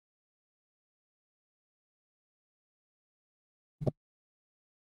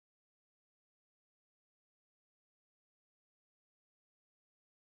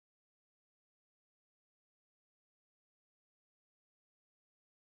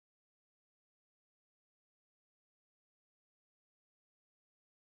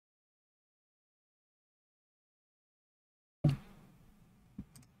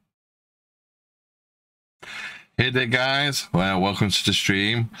Hey there guys, well welcome to the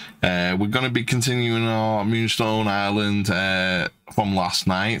stream. We're going to be continuing our Moonstone Island from last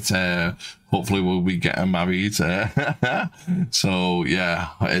night. Hopefully we'll be getting married. So yeah,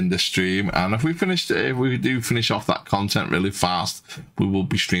 in the stream, and if we do finish off that content really fast, we will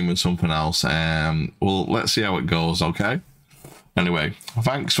be streaming something else. Well, let's see how it goes, okay? Anyway,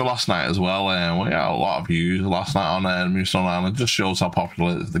 thanks for last night as well. We had a lot of views last night on Moonstone Island. Just shows how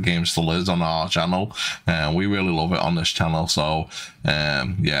popular the game still is on our channel, and we really love it on this channel. So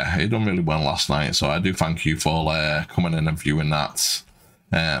yeah, it done really well last night, so I do thank you for coming in and viewing that.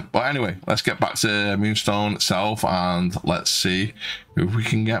 But anyway, let's get back to Moonstone itself and let's see if we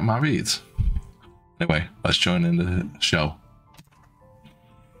can get married. Anyway, let's join in the show.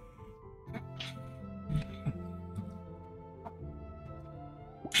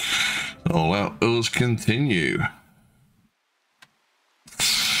 So let us continue.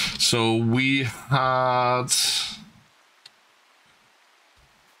 So we had,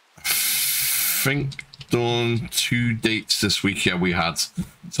 I think, done 2 dates this week. Yeah, we had.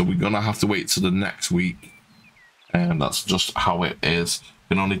 So we're gonna have to wait till the next week, and that's just how it is.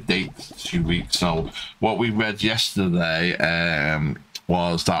 We can only date 2 weeks. So what we read yesterday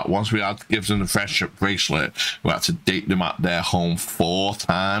was that once we had to give them the friendship bracelet, we had to date them at their home 4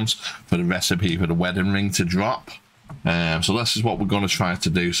 times for the recipe for the wedding ring to drop. So this is what we're going to try to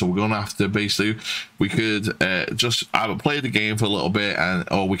do. So we're going to have to basically, we could just either play the game for a little bit,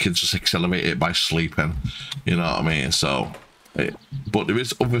 or we could just accelerate it by sleeping, you know what I mean? So but there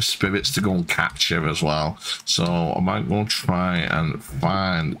is other spirits to go and catch here as well, so I might go and try and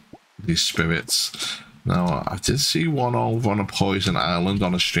find these spirits. Now, I did see one over on a poison island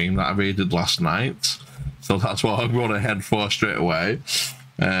on a stream that I raided last night, so that's what I'm going to head for straight away.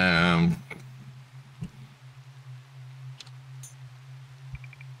 On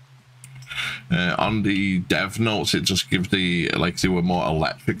the dev notes, it just gives the, like, they were more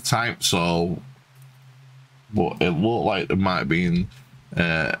electric type, so, but it looked like there might have been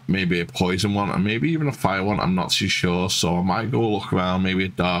maybe a poison one, and maybe even a fire one. I'm not too sure, so I might go look around, maybe a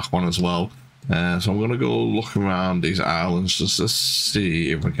dark one as well. So I'm gonna go look around these islands just to see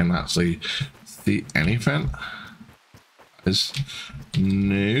if we can actually see anything is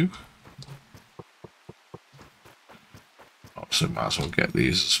new. So might as well get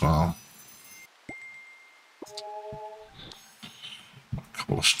these as well. A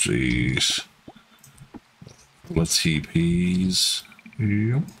couple of trees, a couple of TPs.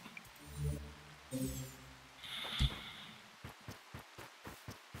 Yep.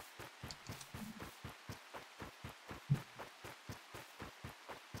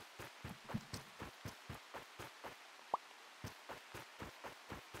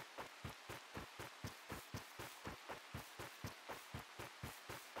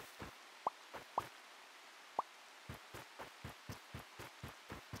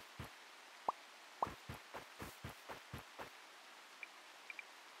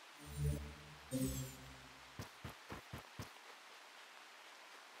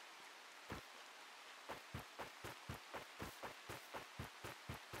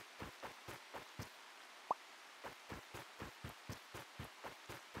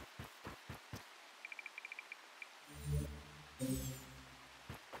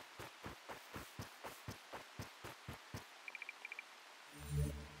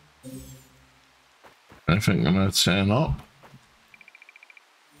 Anything gonna turn up?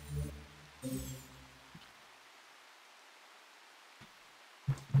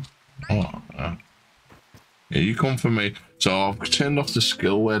 Oh, yeah, you come for me. So I've turned off the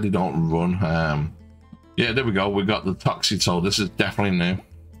skill where they don't run. Yeah, there we go. We got the Toxito. This is definitely new.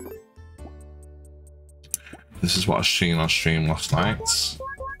 This is what I seen on stream last night.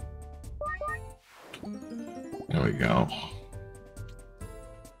 There we go.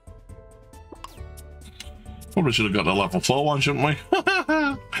 Probably should have got the level 4 one, shouldn't we?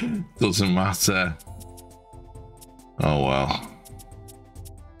 Doesn't matter. Oh well.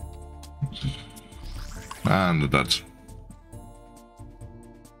 And dead.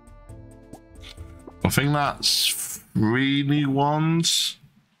 I think that's 3 new ones.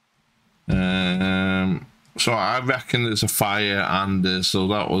 So I reckon there's a fire and so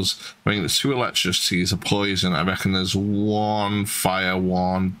that was, I think there's 2 electricities, a poison. I reckon there's 1 fire,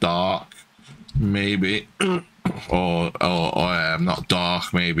 1 dark. Maybe or not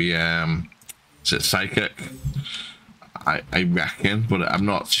dark, maybe is it psychic? I reckon, but I'm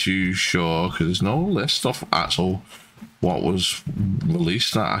not too sure because there's no list of actual what was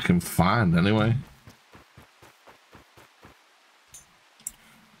released that I can find anyway.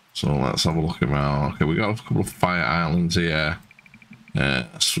 So let's have a look around. Okay, we got a couple of fire islands here.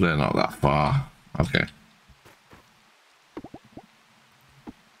 So they're not that far. Okay.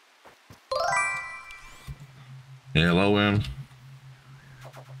 Hello,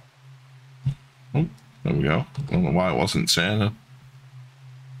 oh, there we go. I don't know why it wasn't saying it.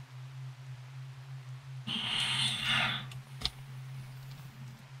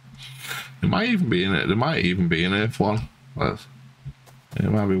 It might even be in it. There might even be an F1. But it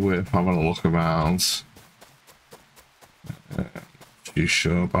might be worth having a look around. Too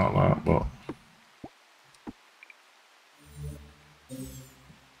sure about that, but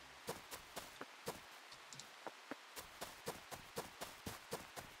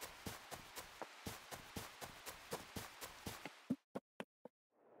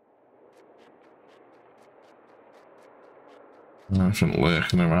nothing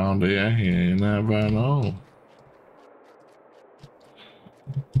lurking around here. You never know.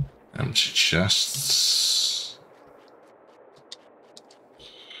 Empty chests.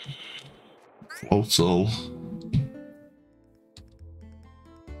 Floatal.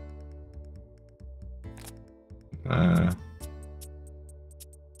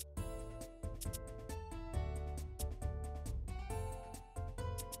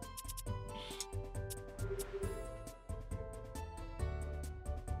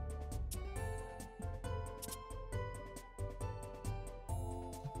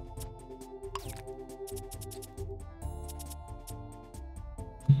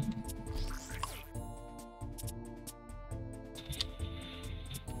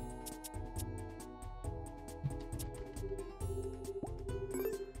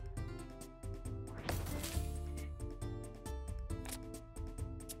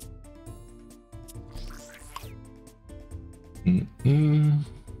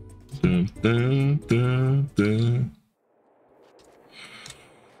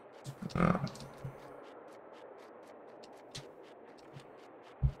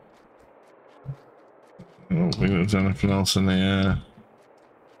 I don't think there's anything else in the air.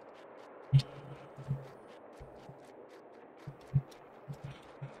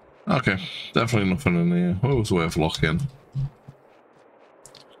 Okay, definitely nothing in the air. Well, it was worth looking.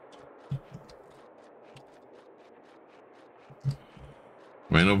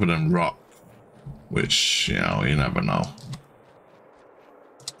 I mean, other than rock, which, you know, you never know.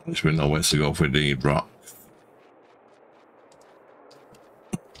 At least we know where to go for the rock.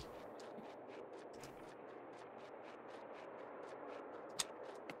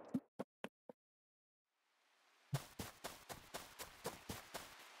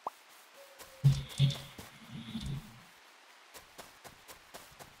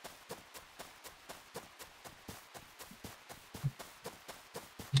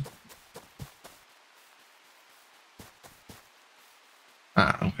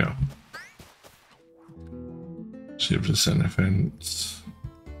 Ah, okay. See if there's anything.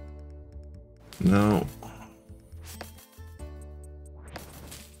 No.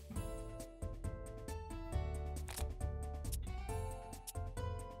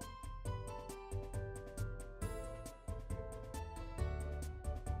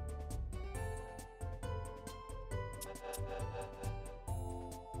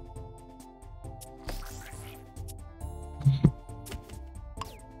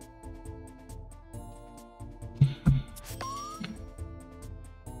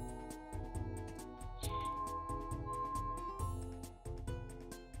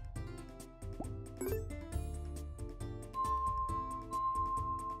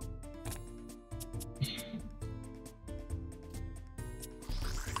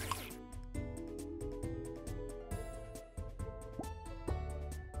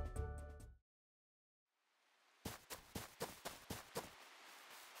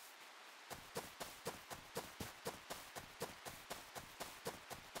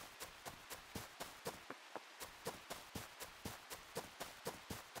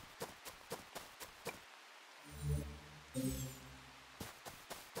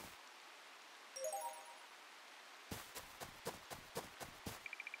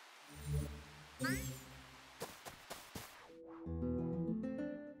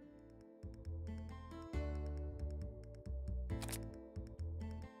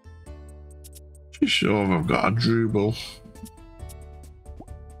 Sure, I've got a dribble.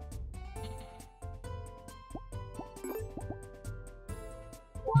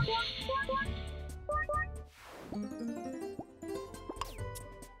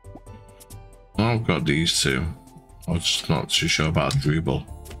 I've got these two. I'm just not too sure about a dribble.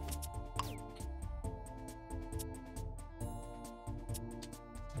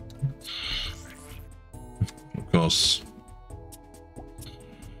 Of course.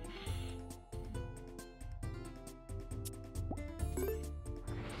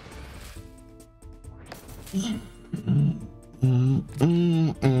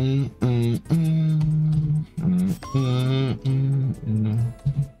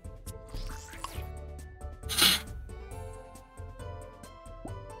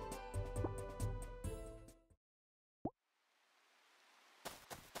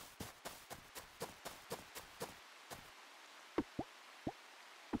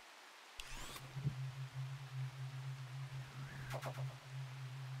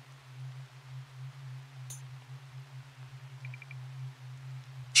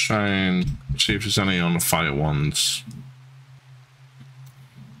 try and see if there's any on the fire ones.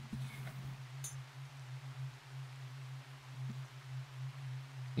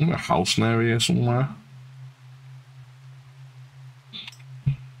 A house area somewhere.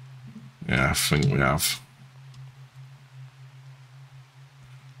 Yeah, I think we have.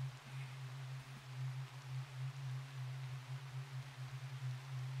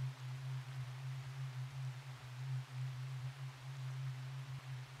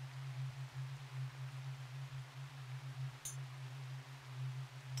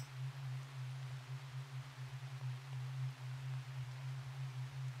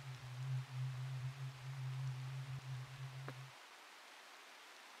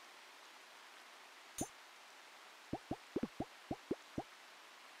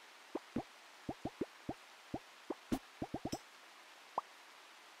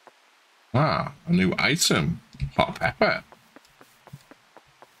 Ah, a new item. Hot pepper.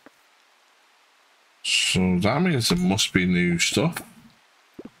 So that means there must be new stuff.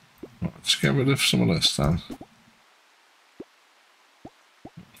 Let's get rid of some of this then.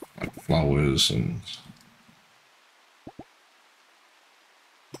 Like flowers and...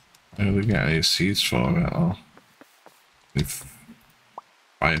 I don't get any seeds for it or...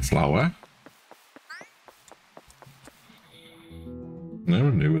 Fire flower.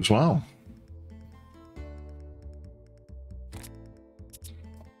 They're new as well.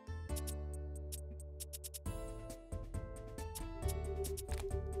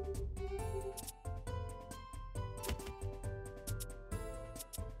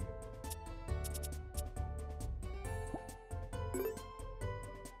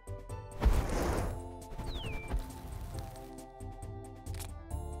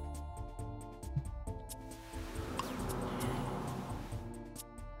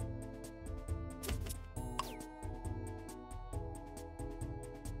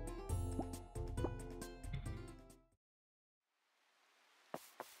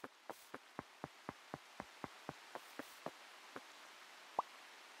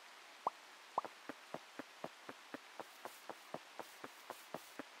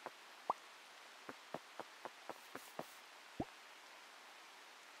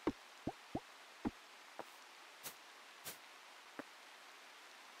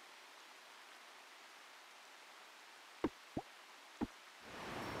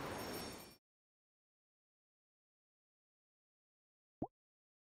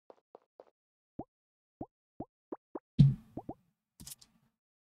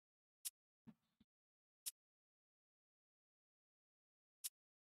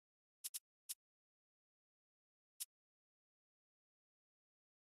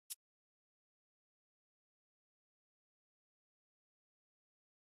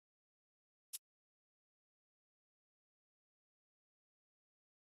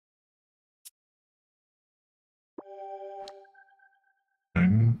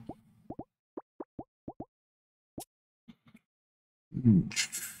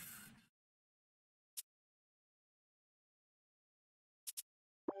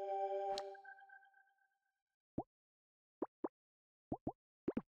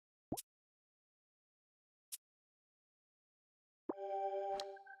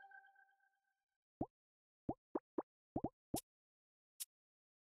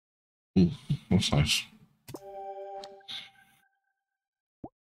 That's nice.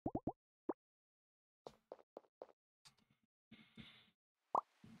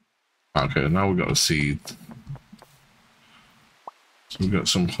 Okay, now we've got a seed. So we've got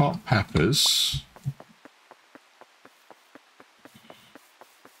some hot peppers.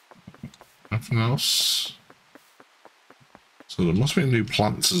 Nothing else. So there must be new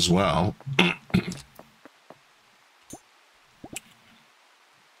plants as well.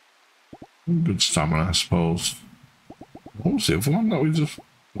 Good stamina, I suppose. What was the other one that we just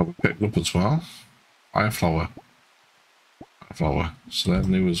picked up as well? Fire flower. Fire flower. So they're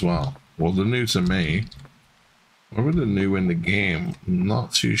new as well. Well, they're new to me. Whether they're new in the game, I'm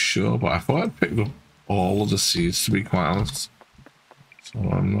not too sure, but I thought I'd picked up all of the seeds, to be quite honest. So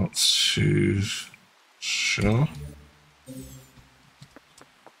I'm not too sure.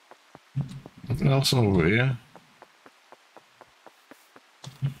 Nothing else over here.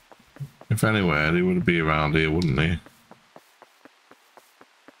 If anywhere, they would be around here, wouldn't they?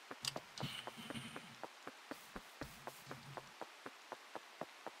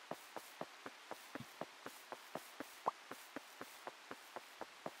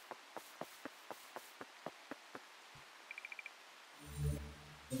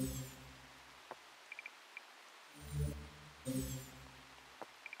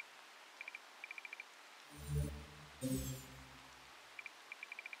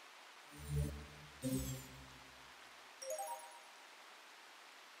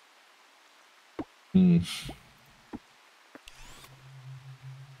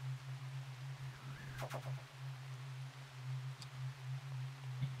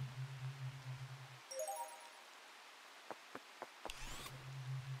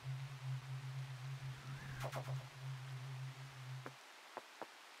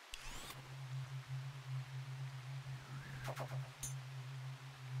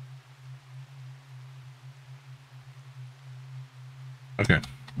 Okay.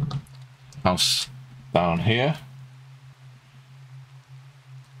 House down here.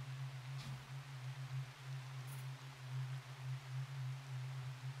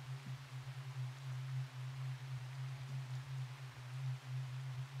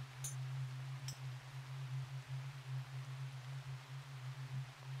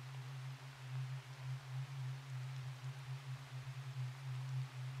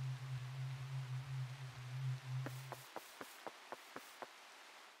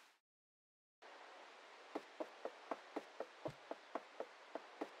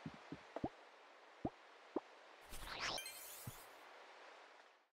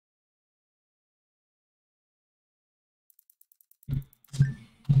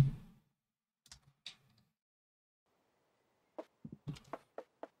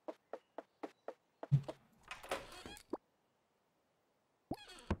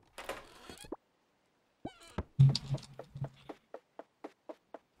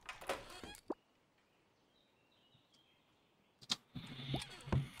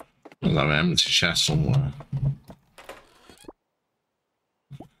 There's an empty chest somewhere.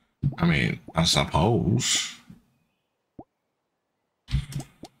 I mean, I suppose.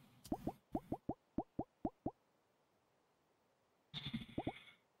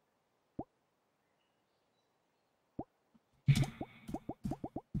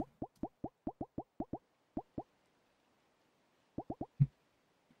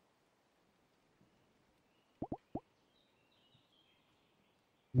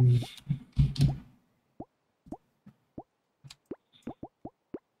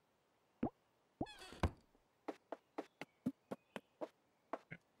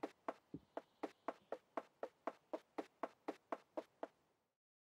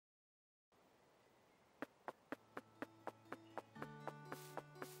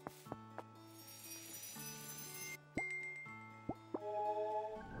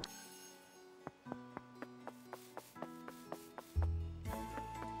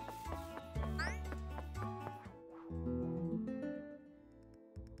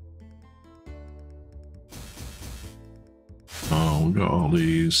 Oh, we got all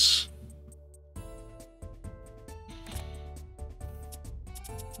these.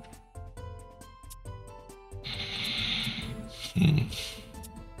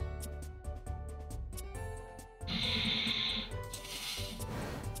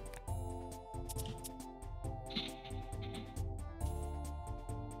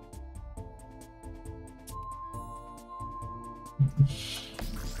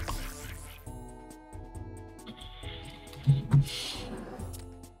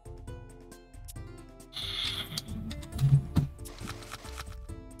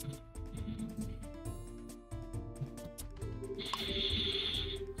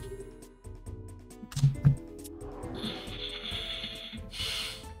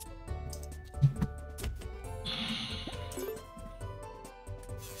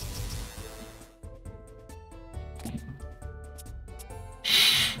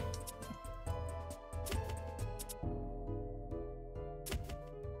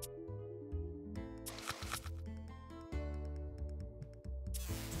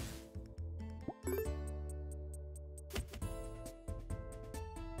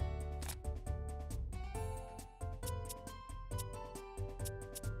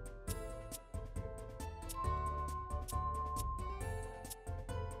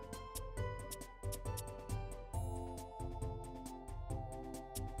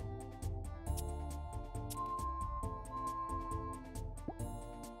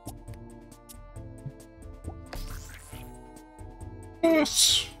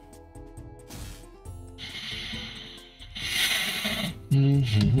 Yes.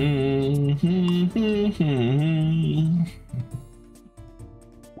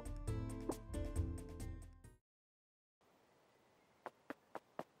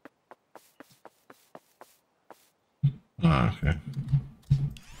 Ah, okay.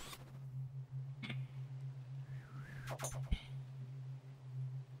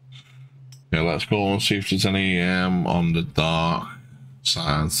 Yeah, let's go and see if there's any on the dark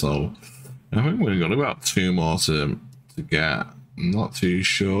side. So I think we've got about 2 more to get. I'm not too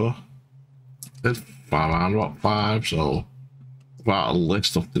sure. There's around about 5, so about a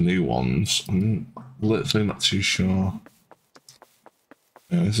list of the new ones. I'm literally not too sure.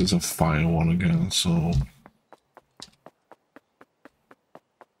 Yeah, this is a fire one again, so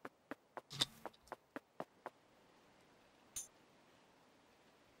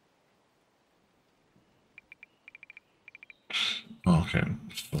okay,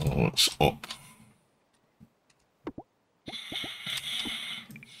 so it's up.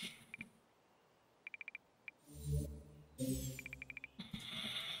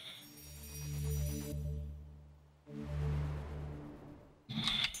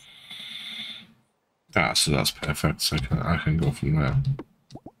 Ah, so that's perfect. So I can go from there.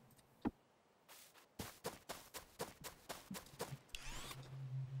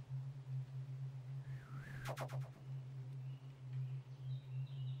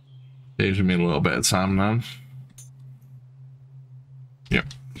 Saves me a little bit of time now. Yep.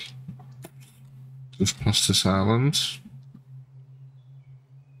 Just past this island.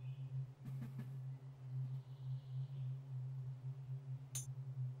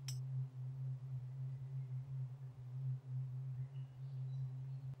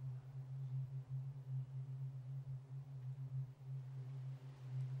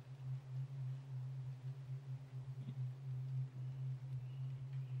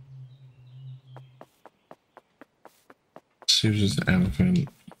 See if there's anything.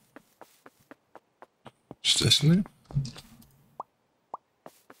 Just this new.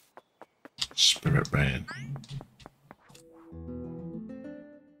 Spirit Rain.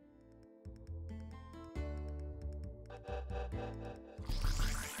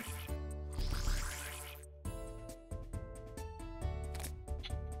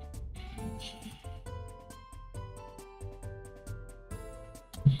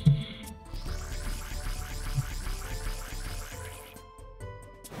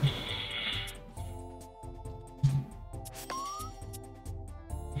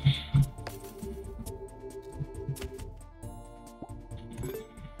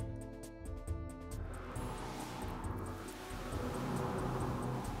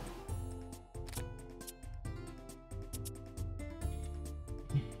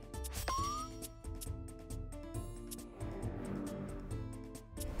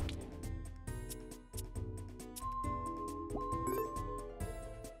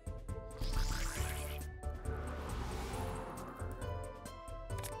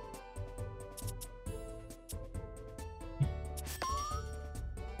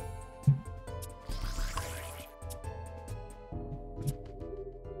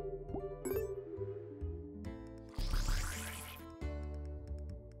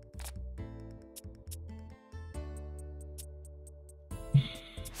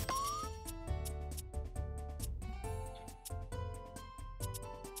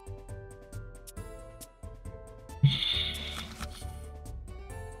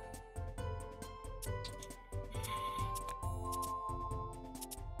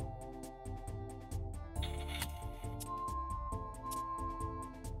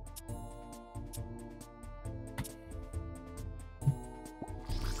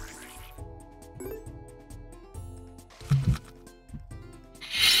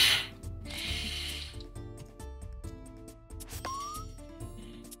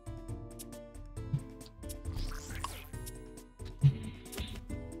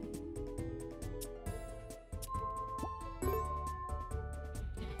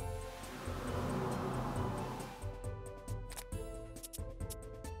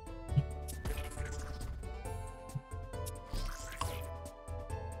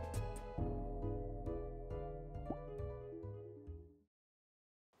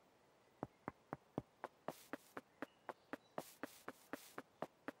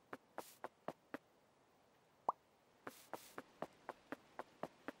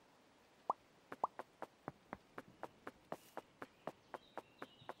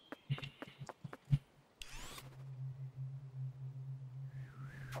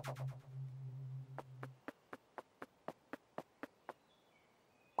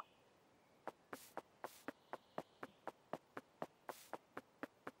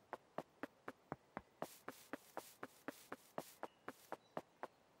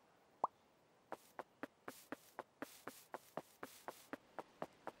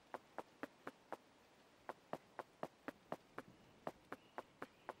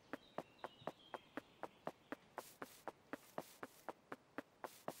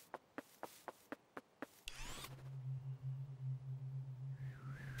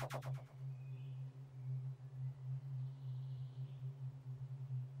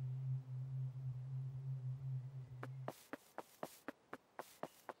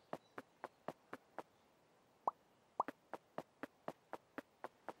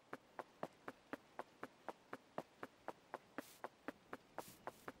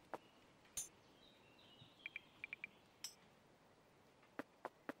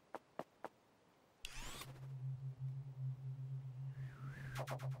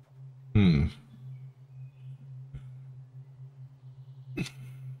 Hmm.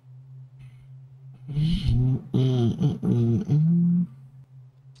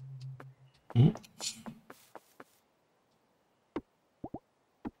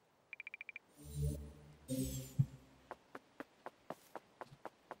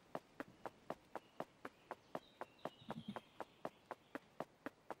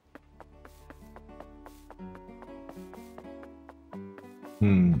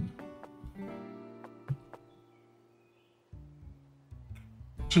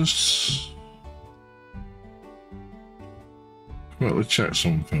 Just quickly check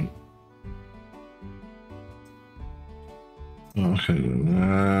something. Okay,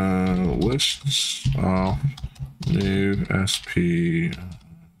 lists of new SP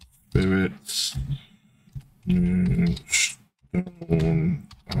spirits, Moonstone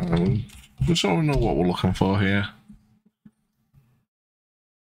Island. Just so we know what we're looking for here.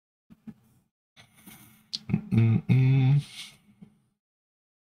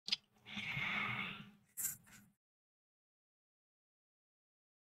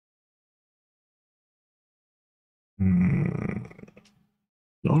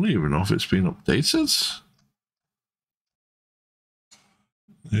 Don't even know if it's been updated.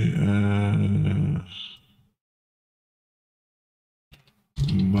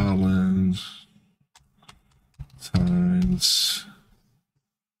 Valentine's.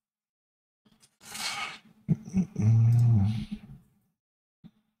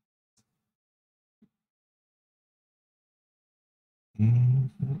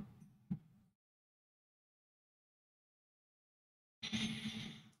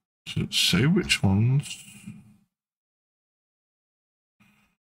 Should it say which ones?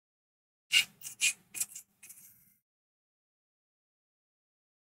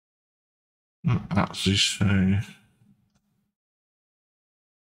 Not actually say.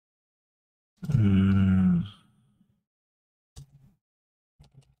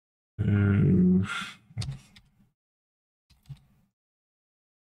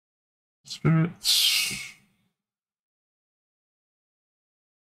 Spirits.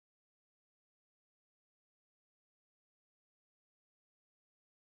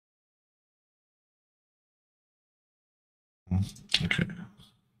 Okay.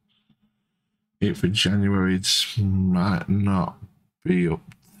 8th of January, it might not be up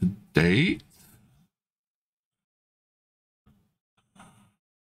to date.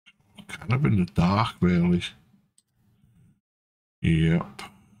 Kind of in the dark, really. Yep.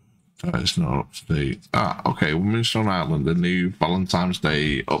 That is not up to date. Ah, okay. Moonstone Island, the new Valentine's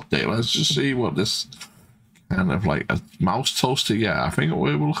Day update. Let's just see what this kind of like a mouse toaster. Yeah, I think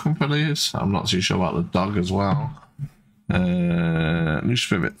we were looking for this. I'm not too sure about the dog as well. New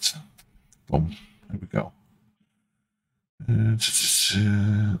spirit. Boom. There we go.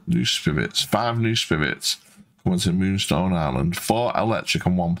 New spirits. 5 new spirits coming to Moonstone Island. 4 electric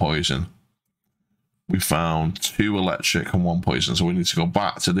and 1 poison. We found 2 electric and 1 poison, so we need to go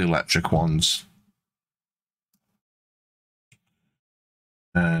back to the electric ones.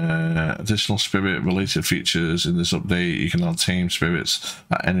 Additional spirit related features in this update. You can obtain spirits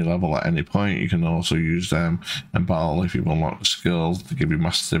at any level at any point. You can also use them in battle if you've unlocked the skills to give you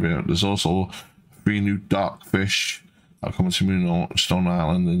master spirit. There's also 3 new dark fish that are coming to Moonstone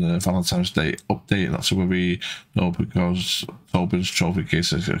Island in the Valentine's Day update. That's where we know because Tobin's trophy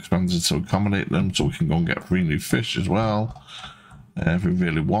case has expanded to accommodate them, so we can go and get 3 new fish as well. If we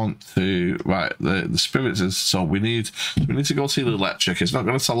really want to. Right, the spirits is, so we need to go see the electric. It's not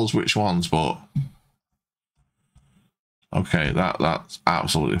going to tell us which ones, but okay, that's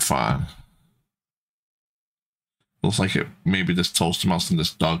absolutely fine. Looks like it. Maybe this toaster mouse and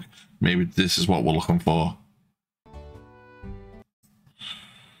this dog, maybe this is what we're looking for.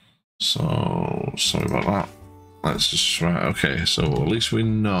 So sorry about that. Let's just right. Okay, so at least we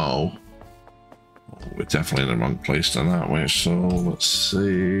know. We're definitely in the wrong place then, aren't we? So let's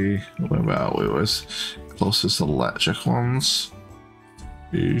see. Where are we with closest electric ones?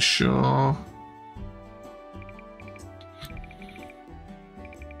 Are you sure?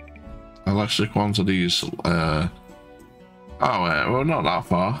 Electric ones are these. Oh, well, not that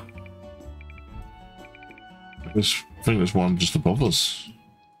far. I think there's one just above us.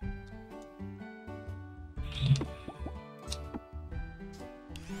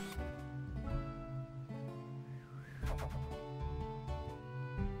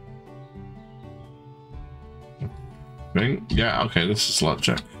 Yeah, okay, this is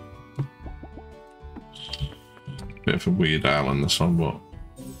electric. Bit of a weird island, this one, but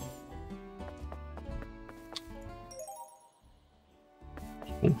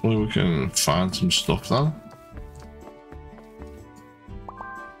hopefully we can find some stuff then.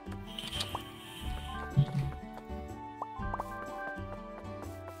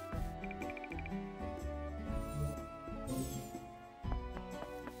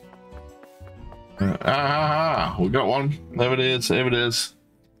 We got one. There it is. There it is.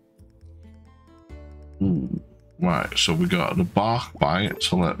 Ooh. Right, so we got the bark bite.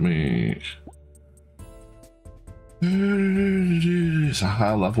 So let me. It's a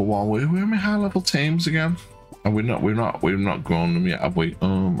high level one. Where are my high level teams again? And we've not grown them yet, have we?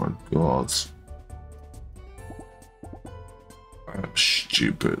 Oh my god. I'm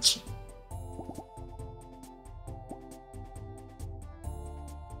stupid.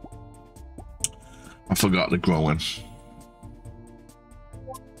 I forgot the growing.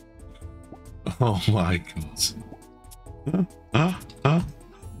 Oh my god.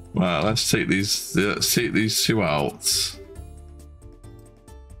 Right, let's take these two out.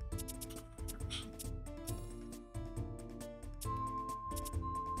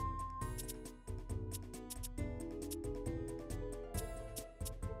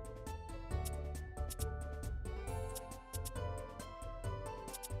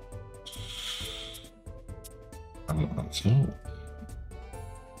 So.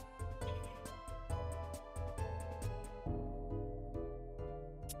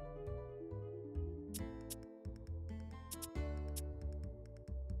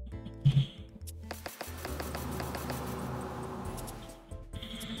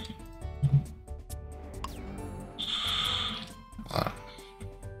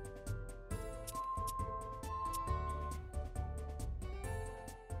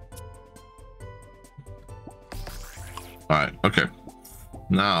 Alright, okay.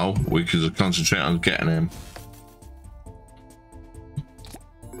 Now we can just concentrate on getting him.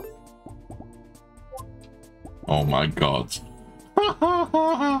 Oh my god.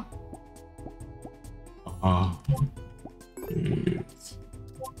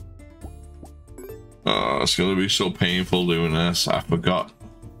 Oh, it's gonna be so painful doing this. I forgot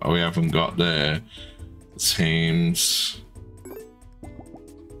we haven't got the teams.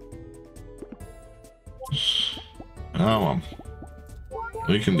 Come on.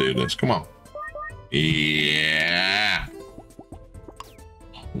 We can do this. Come on. Yeah.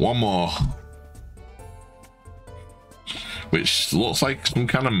 One more. Which looks like some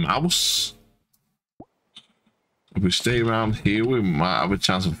kind of mouse. If we stay around here, we might have a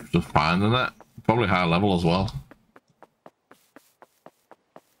chance of finding it. Probably higher level as well.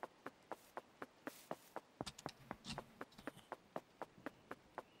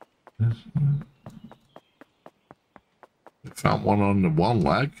 Found one on the one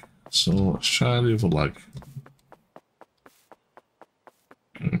leg, so let's try the other leg.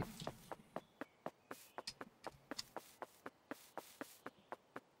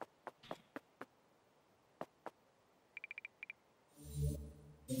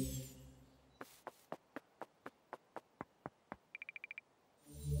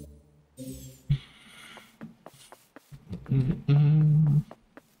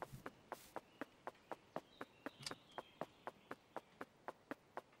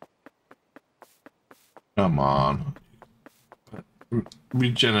 Come on.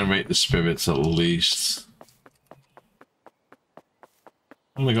 Regenerate the spirits at least.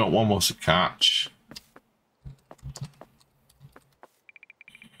 Only got one more to catch.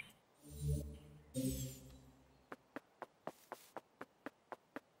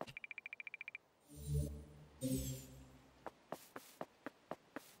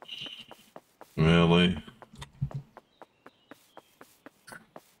 Really?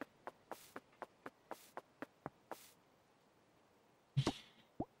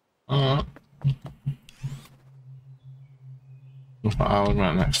 Island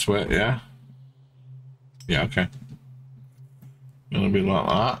right next to it, yeah? Yeah, okay. Gonna be like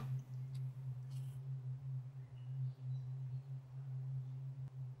that.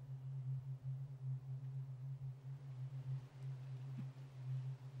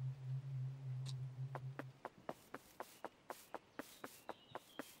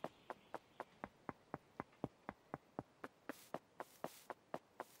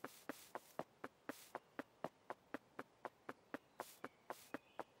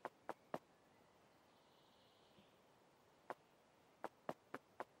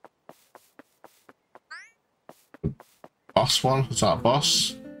 Boss one? Was that a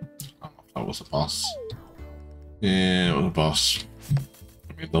boss? I don't know if that was a boss. Yeah, it was a boss.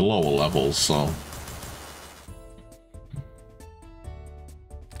 I mean, the lower levels, so.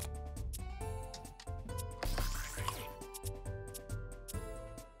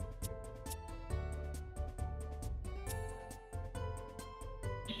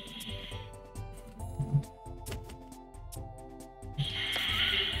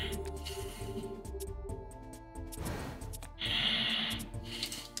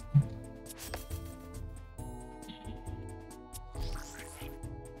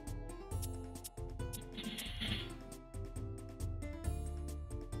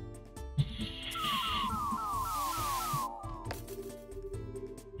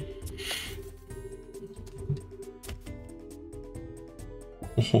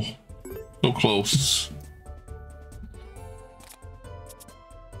 Oh, so close.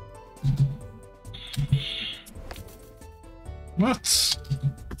 What?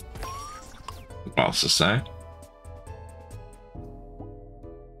 What else to say?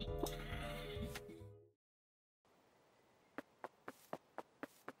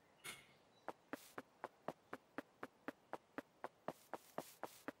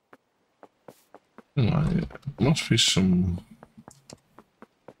 Must be some.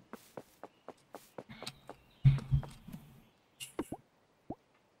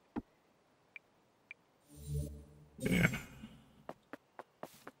 Yeah.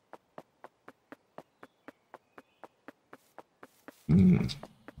 It's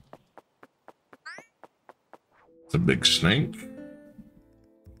a big snake.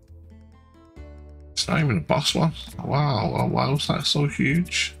 It's not even a boss one. Wow, why was that so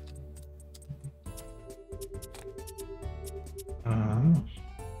huge?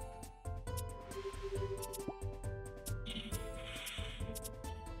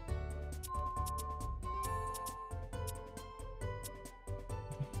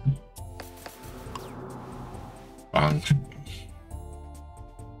 Bang.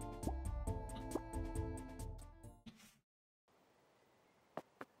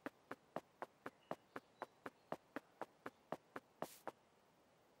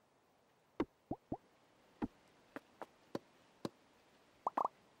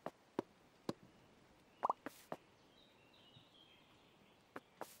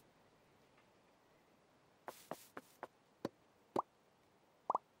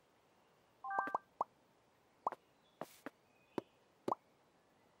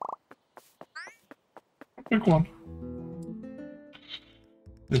 Big one.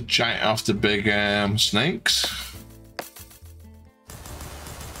 The giant after big snakes.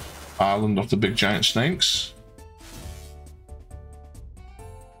 Island of the big giant snakes.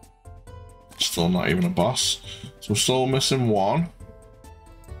 Still not even a boss. So we're still missing one.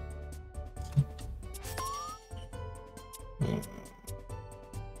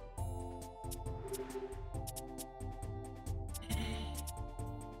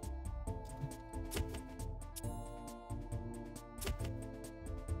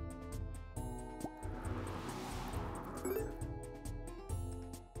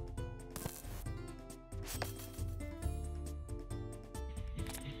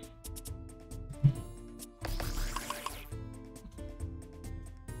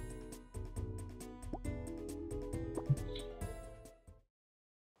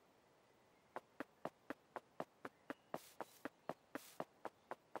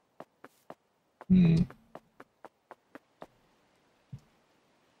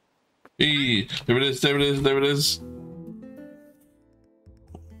 Hey, there it is, there it is, there it is.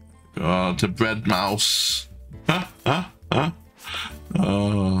 God, the bread mouse.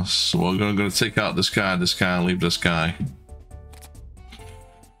 Oh, so we're gonna take out this guy, and leave this guy.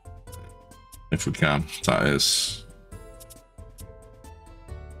 If we can, that is.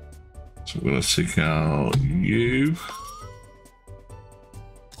 So we're gonna take out you.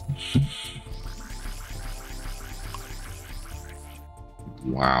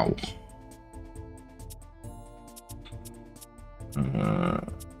 Wow.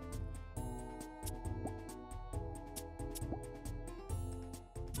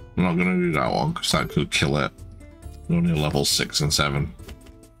 I'm not gonna do that one because that could kill it. Only level 6 and 7.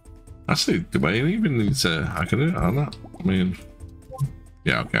 Actually, do I even need to? I can do it on that. I mean,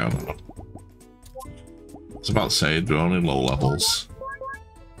 yeah, okay. I don't know. I was about to say they're only low levels.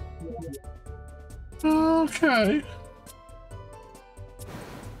 Okay.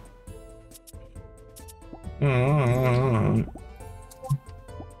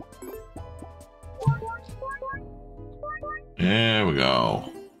 There we go.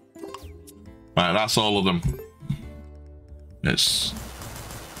 Right, that's all of them. It's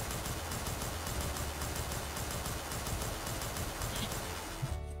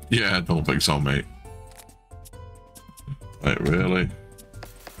yeah, I don't think so, mate. Wait, really?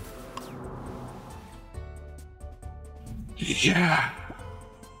 Yeah.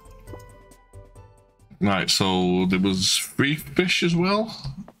 Right, so there was 3 fish as well.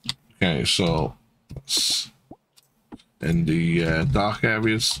 Okay, so that's in the dark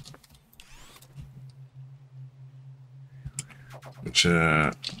areas. Which,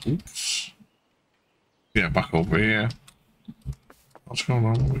 oops. Yeah, back over here. What's going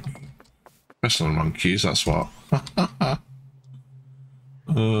on? Pressing on the wrong keys, that's what.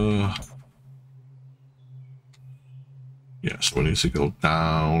 Yeah, so we need to go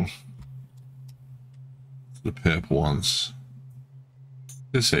down to the purple ones.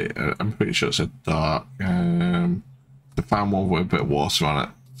 Let's see, I'm pretty sure it's a dark. To find one with a bit of water on it.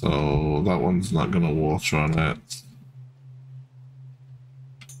 So that one's not going to water on it.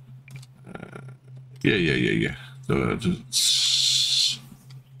 Yeah. So just...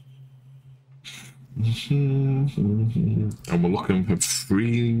 and we're looking for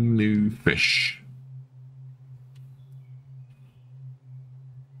 3 new fish.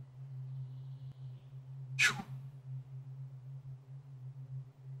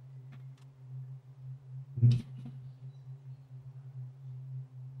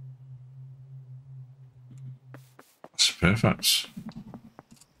 That's perfect.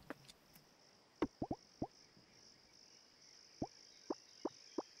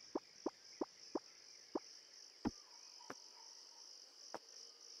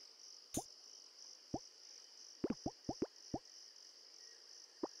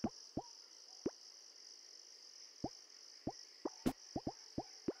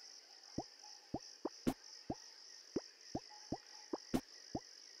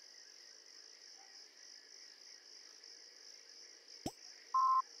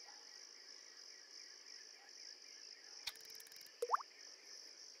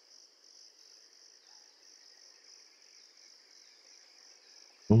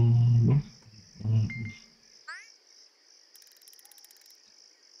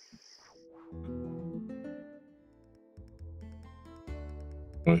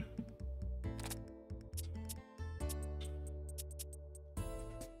 Right.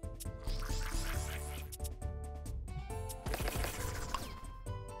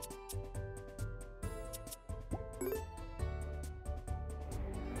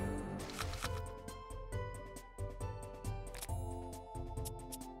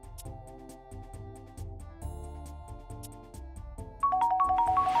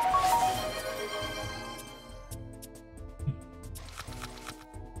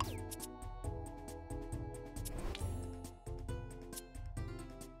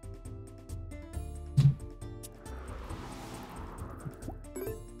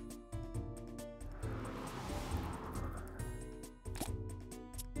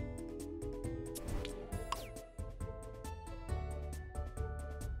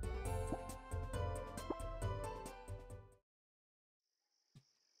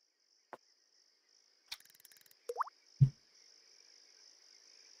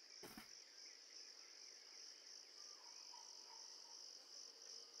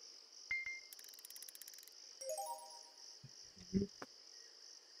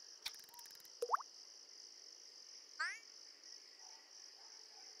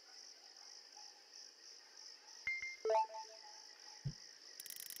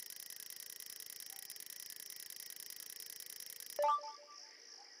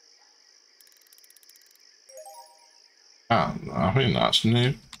 Ah, I think that's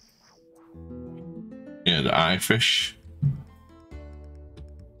new. Yeah, the eye fish.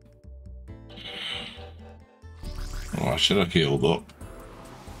 Oh, I should have healed up.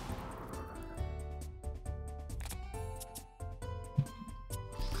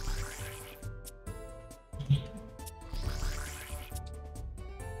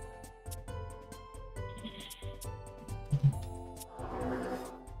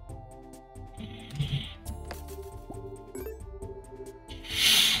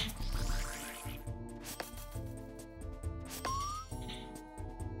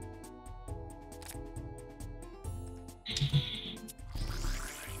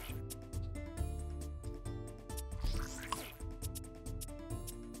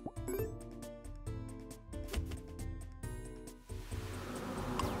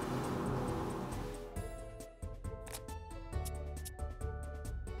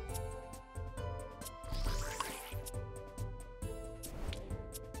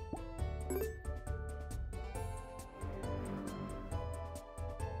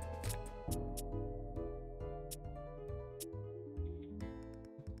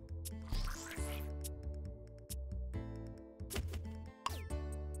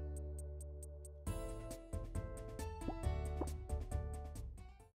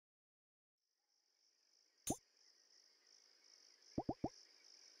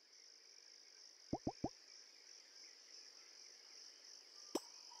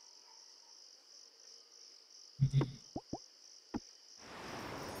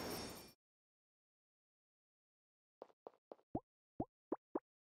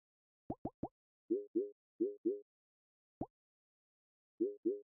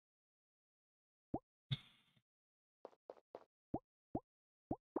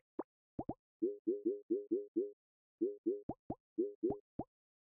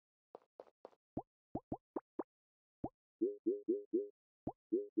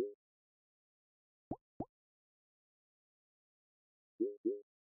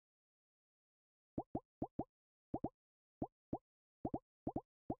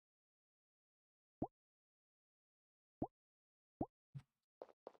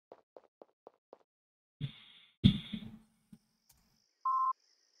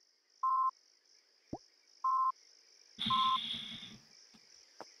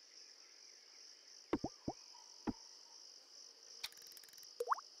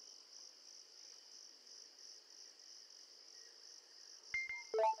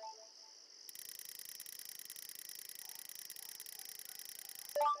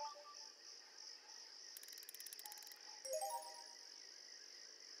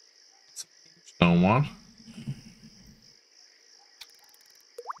 Moonstone one.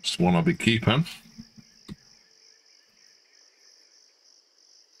 It's one I'll be keeping.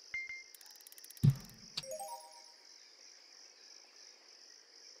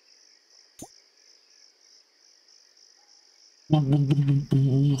 There's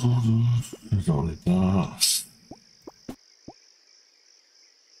only that.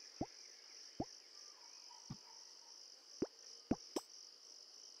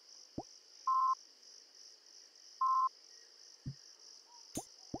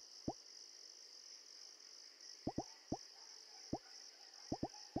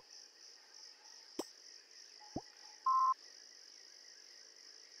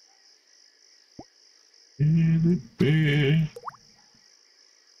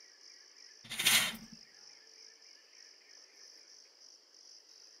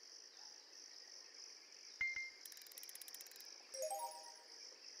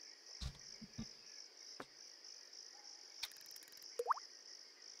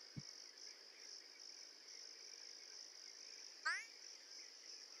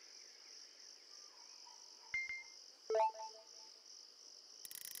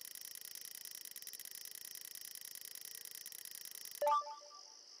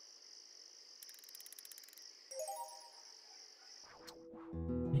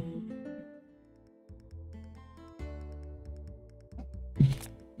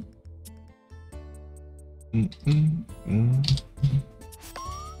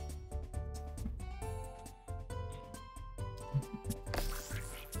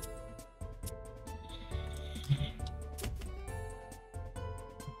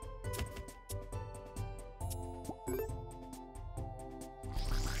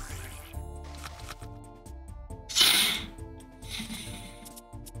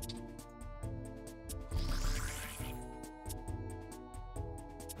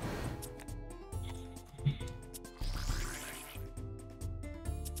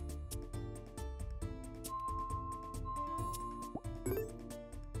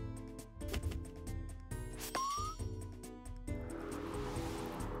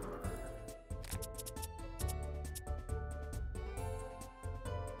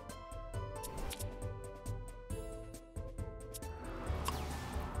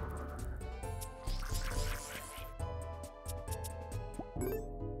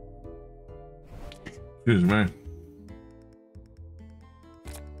 Excuse me.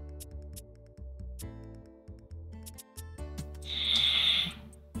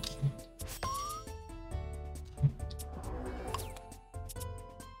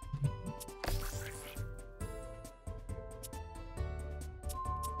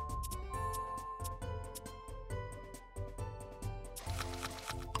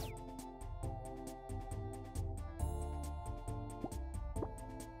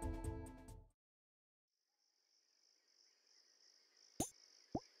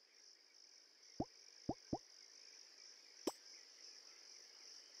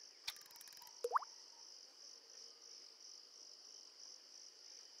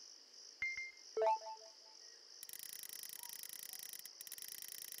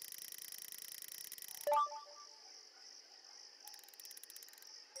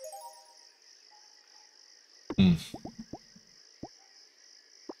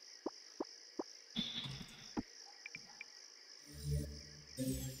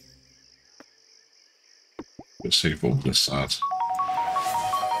 Let's save all this side.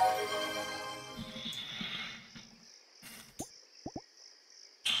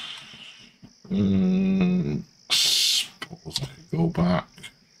 Suppose I could go back.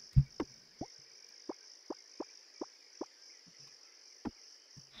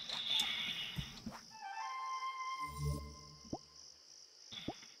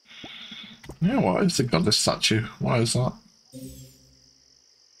 Yeah, what is the goddess statue? What is that?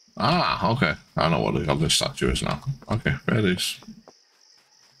 Ah, okay. I know what the goddess statue is now. Okay, there it is.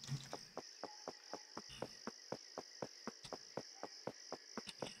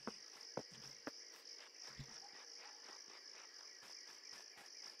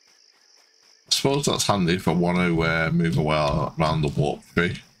 I suppose that's handy if I want to move away around the warp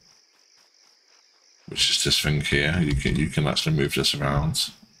tree, which is this thing here. You can actually move this around.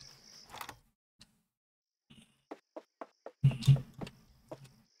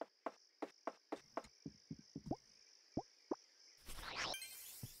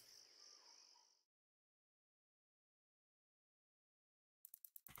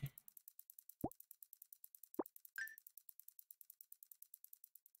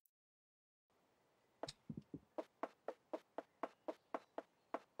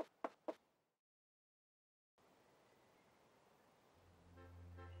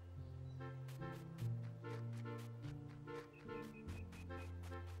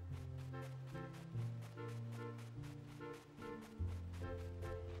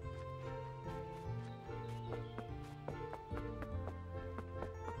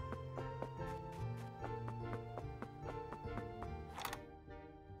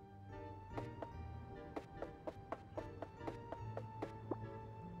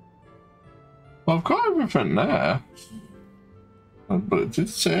 I've got everything there. But it did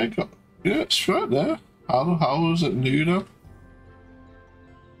say I got... Yeah, it's right there. How is it new then?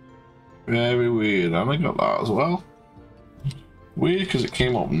 Very weird. And I got that as well. Weird because it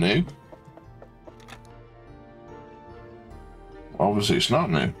came up new. Obviously it's not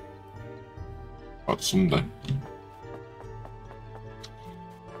new. But Sunday.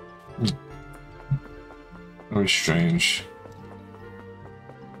 Very strange.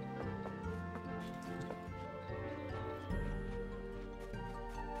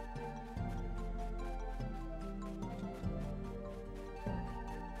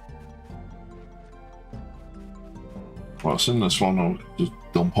 What's in this one? I'll just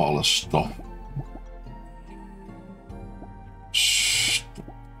dump all this stuff.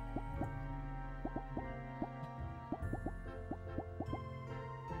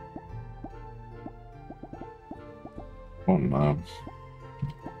 Oh no.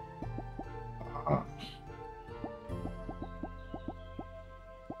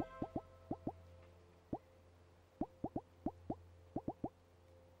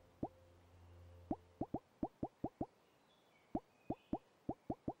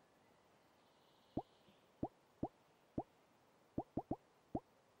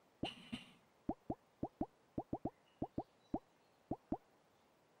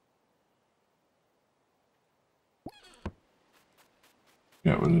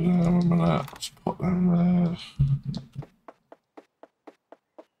 Get rid of them a minute. Let's put them there.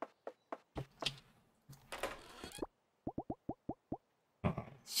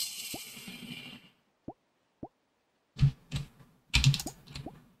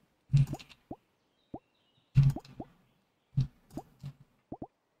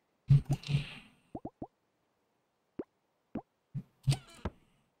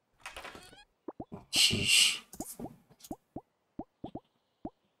 This is...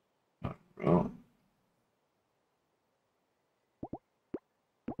 Oh.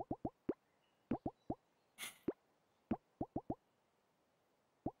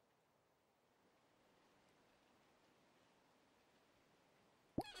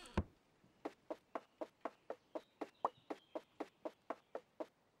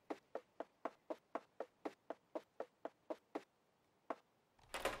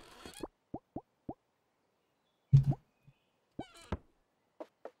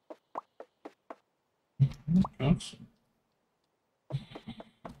 Good.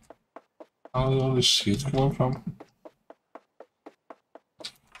 How are all these seeds coming from?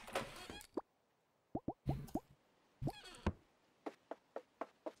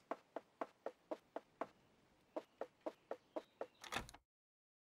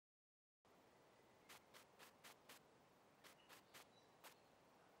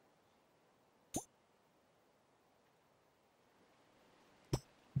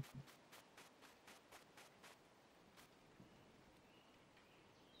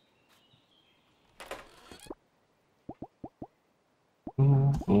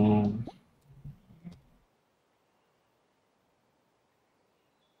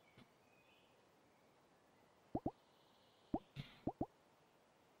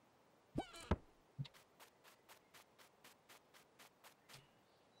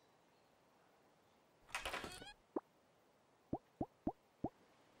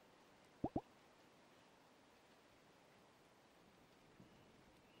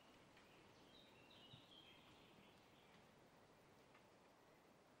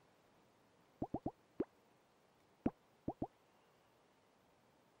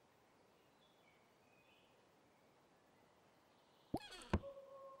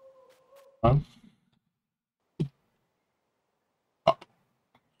 Huh?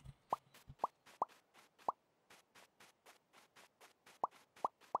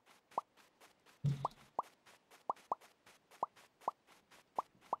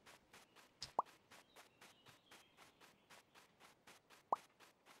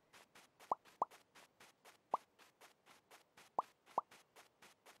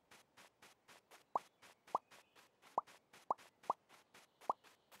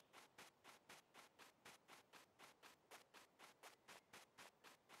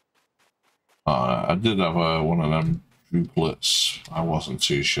 I did have one of them duplets. I wasn't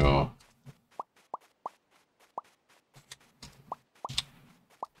too sure.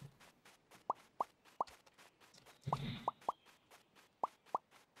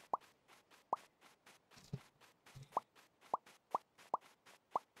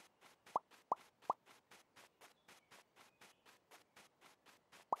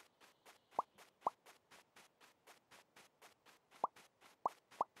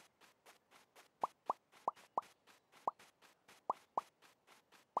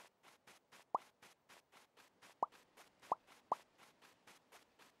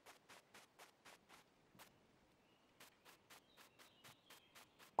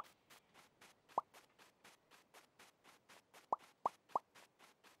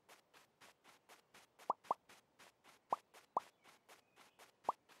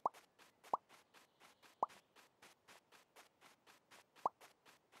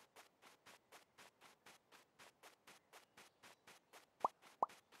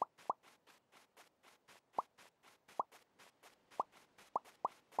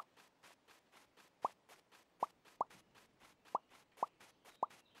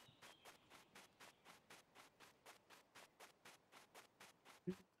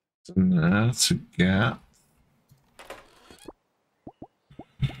 in there to get.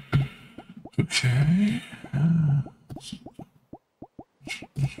 Okay.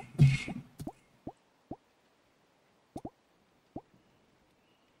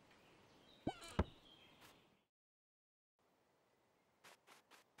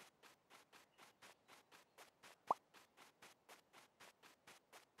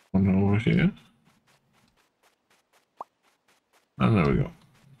 One over here. And there we go.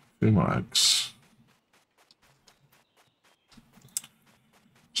 2 more eggs.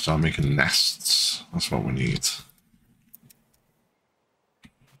 Start making nests. That's what we need.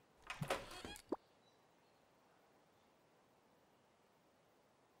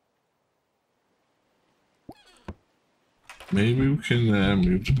 Maybe we can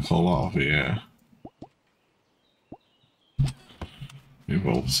move the coal out of here. Move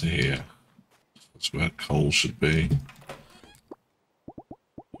over to here. That's where coal should be.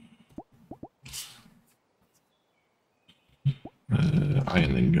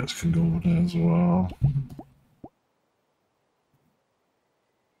 Iron ingots can go over there as well.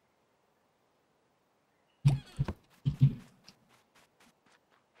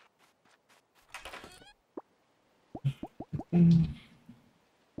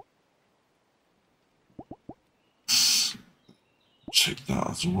 Check that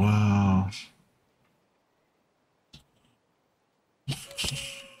as well.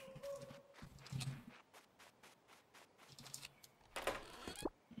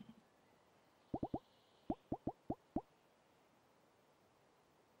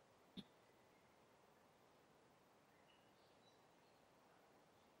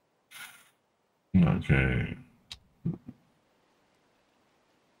 Okay.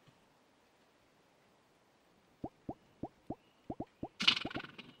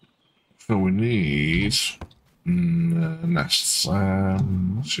 So we need nests.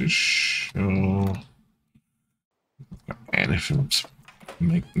 Let's just show anything to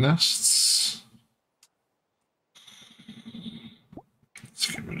make nests.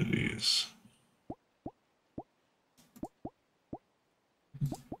 Let's get rid of these.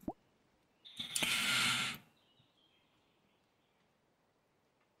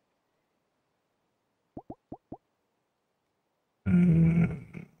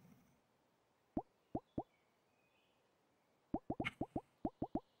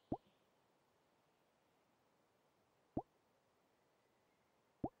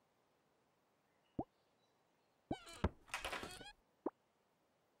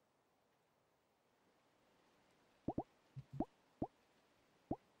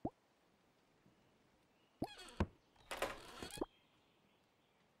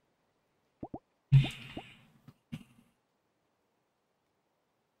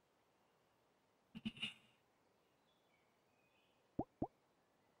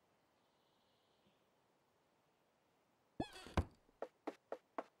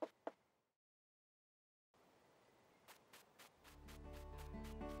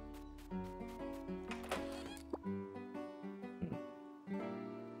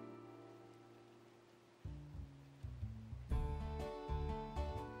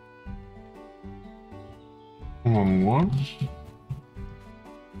 One.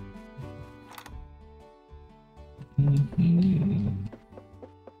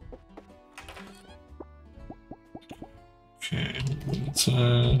 Okay,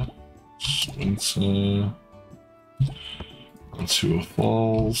 winter, onto a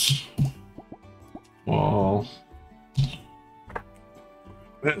falls, wall.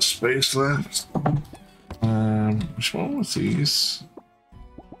 Bit of space left. Which one was these?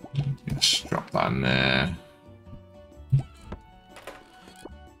 Yes, drop that in there.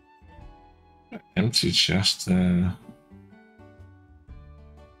 Empty chest there.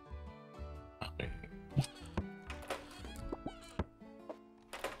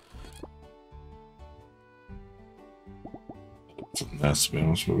 That's to be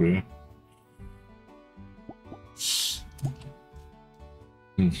honest with you.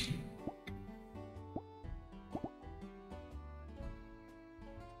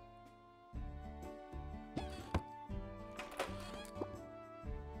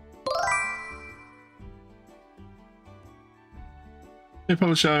 Hey,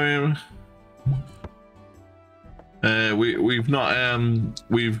 Pelisharium. We've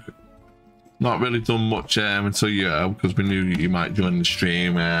not really done much until because we knew you might join the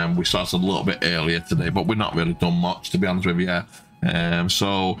stream. We started a little bit earlier today, but we've not really done much, to be honest with you.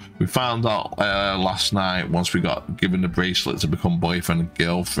 So we found out last night, once we got given the bracelet to become boyfriend and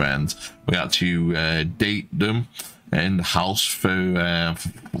girlfriend, we had to date them. in the house for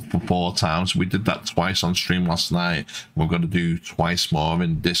 4 times. We did that twice on stream last night. We're going to do twice more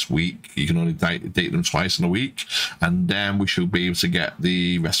in this week. You can only date them twice in a week, and then we should be able to get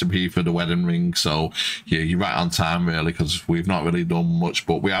the recipe for the wedding ring. So yeah, you're right on time really, because we've not really done much,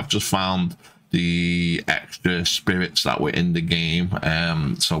 but we have just found the extra spirits that were in the game,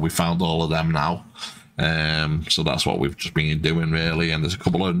 so we found all of them now. So that's what we've just been doing really, and there's a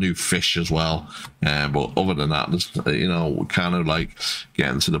couple of new fish as well, but other than that, there's, you know, we're kind of like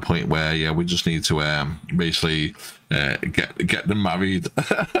getting to the point where yeah, we just need to basically get them married.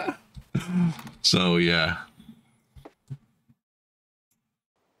 So yeah.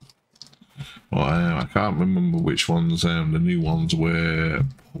 Well, I can't remember which ones the new ones were,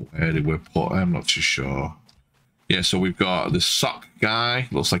 where they were put. I'm not too sure. Yeah, so we've got this sock guy,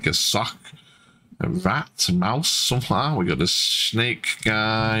 looks like a sock, a rat, a mouse, something like that. We got this snake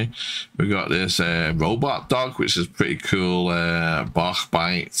guy. We got this robot dog, which is pretty cool, bark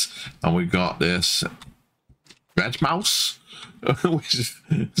bite, and we got this red mouse, which is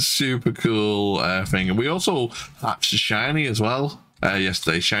super cool thing. And we also hatched a shiny as well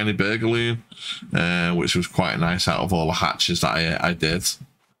yesterday, shiny burgaloon, which was quite nice out of all the hatches that I did.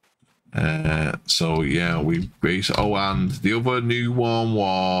 So yeah, we basically, oh, and the other new one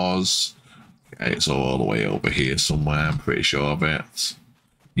was, okay, it's all the way over here somewhere, I'm pretty sure of it.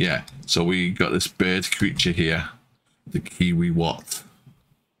 Yeah, so we got this bird creature here, the kiwi wat.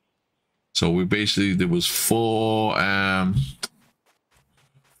 So we basically, there was four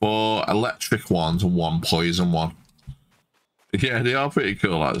electric ones and 1 poison one. Yeah, they are pretty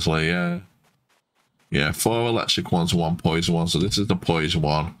cool actually. Yeah, 4 electric ones and 1 poison one. So this is the poison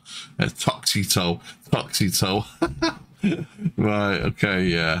one. Toxito. Right, okay,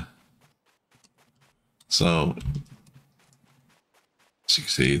 yeah. So as you can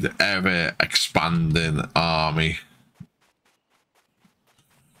see, the ever expanding army.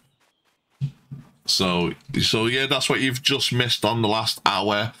 So yeah, that's what you've just missed on the last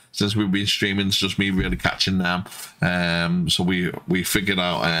hour since we've been streaming. It's just me really catching them. So we figured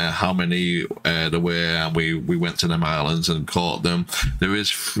out how many there were, and we went to them islands and caught them. There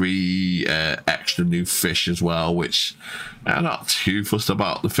is 3 extra new fish as well, which I'm not too fussed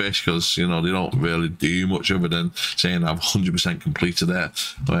about the fish, because you know they don't really do much other than saying I've 100% completed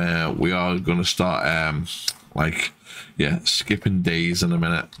it. We are going to start like, yeah, skipping days in a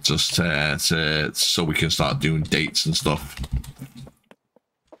minute, just so we can start doing dates and stuff.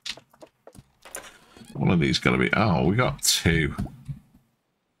 One of these gotta be, oh, we got 2.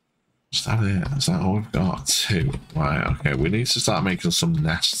 Is that it? Is that all we've got? 2. Right, okay, we need to start making some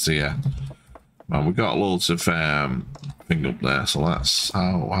nests here. Well, we got loads of thing up there, so let's,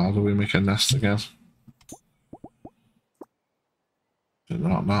 how do we make a nest again? Is it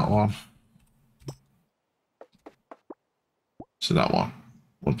not that one? So that one.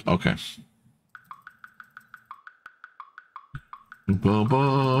 Okay.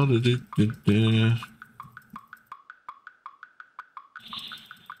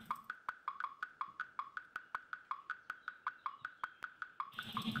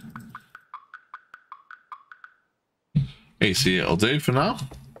 AC it'll do for now.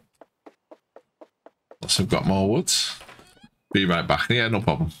 Unless I've got more wood. Be right back. Yeah, no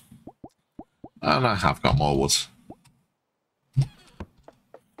problem. And I have got more wood.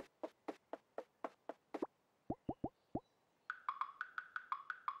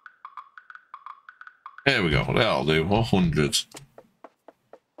 There we go. That'll do. 100.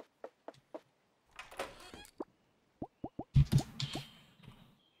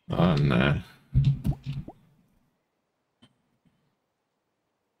 And let's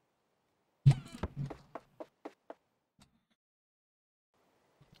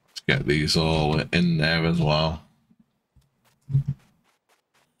get these all in there as well.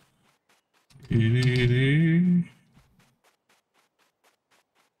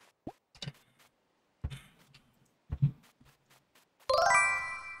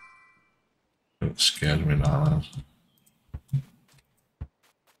 It scared me now.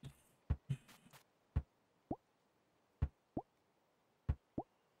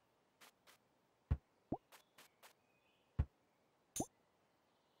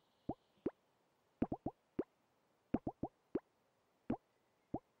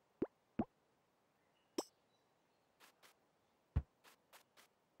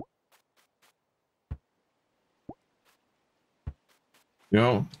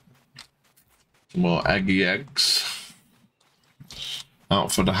 Yo, some more eggy eggs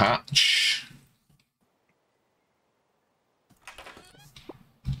out for the hatch.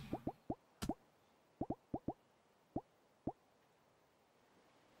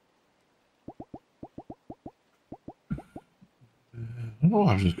 Oh,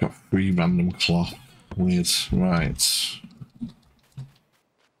 I've just got 3 random cloth. Weird. Right.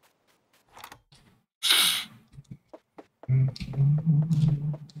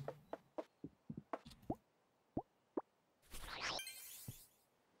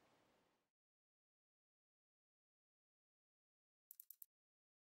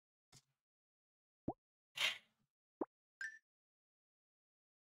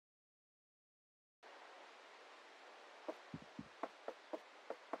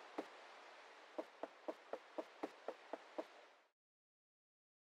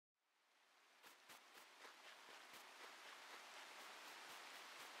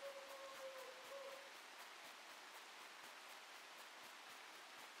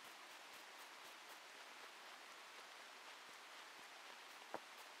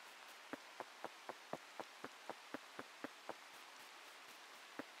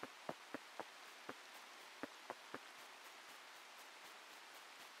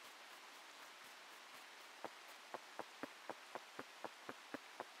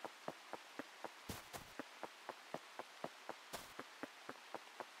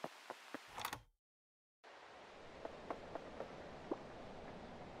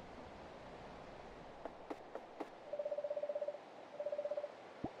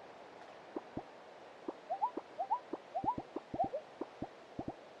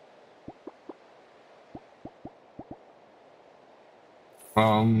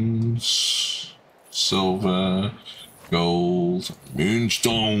 Bronze, silver, gold,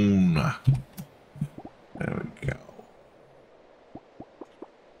 moonstone. There we go.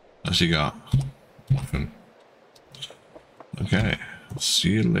 What's he got? Nothing. Okay. See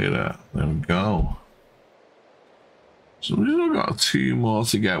you later. There we go. So we've still got 2 more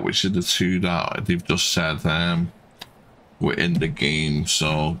to get, which is the 2 that they've just said we're in the game.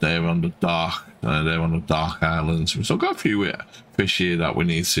 So they're on the dark islands. We've still got a few fish here that we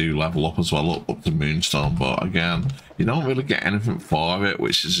need to level up as well, up to Moonstone. But again, you don't really get anything for it,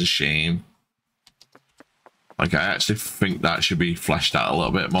 which is a shame. Like, I actually think that should be fleshed out a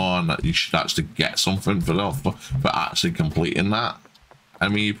little bit more, and that you should actually get something for actually completing that. I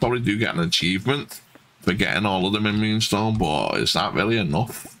mean, you probably do get an achievement for getting all of them in Moonstone, but is that really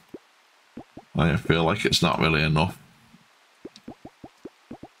enough? I feel like it's not really enough.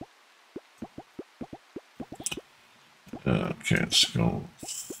 Okay, let's go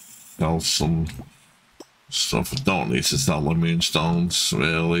sell some stuff. I don't need to sell the Moonstones,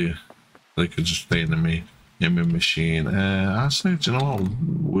 really. They could just stay in my machine. Actually, do you know what?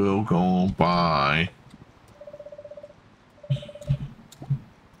 We'll go buy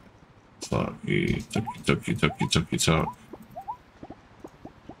tucky.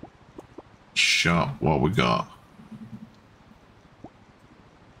 Shop. What we got?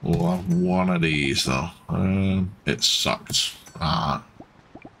 We'll have one of these though. It sucked. I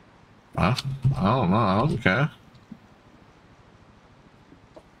don't know. I don't care.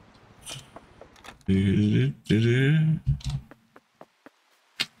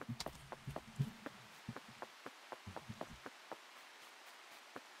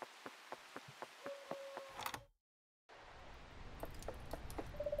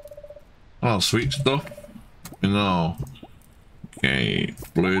 Oh, sweet stuff. You know. Okay,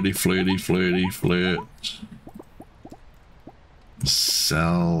 flirty.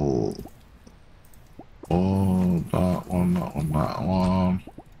 Sell. Oh, that one.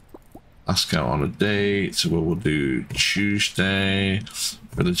 Ask out on a date. So we'll do Tuesday.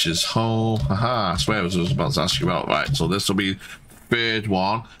 Village's home. Haha, I swear I was about to ask you about. Right, so this will be the 3rd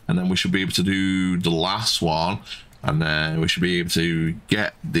one, and then we should be able to do the last one, and then we should be able to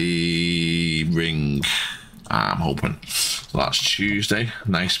get the ring. I'm hoping. So that's Tuesday.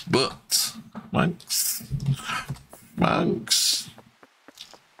 Nice butt. Thanks.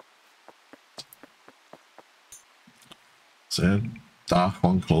 So, dark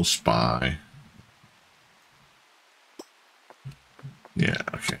one close by. Yeah,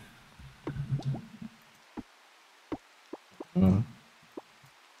 okay.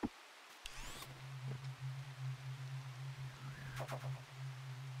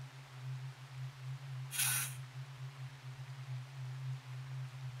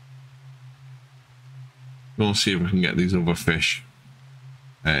 We'll see if we can get these other fish.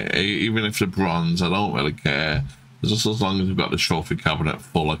 Even if they're bronze, I don't really care. Just as long as we've got the trophy cabinet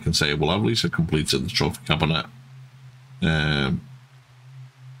full, I can say, well, at least I completed the trophy cabinet.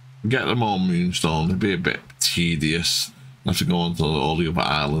 Get them all Moonstone, it'd be a bit tedious. I have to go onto all the other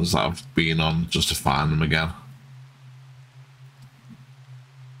islands that I've been on just to find them again.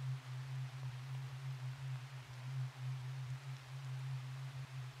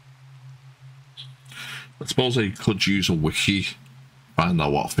 I suppose I could use a wiki find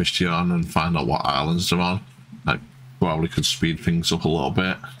out what fish they're on and find out what islands they're on. I probably could speed things up a little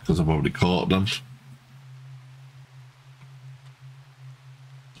bit because I've already caught them.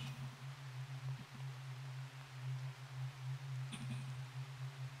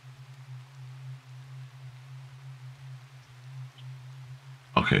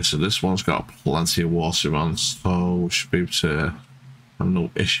 Okay, so this one's got plenty of water on, so we should be able to have no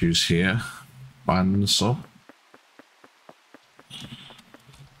issues here finding some.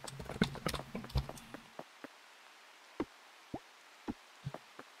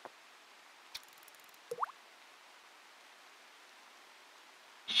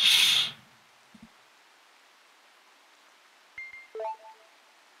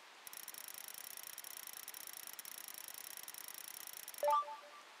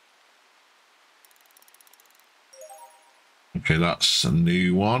 Okay, that's a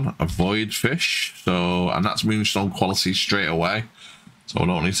new one, a void fish. So, and that's moonstone quality straight away. So I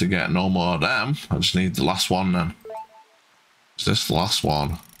don't need to get no more of them. I just need the last one then. Is this the last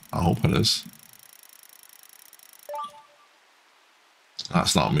one? I hope it is.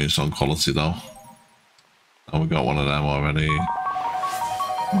 That's not moonstone quality though. Oh, we got one of them already.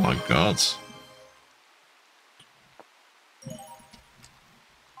 Oh my god.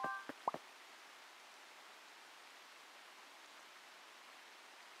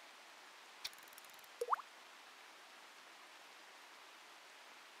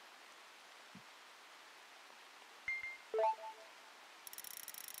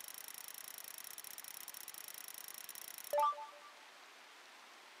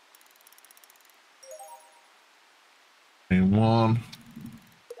 One.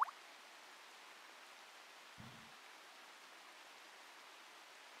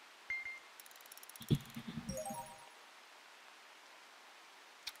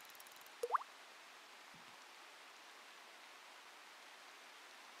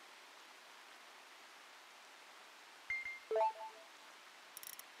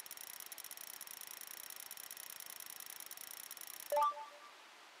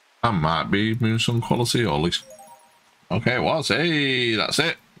 That might be moonstone quality, or at least. Okay, it was. Hey, that's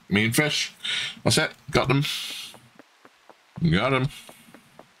it. Mean fish. That's it. Got them. Got them.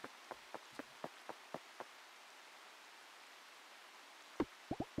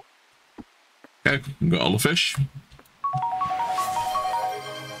 Okay, got all the fish.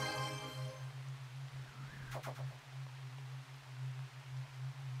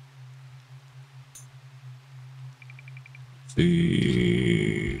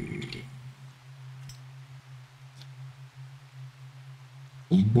 See.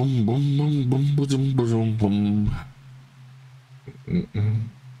 Boom, boom, boom, boom, boom, boom, boom, boom.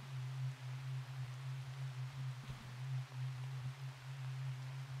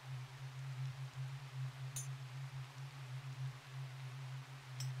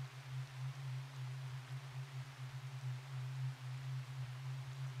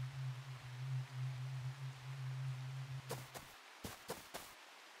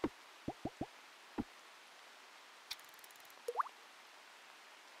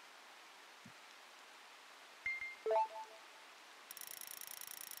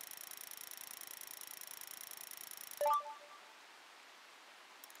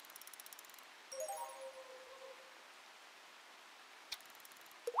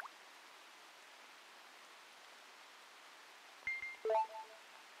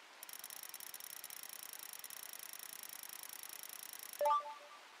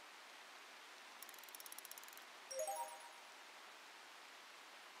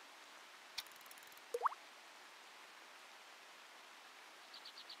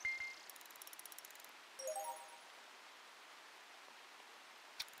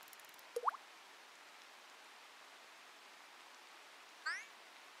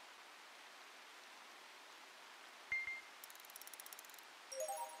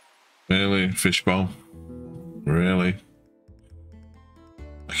 Really? Fishbowl? Really?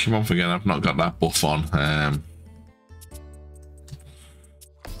 I keep on forgetting I've not got that buff on.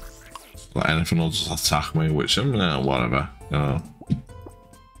 Like anything will just attack me, which I'm whatever.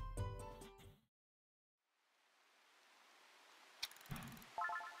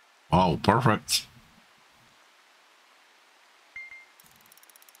 Oh, perfect.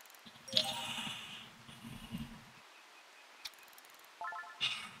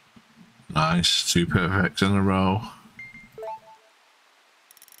 Nice, 2 perfects in a row.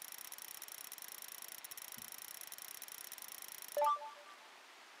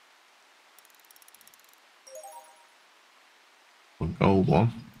 A gold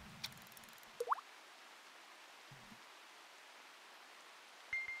one.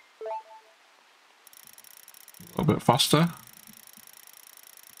 A bit faster.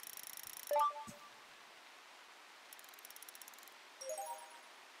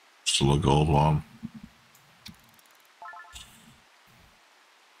 Still a gold one.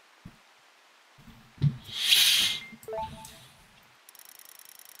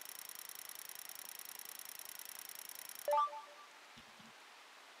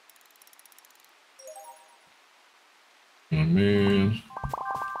 I mean,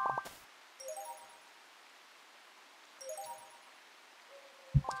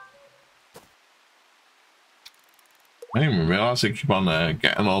 I didn't even realize I keep on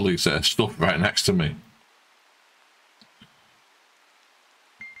getting all these stuff right next to me.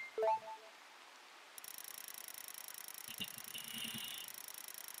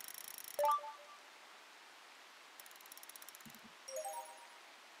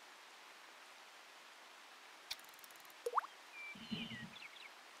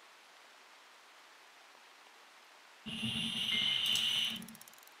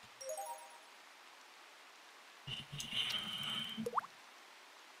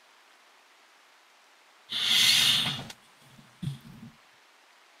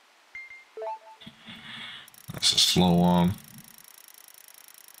 That's a slow one.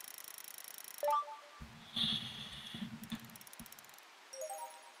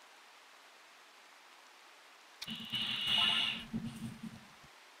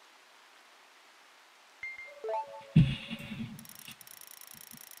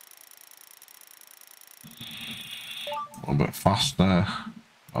 A little bit faster.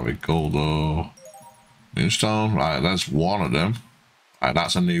 That'll be gold though. Moonstone, right, there's one of them. Right,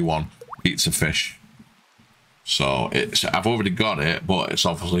 that's a new one. Pizza fish. So it's, I've already got it, but it's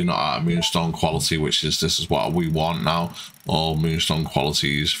obviously not at Moonstone quality, which is, this is what we want now. All Moonstone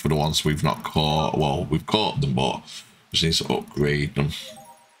qualities for the ones we've not caught. Well, we've caught them, but just need to upgrade them.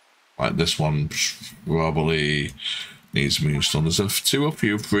 Like this one probably needs Moonstone. There's a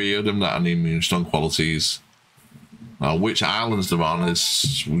few, three of them that I need Moonstone qualities. Now, which islands they're on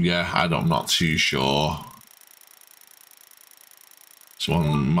is, yeah, I'm not too sure. This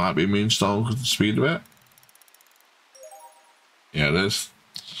one might be Moonstone because of the speed of it. Yeah, it is.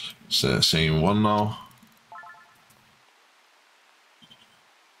 It's the same one now.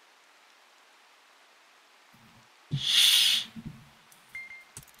 It's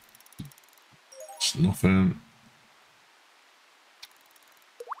nothing.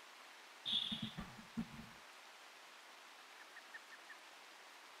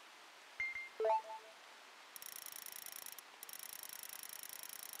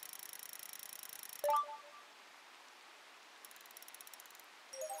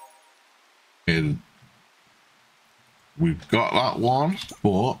 We've got that one,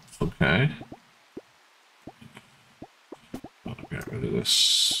 but okay. I'll get rid of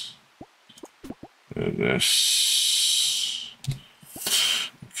this. This.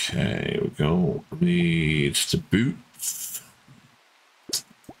 Okay, we go. Need the boots.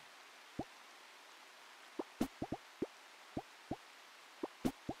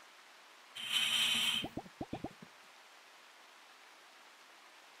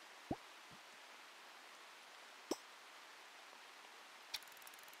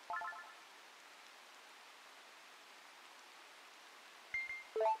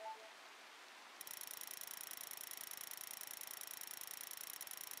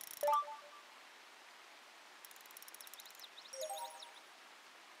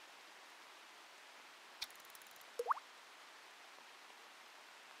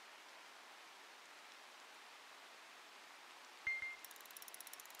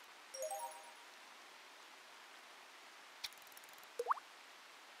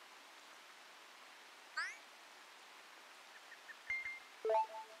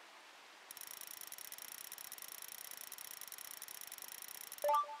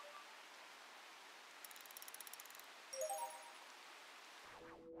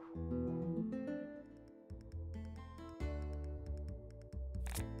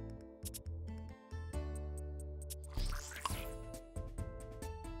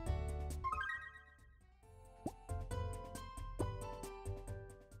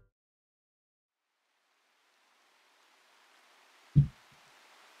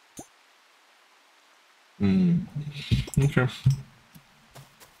 Okay.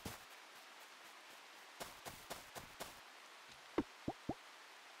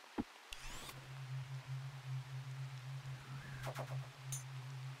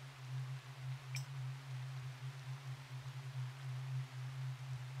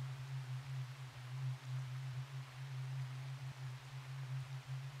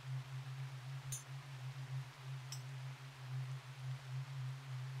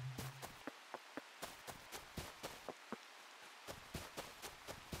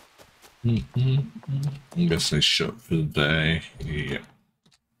 I'm guessing it's shut for the day. Yeah.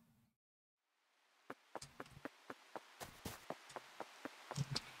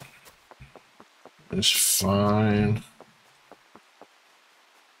 It's fine.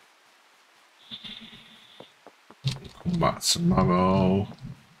 Come back tomorrow.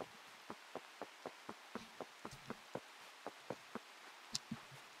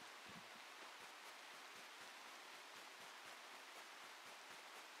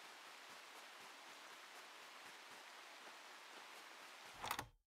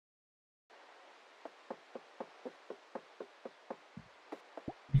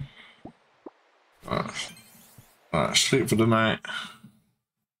 Alright, sleep for the night.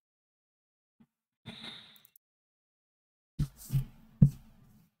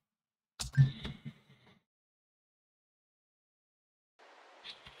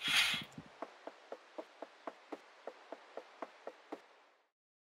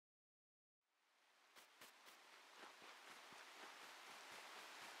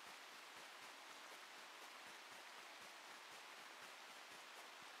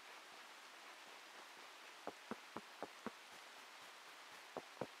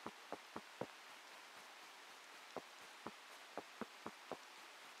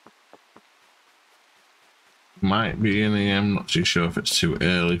 Might be in here. I'm not too sure if it's too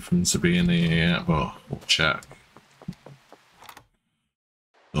early for them to be in here yet, but we'll check.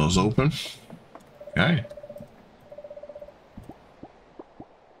 Doors open. Okay.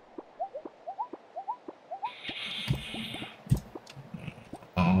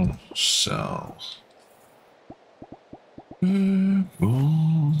 Oh, so.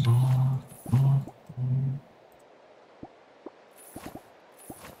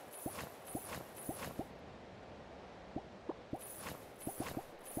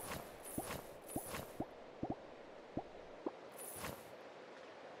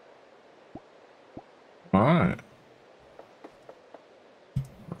 Alright.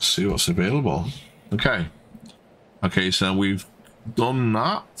 Let's see what's available. Okay. Okay, so we've done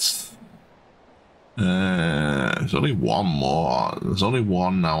that. There's only one more. There's only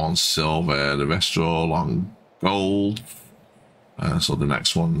one now on silver. The rest are all on gold. So the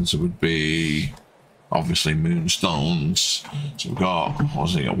next ones would be obviously moonstones. So we've got, what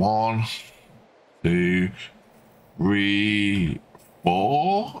was it, 1, 2, 3,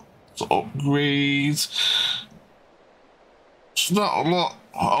 4 to upgrade. It's not a lot.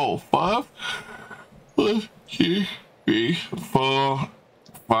 Oh, 5. 1, 2, 3, 4,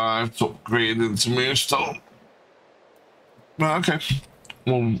 5 to upgrade into moonstone. Right, okay.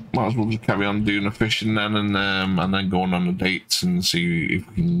 Well, might as well just carry on doing the fishing then, and then going on the dates and see if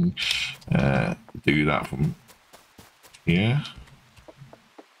we can do that from here.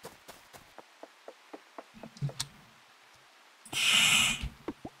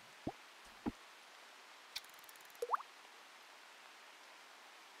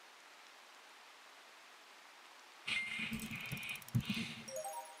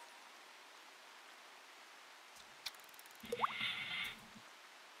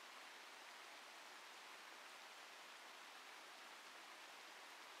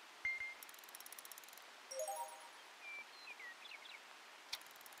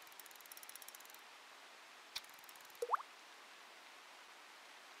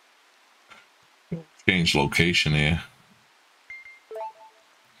 Change location here.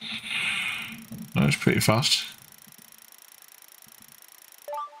 That's pretty fast.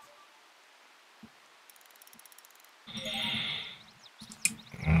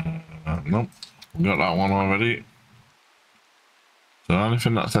 Nope, we got that one already. So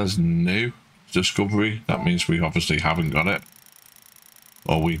anything that says new discovery, that means we obviously haven't got it,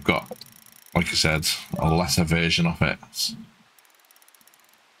 or we've got, like I said, a lesser version of it.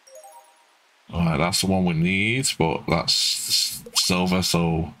 Alright, that's the one we need, but that's silver,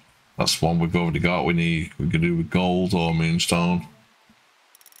 so that's one we've already got. We can do with gold or moonstone.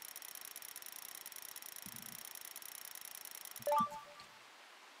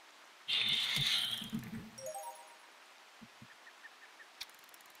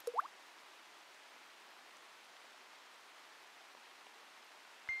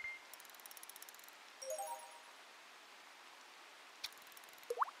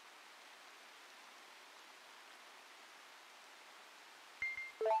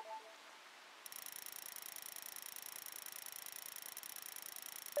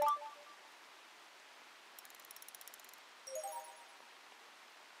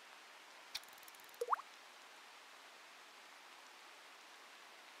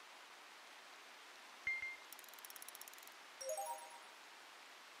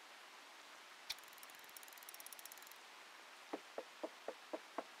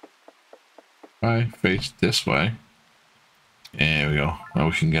 I face this way. There we go. Now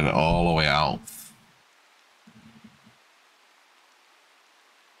we can get it all the way out.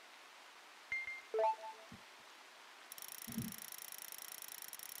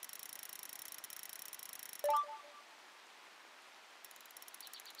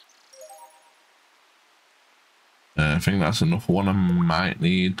 I think that's enough one I might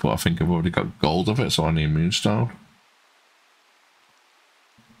need, but I think I've already got gold of it, so I need Moonstone.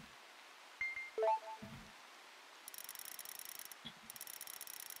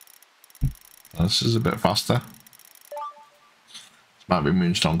 This is a bit faster. This might be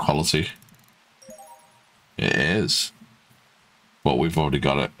Moonstone quality. It is. But we've already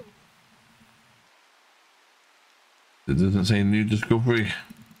got it. It doesn't say new discovery.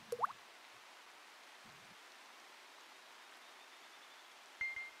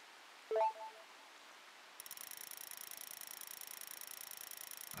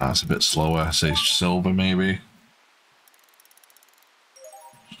 That's a bit slower. Say silver maybe.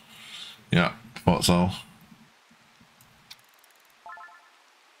 Yeah, thought so.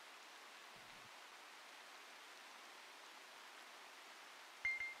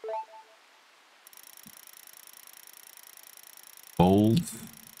 Gold.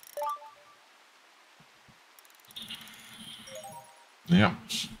 Yep.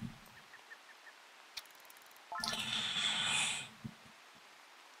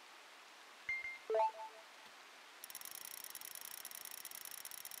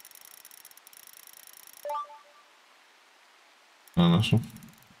 Oh, this one.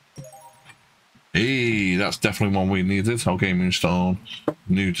 Hey, that's definitely one we needed. Okay, Moonstone.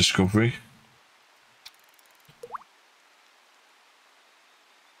 New discovery.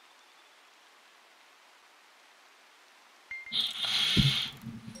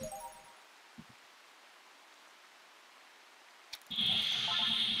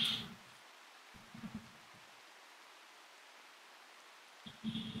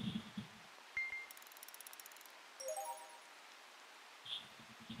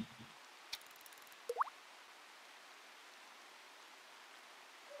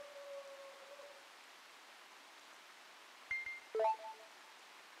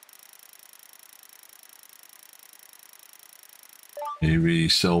 Maybe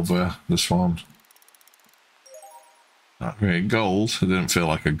silver, this one. Not very gold. It didn't feel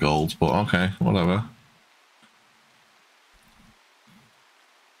like a gold, but okay, whatever.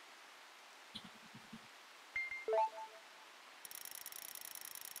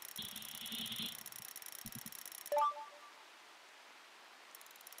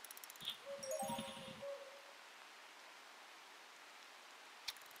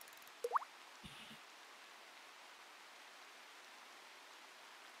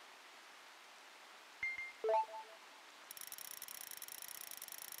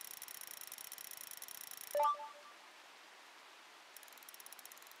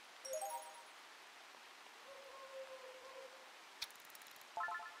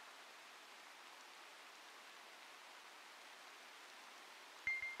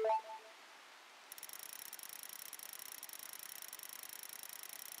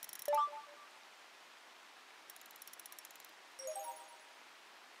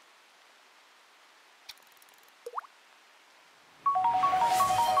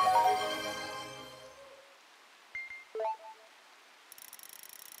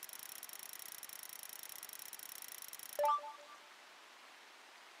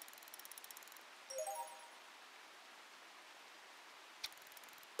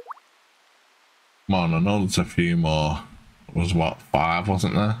 Come on, I know there's a few more. It was what, 5,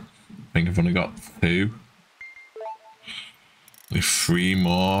 wasn't there? I think I've only got 2. Only 3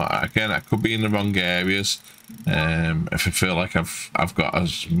 more. Again, I could be in the wrong areas. If I feel like I've got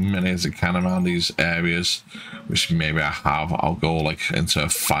as many as I can around these areas, which maybe I have, I'll go like into a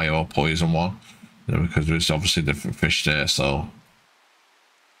fire or poison one. You know, because there's obviously different fish there, so.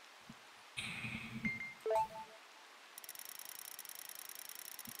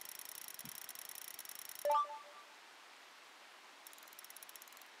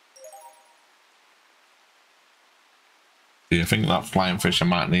 I think that flying fish I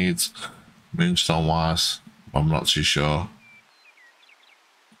might need Moonstone wise. I'm not too sure.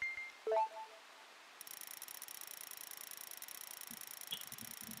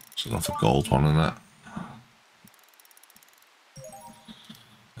 It's another gold one, isn't it?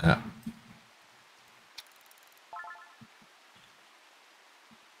 Yeah.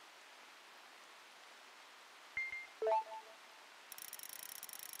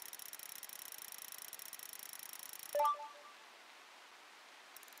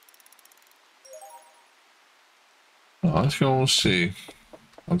 Oh, let's go and see.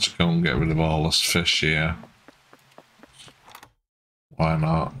 I'll just go and get rid of all this fish here. Why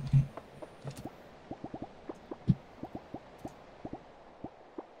not?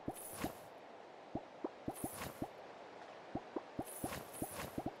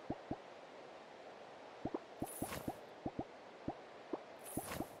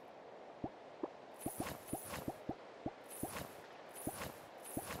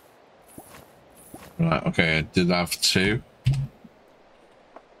 Right, okay, I did have 2.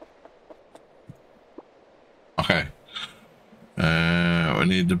 Okay. We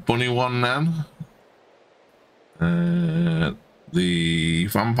need the bunny one then. The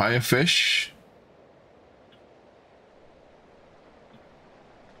vampire fish.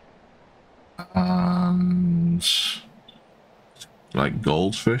 And like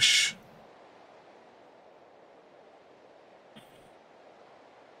goldfish.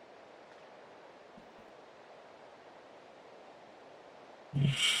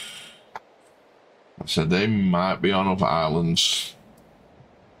 So they might be on other islands.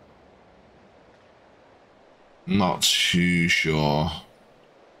 Not too sure.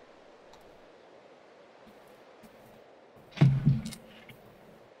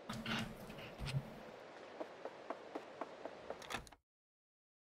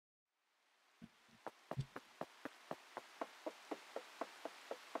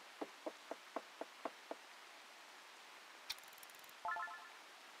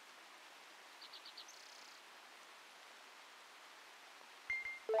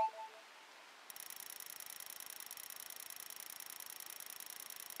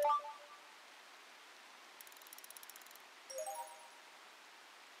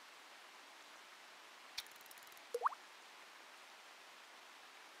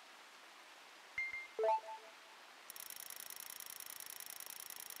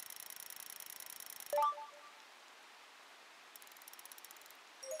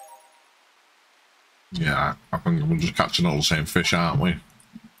 Yeah, I think we're just catching all the same fish, aren't we?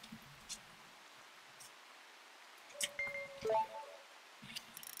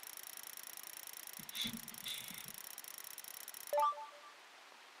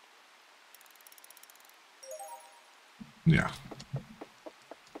 Yeah.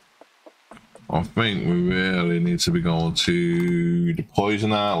 I think we really need to be going to the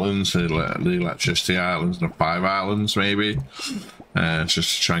Poison Islands, the Electricity Islands, and the 5 Islands, maybe.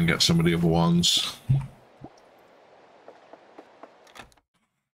 Just to try and get some of the other ones.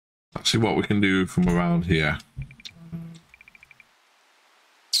 Let's see what we can do from around here.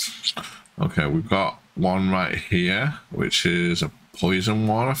 Okay, we've got one right here, which is a poison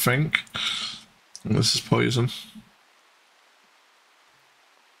one, I think. And this is poison.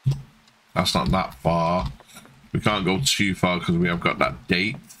 That's not that far. We can't go too far because we have got that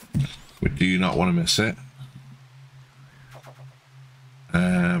date. We do not want to miss it.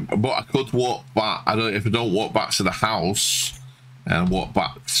 But I could walk back. If I don't walk back to the house and walk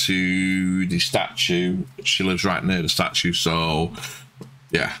back to the statue. She lives right near the statue, so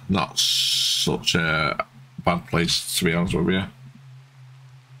yeah, not such a bad place to be honest with you.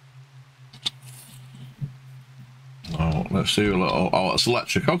 Oh, let's do a little. Oh, it's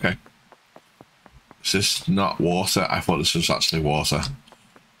electric. Okay. Is this not water? I thought this was actually water.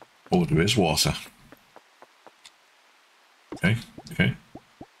 Oh, there is water. Okay. Okay.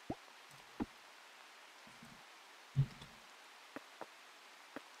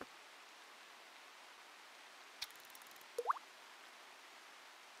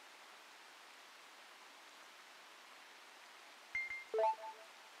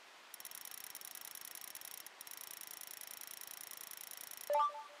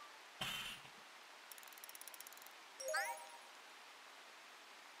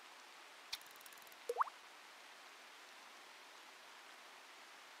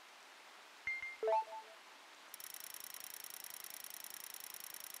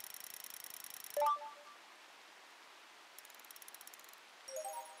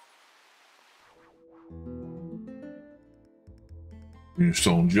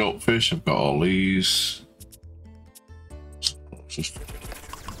 Moonstone jellyfish. I've got all these. Let's just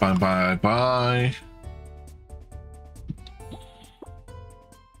bye.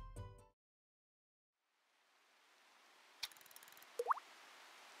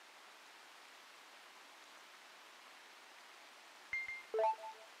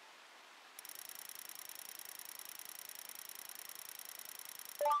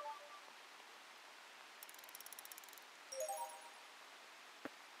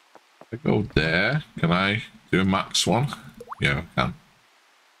 I go there. Can I do a max one? Yeah, I can.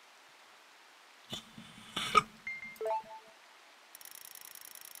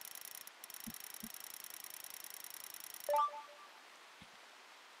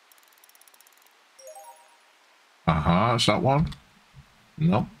 Is that one?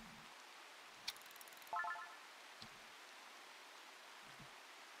 No.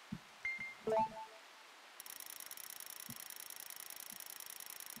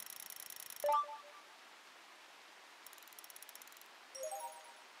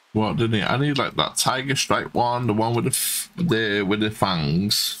 What do I need? I need like that tiger stripe one, the one with the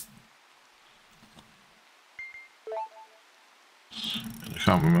fangs. I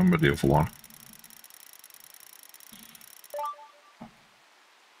can't remember the other one.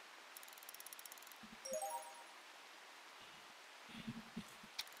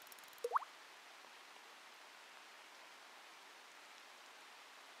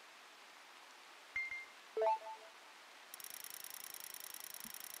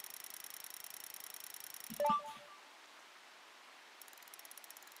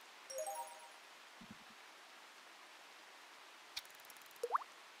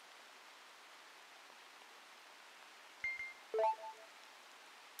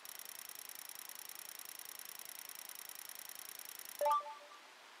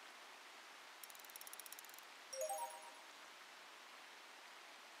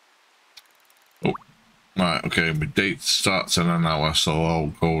 Oh, right, okay, my date starts in an hour, so I'll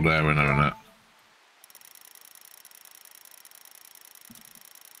go there in a minute.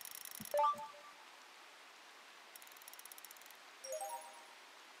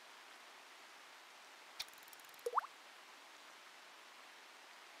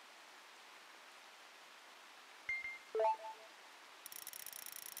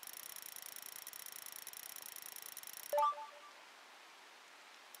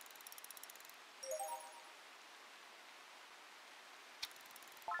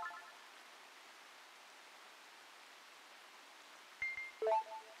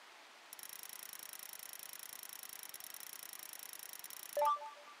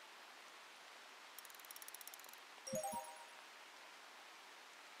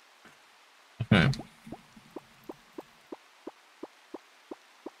 Okay.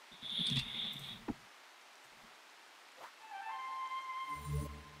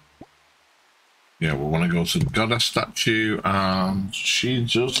 Yeah, we want to go to the goddess statue, and she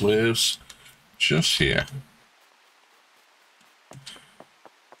just lives just here.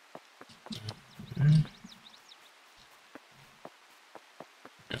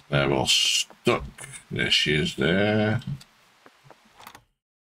 They're all stuck. There she is there.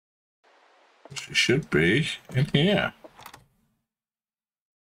 She should be in here.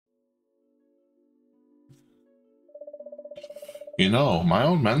 You know, my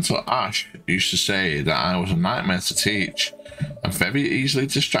old mentor Ash used to say that I was a nightmare to teach. I'm very easily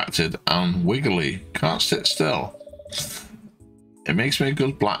distracted and wiggly, can't sit still. It makes me a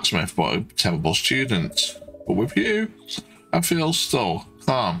good blacksmith but a terrible student. But with you, I feel still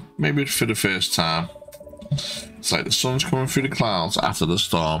calm, maybe for the first time. It's like the sun's coming through the clouds after the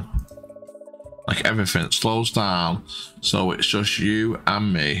storm. Like everything slows down, so it's just you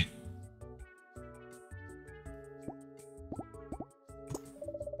and me.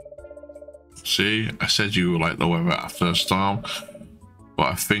 See, I said you were like the weather after a storm, but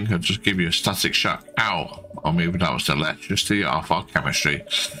I think I just gave you a static shock. Ow! Or maybe that was the electricity off our chemistry.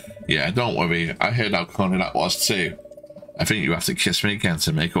 Yeah, don't worry, I heard how corny that was too. I think you have to kiss me again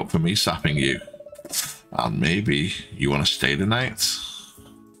to make up for me sapping you. And maybe you want to stay the night?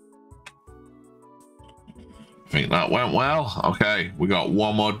 I think that went well. Okay, we got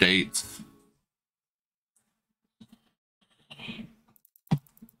one more date.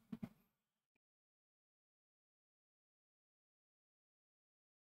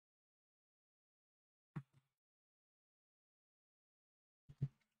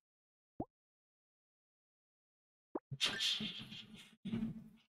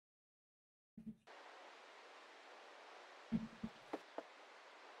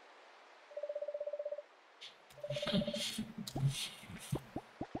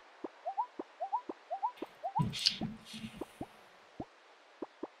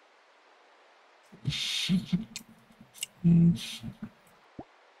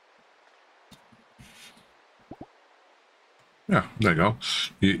 Yeah, there you go.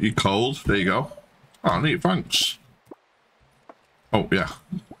 You cold? There you go. Oh, neat, thanks. Oh, yeah.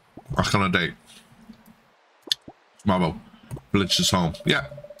 Back on a date. Tomorrow. Village is home. Yeah.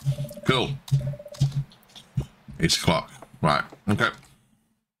 Cool. 8 o'clock. Right. Okay.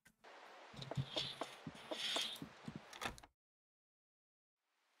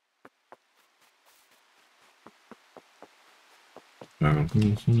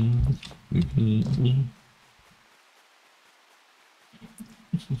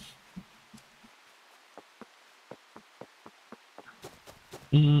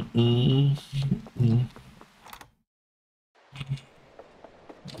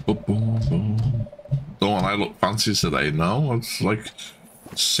 I look fancy today. No, it's like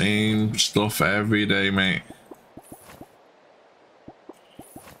same stuff every day, mate.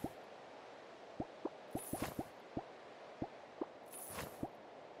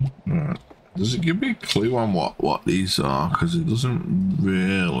 Right. Does it give me a clue on what these are? Because it doesn't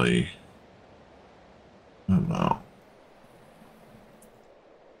really. I don't know.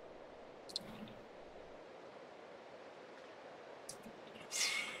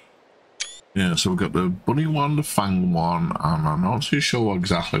 Yeah, so we've got the bunny one, the fang one, and I'm not too sure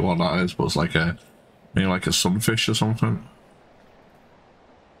exactly what that is, but it's like maybe like a sunfish or something.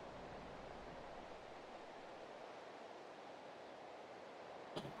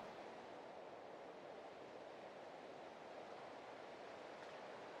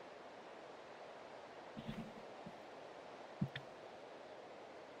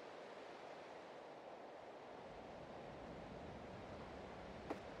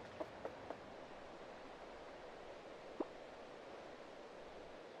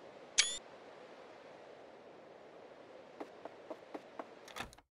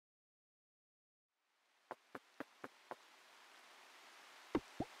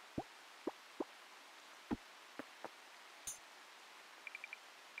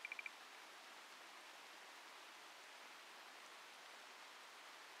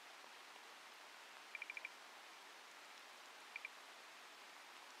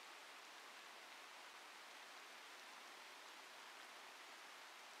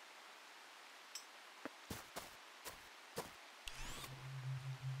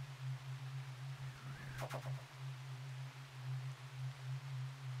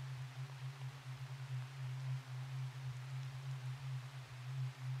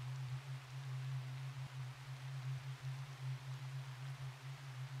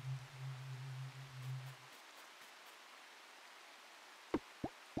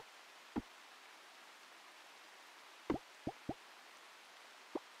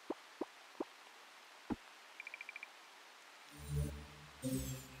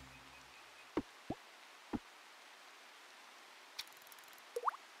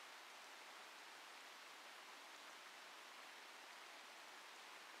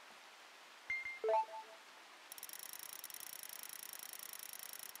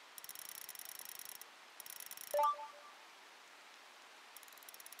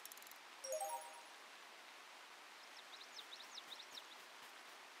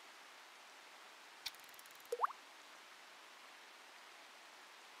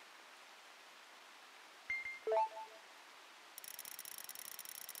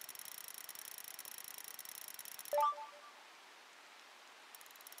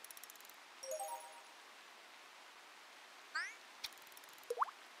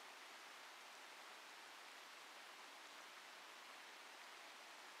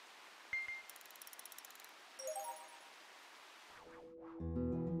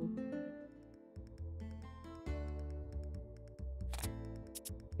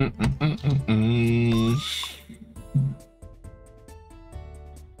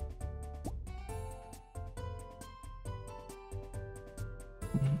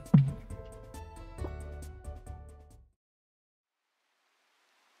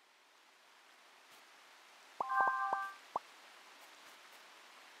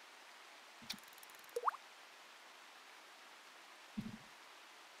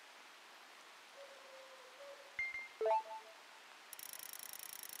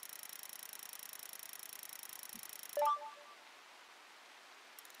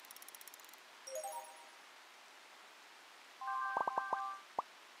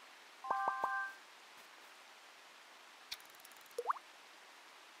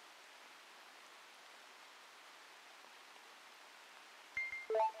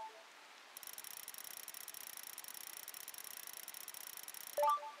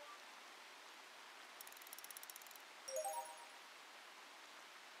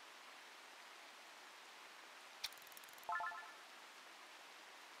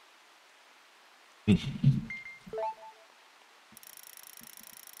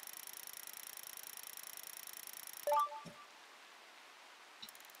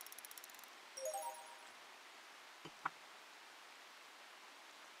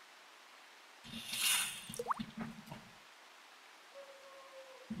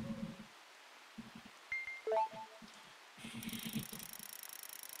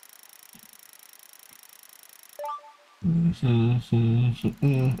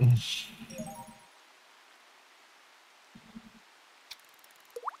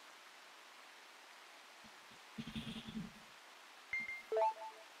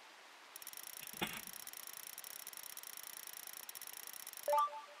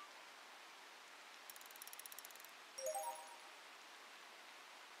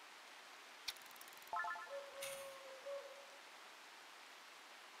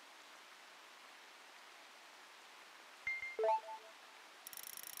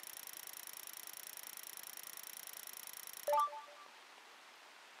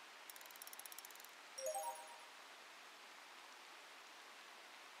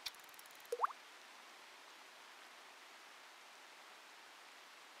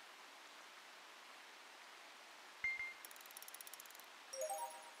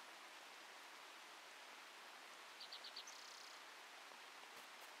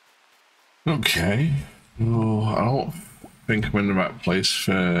 Okay. Oh, I don't think I'm in the right place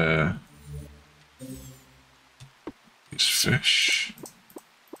for these fish.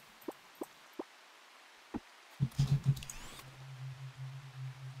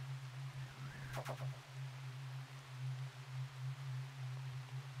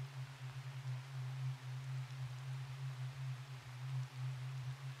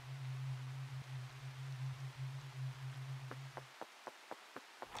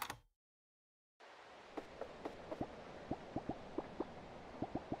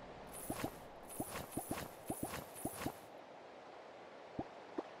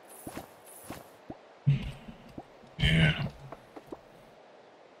 Yeah.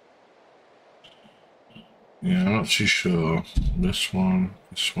 Yeah, I'm not too sure. This one,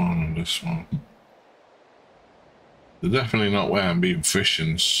 and this one. They're definitely not where I'm being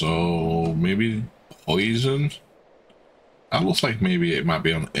fishing, so maybe poison? That looks like maybe it might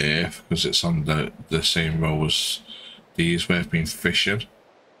be on Earth because it's on the same row as these where I've been fishing.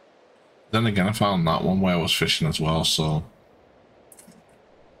 Then again, I found that one where I was fishing as well, so...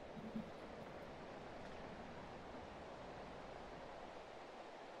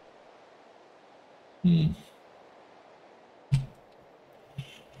 Not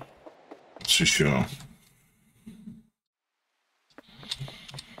too sure.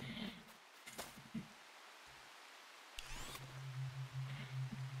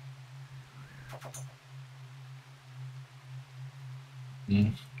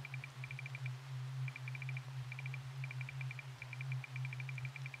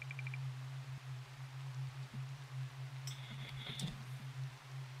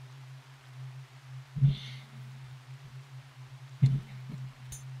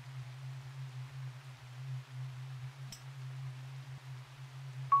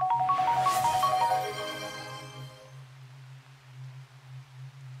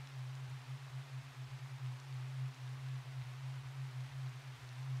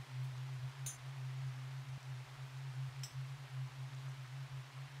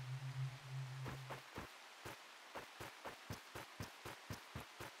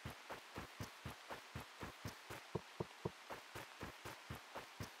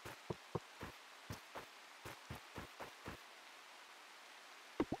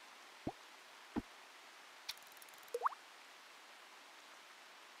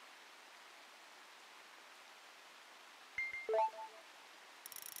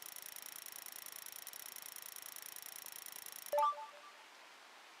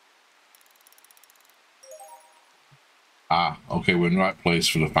 Ah, okay, we're in the right place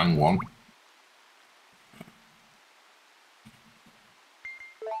for the fang one.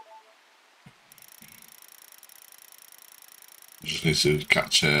 Just need to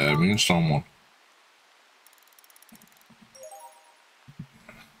catch a Moonstone one.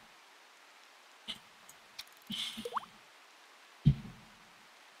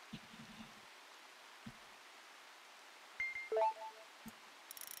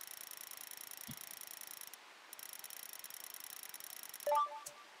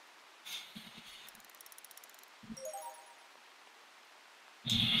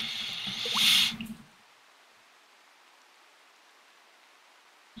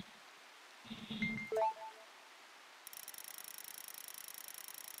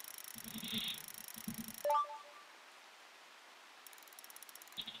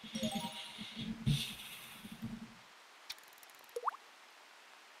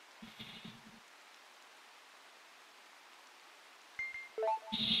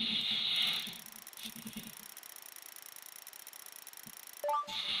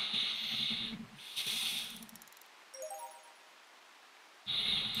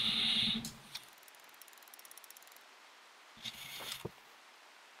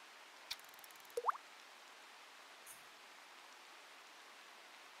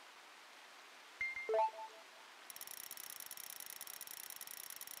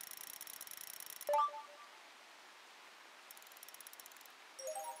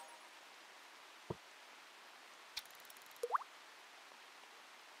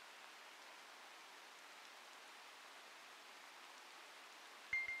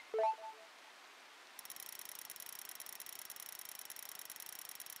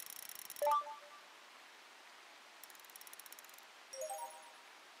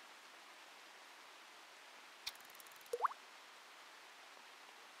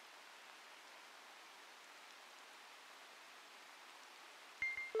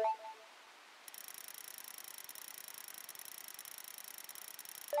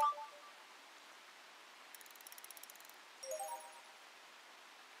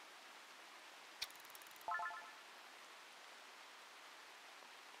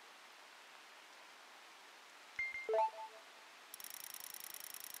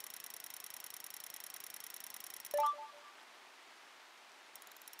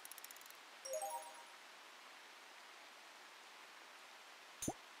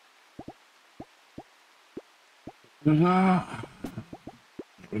 What is that?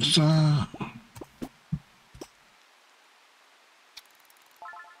 What is that?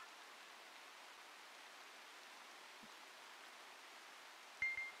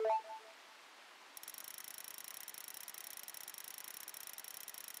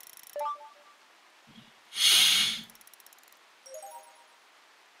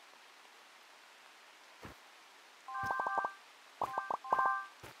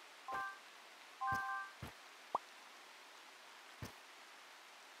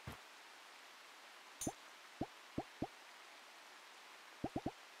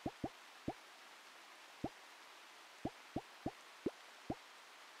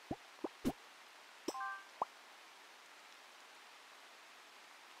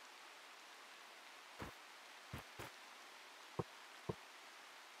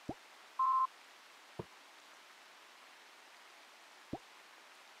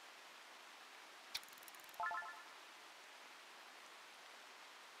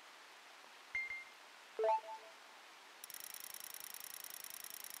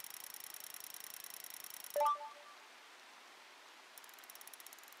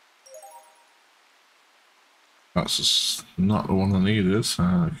 That's just not the one I needed.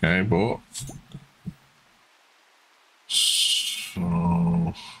 Okay, but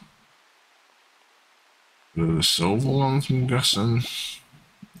so the silver ones, I'm guessing.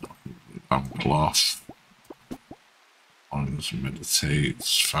 I'm cloth. Ones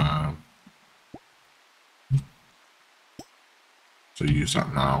meditates, fine. So use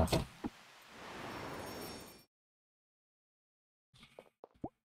that now.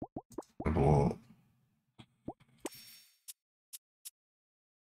 But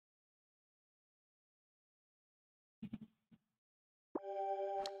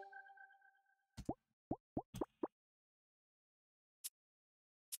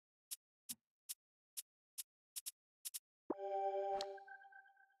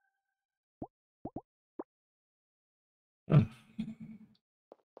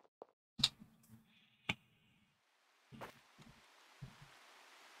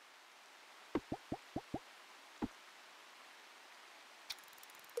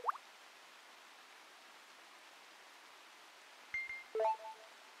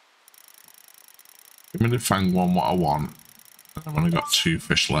give me the fang one, what I want. I've only got 2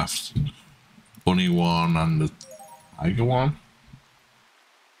 fish left. Bunny one and the tiger one.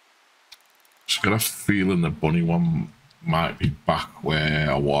 Just got a feeling the bunny one might be back where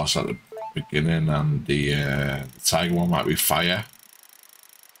I was at the beginning, and the tiger one might be fire.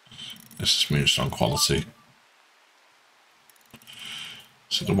 This is Moonstone quality.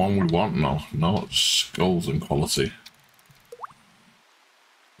 So the one we want now? No, it's golden quality.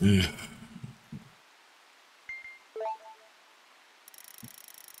 Yeah.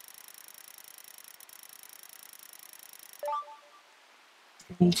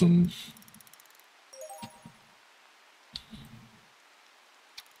 Golden.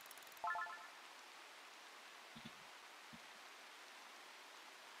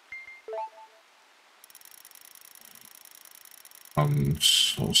 And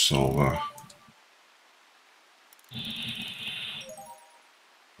so silver.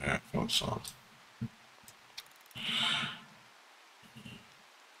 Yeah, I thought so.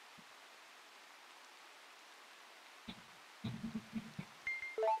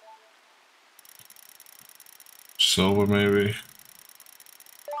 Silver maybe.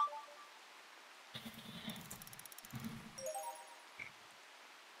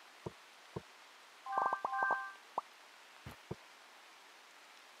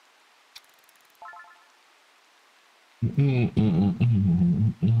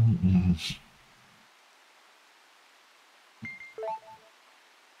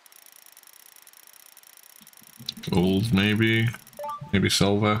 Gold maybe. Maybe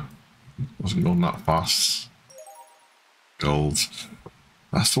silver. Wasn't going that fast. Gold.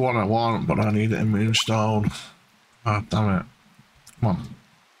 That's the one I want, but I need it in Moonstone. Ah, damn it. Come on.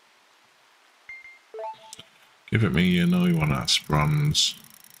 Give it me, you know you want that bronze.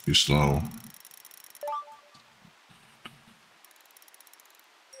 Too slow.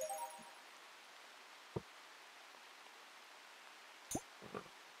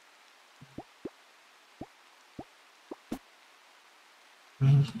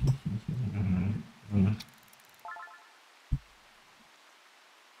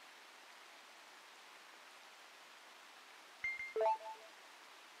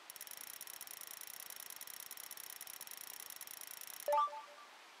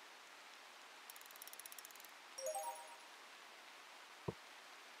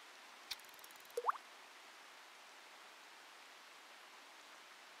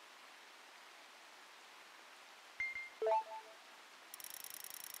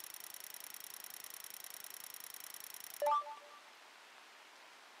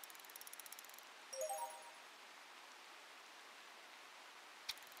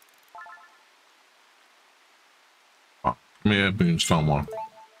 Come here, Moonstone one.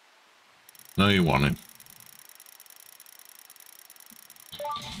 No, you want it.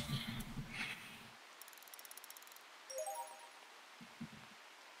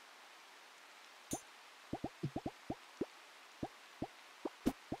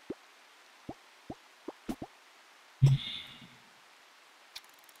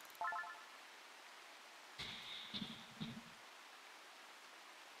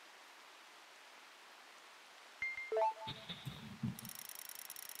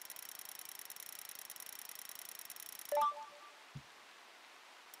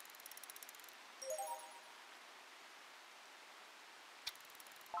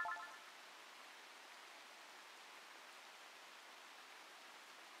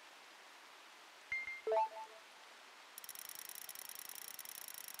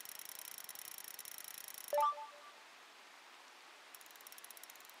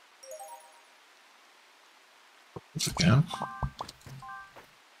 Once again.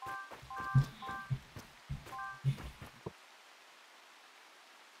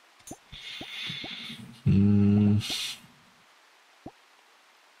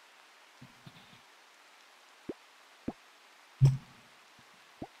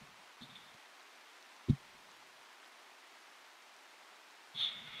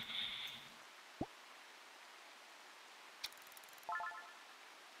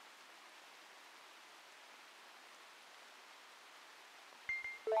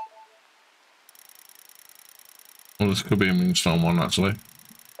 Well, this could be a Moonstone one, actually.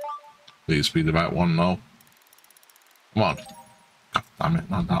 Please be the right one, no. Come on. God damn it,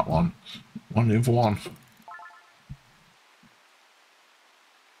 not that one. One, the other one.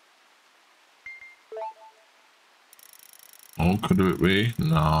 Oh, could it be?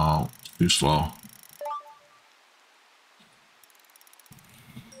 No, too slow.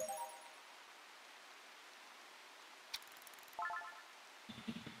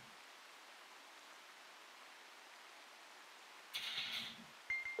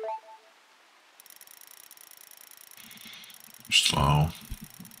 Slow.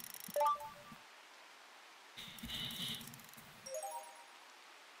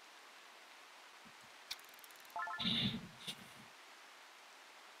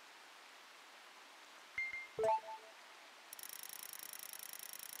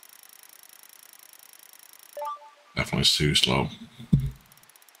 Definitely too slow.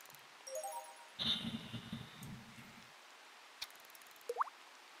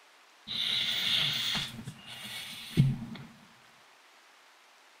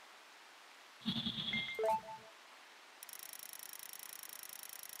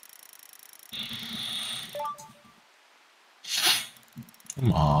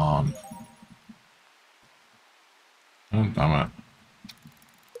 Come on. Oh, damn it.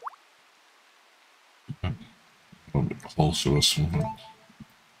 A little bit closer or something. A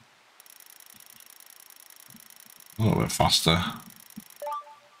little bit faster.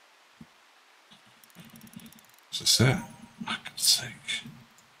 Is this it? For God's sake.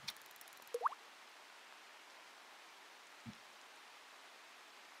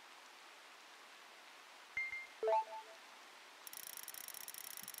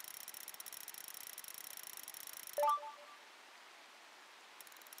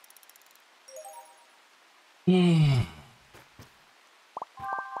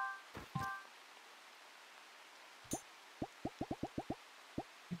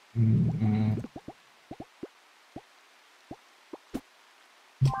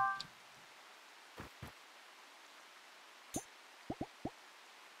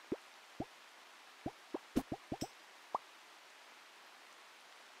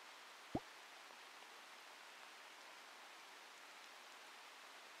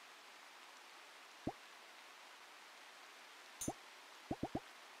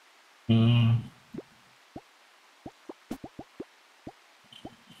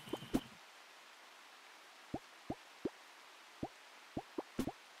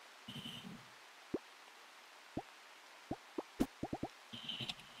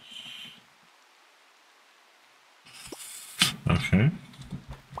 Okay.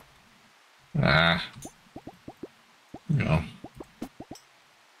 Ah. Yeah.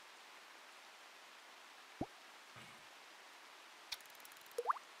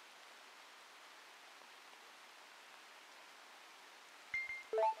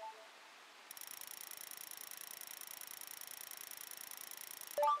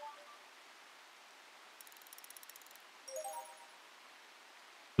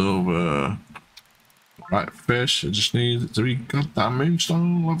 So, right fish, I just need it to be goddamn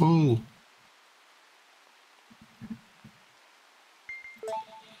Moonstone level.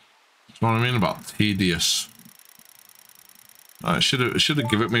 That's what I mean about tedious. It should have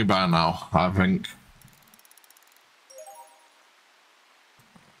given it me by now, I think.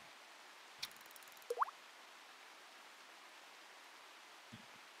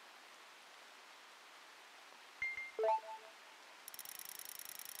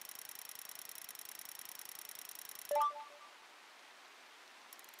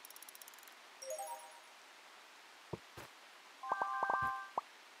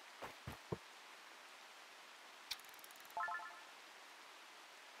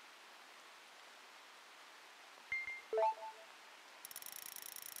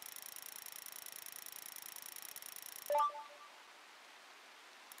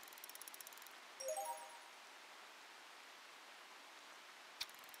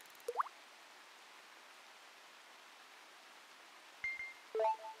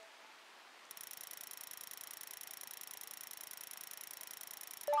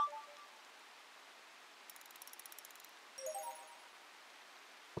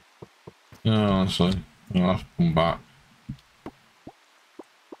 Yeah, honestly, I'll have to come back.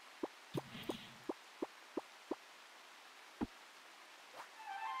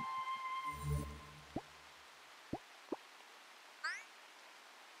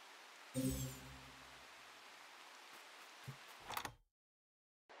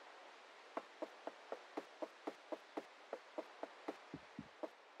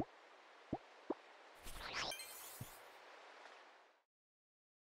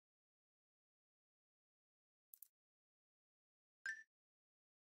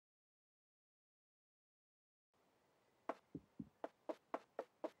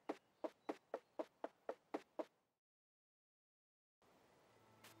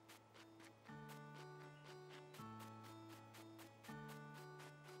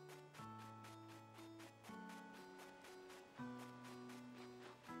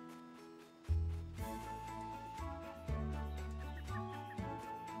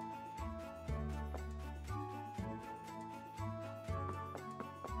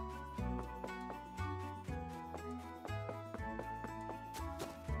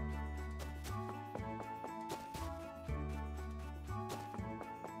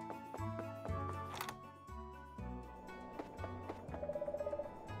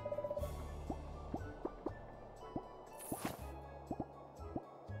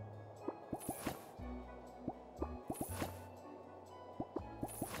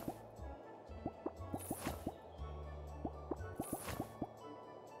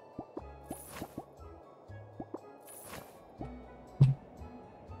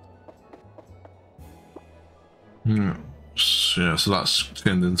 Yeah, so that's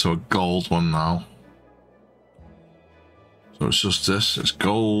turned into a gold one now. So it's just this, it's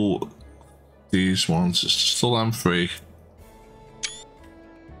gold, these ones, it's still them free.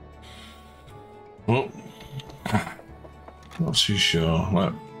 Oh, not too sure.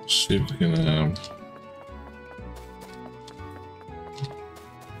 Let's see if we can.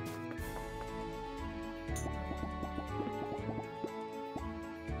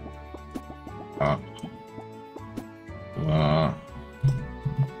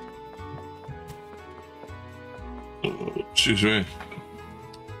 Excuse me.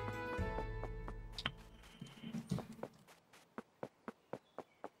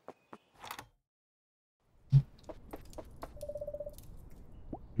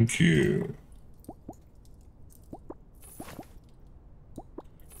 Thank you.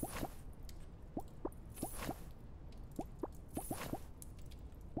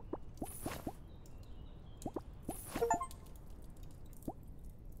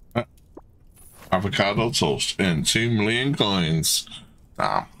 Avocado toast and 2 million coins.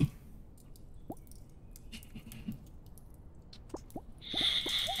 Damn.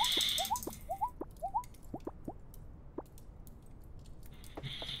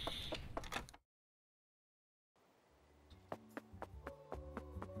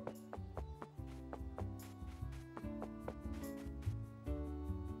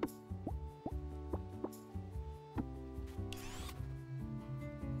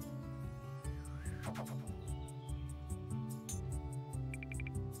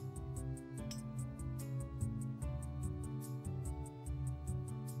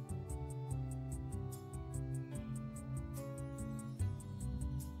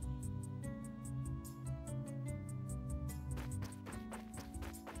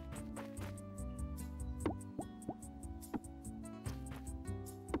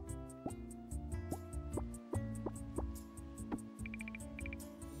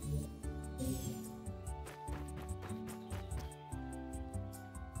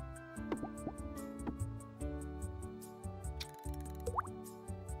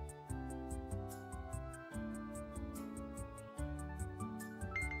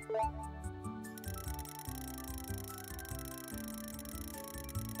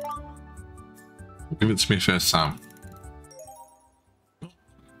 Give it to me first, Sam.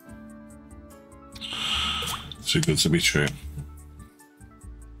 Too good to be true.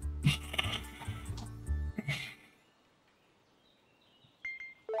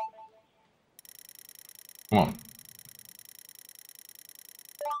 Come on.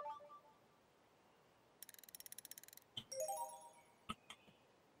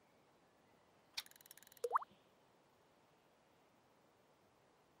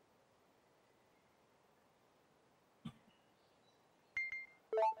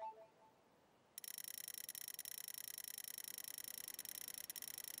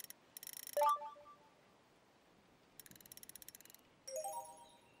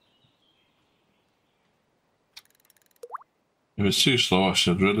 If it's too slow, I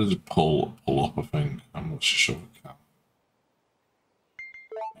should really just pull up, I think. I'm not sure I can.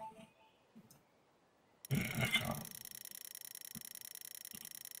 Yeah, I can't.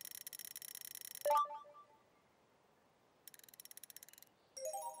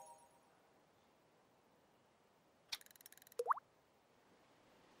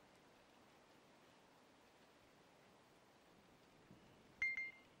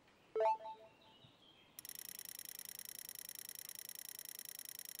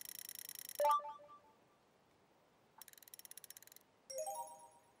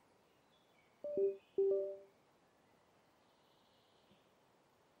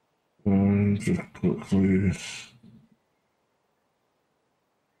 Just quickly.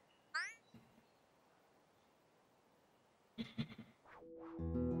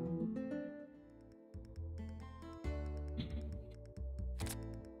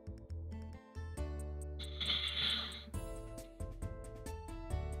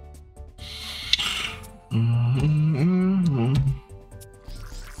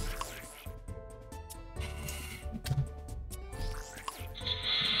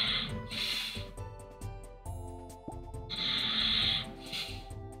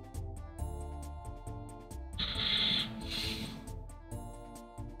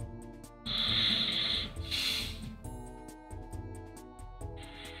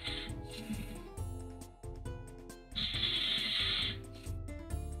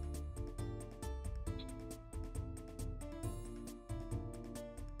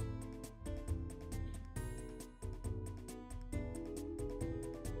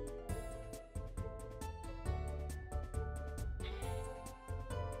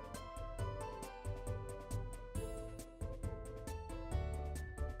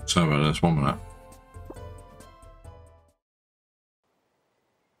 Sorry about this, 1 minute.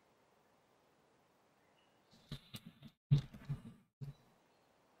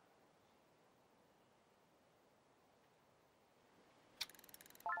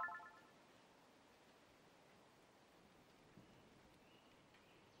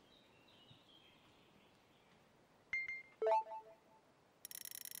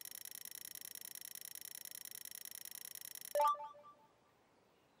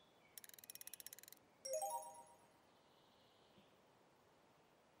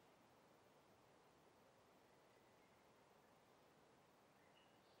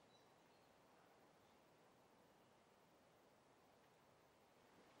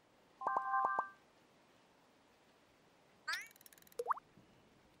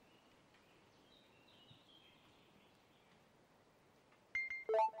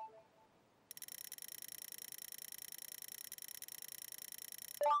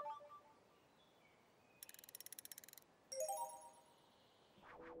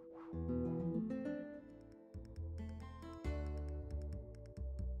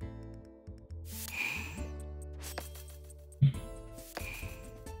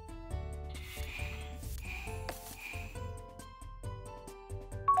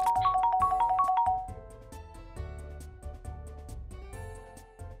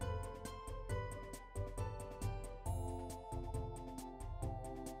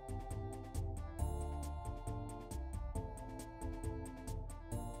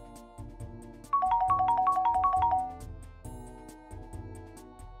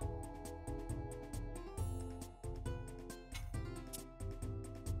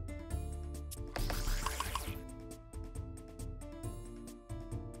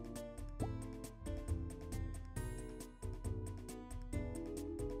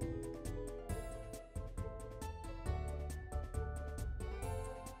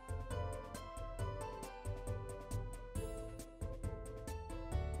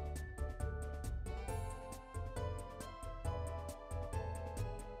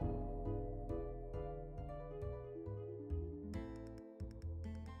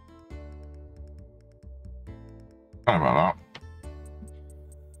 Sorry about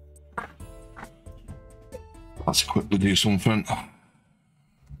that. Let's quickly do something.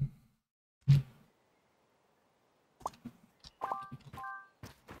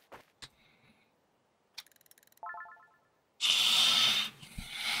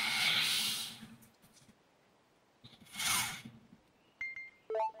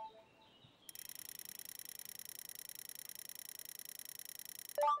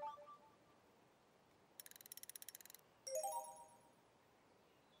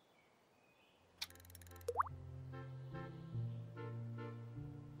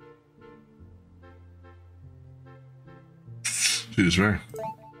 Excuse me.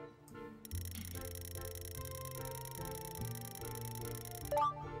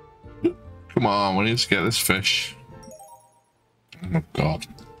 Come on, we need to get this fish. Oh my god.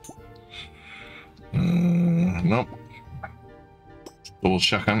 Nope. Double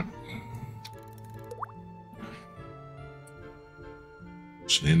checking.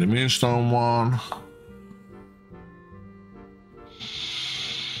 Just need the Moonstone one.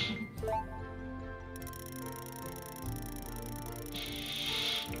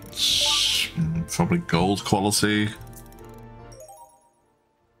 Probably gold quality.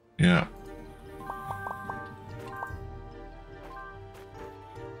 Yeah.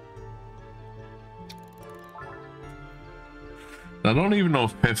 I don't even know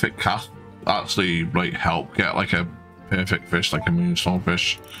if perfect cast actually like help get like a perfect fish, like a moonstone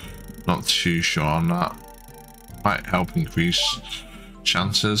fish. Not too sure on that. Might help increase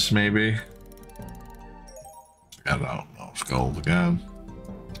chances, maybe. I don't know. It's gold again.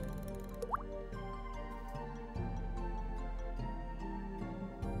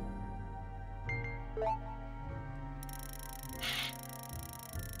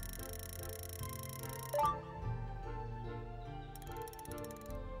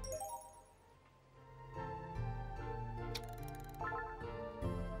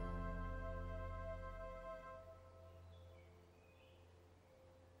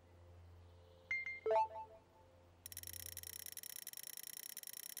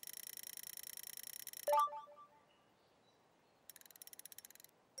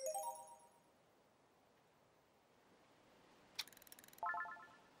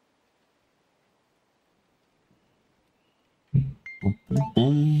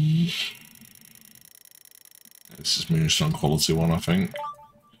 This is Moonstone quality one, I think.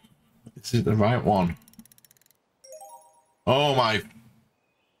 Is it the right one? Oh my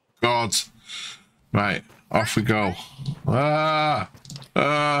god. Right, off we go. Ah!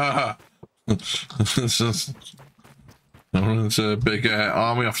 Ah! It's just... I ran a big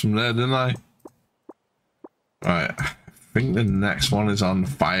army off from there, didn't I? Right, I think the next one is on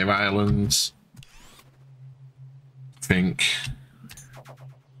 5 islands. I think.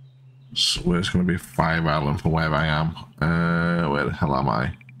 So where's going to be 5 island for where I am? Where the hell am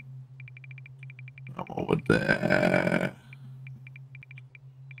I? I'm over there.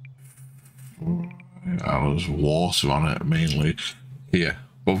 There's water on it mainly. Here,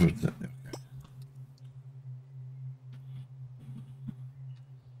 over there.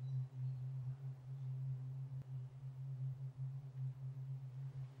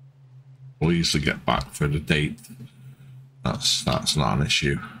 We'll easily get back for the date. That's not an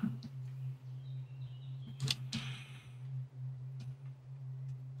issue.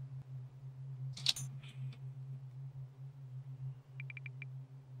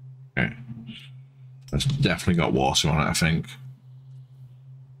 Okay. That's definitely got water on it, I think.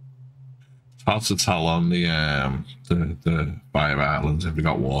 It's hard to tell on the 5 islands if we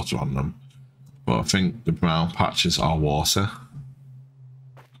got water on them. But I think the brown patches are water.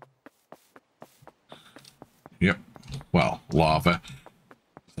 Yep. Well, lava.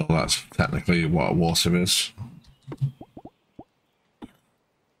 So that's technically what water is.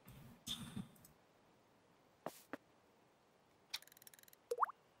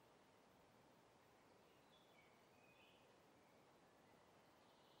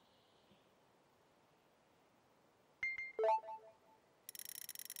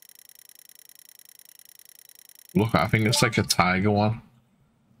 Look, I think it's like a tiger one.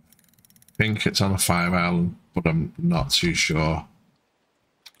 I think it's on a 5 island, but I'm not too sure.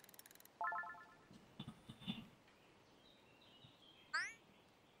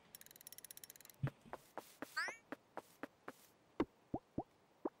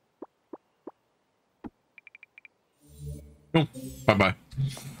 Oh, bye-bye.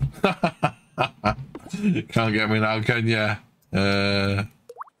 Can't get me now, can ya?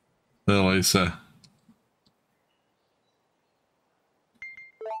 Lisa.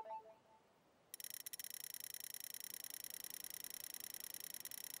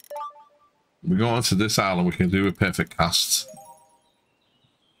 We go on to this island, we can do a perfect cast.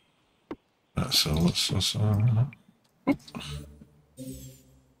 So let's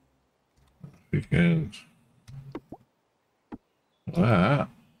we can that.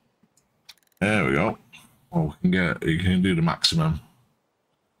 There we go. Well, we can get, you can do the maximum.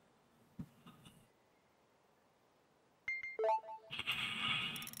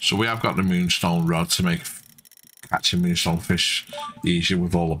 So we have got the Moonstone rod to make catching Moonstone fish easier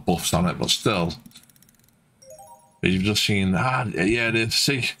with all the buffs on it, but still, you've just seen, yeah,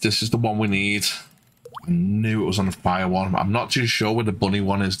 see, this is the one we need. I knew it was on the fire one. I'm not too sure where the bunny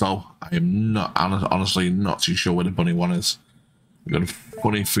one is, though. I am not, honestly, not too sure where the bunny one is. I've got a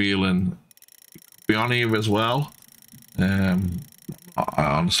funny feeling be on here as well. I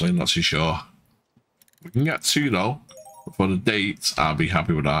honestly not too sure. We can get 2 though. For the date, I'll be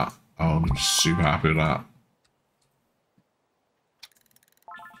happy with that. I'm super happy with that.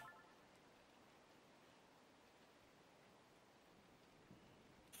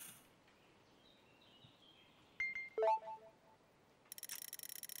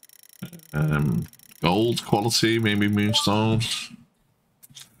 Gold quality, maybe Moonstone.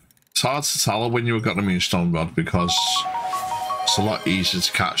 It's hard to tell when you've got the Moonstone rod because it's a lot easier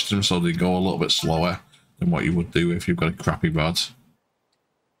to catch them, so they go a little bit slower than what you would do if you've got a crappy rod.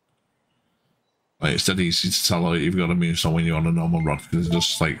 Like, it's dead easy to tell you've got a Moonstone when you're on a normal rod because it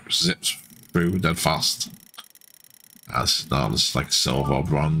just like zips through dead fast. That's not just like silver or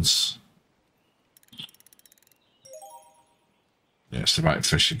bronze. Yeah, it's the right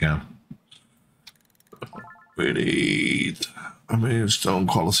fish again. We need a Moonstone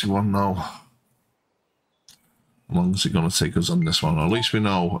quality one now. How long is it going to take us on this one? At least we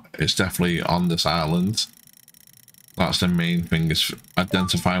know it's definitely on this island. That's the main thing, is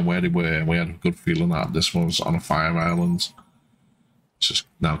identifying where they were. We had a good feeling that this one was on a fire island. It's just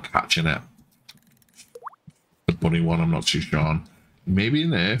now catching it. The bunny one, I'm not too sure on. Maybe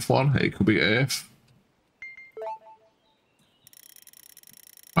an earth one. It could be earth.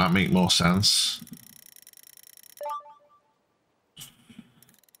 Might make more sense.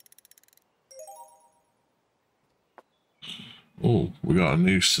 Oh, we got a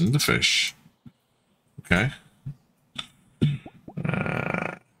new cinderfish. Okay.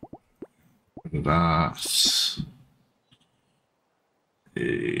 Look at that.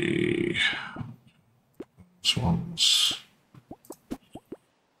 This one's.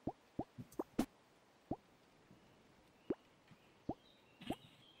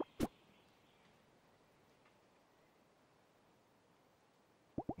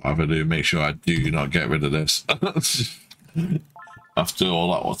 Whatever I do, make sure I do not get rid of this. After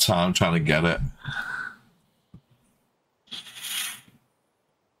all that time trying to get it.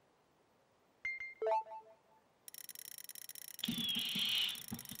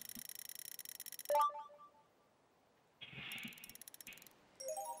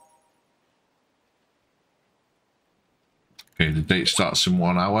 Okay, the date starts in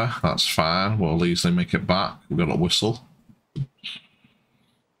 1 hour. That's fine. We'll easily make it back. We've got a whistle.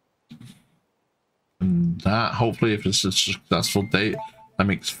 And that, hopefully, if it's a successful date, that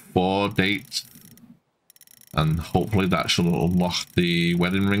makes 4 dates. And hopefully that should unlock the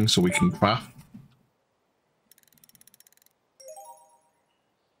wedding ring so we can craft.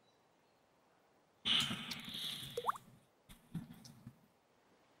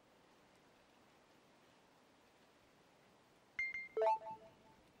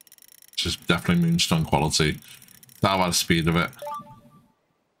 Which is definitely Moonstone quality. That was the speed of it.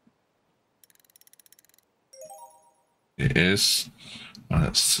 It is. And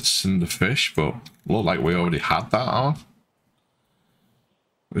it's cinderfish, but look like we already had that on.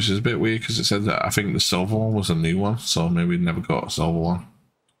 Which is a bit weird because it said that I think the silver one was a new one, so maybe we never got a silver one.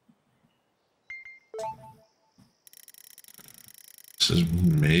 This is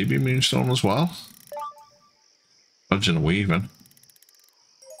maybe Moonstone as well. Dodging and weaving.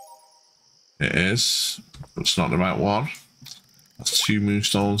 It is, but it's not the right one. That's 2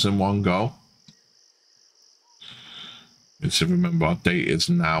 Moonstones in one go. Need to remember our date is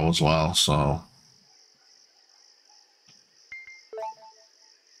now as well, so.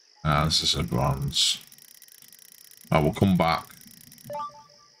 This is a bronze. I will come back.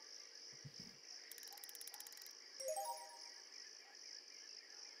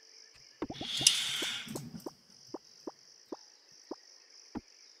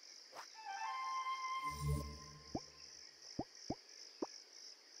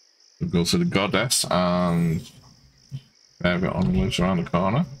 We'll go to the goddess and have it on lives around the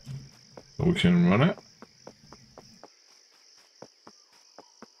corner. So we can run it.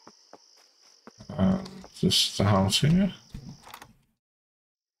 And just the house here.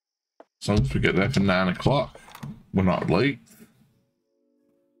 As long as we get there for 9 o'clock, we're not late.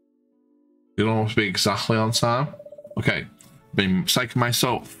 You don't have to be exactly on time. Okay, been psyching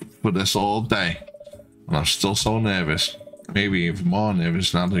myself for this all day, and I'm still so nervous. Maybe even more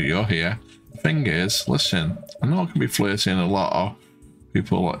nervous now that you're here. The thing is, listen, I know I can be flirting a lot of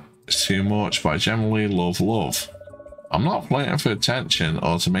people too much, but I generally love love. I'm not flirting for attention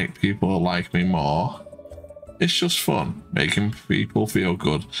or to make people like me more. It's just fun. Making people feel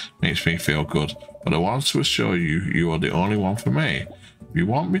good makes me feel good. But I want to assure you, you are the only one for me. If you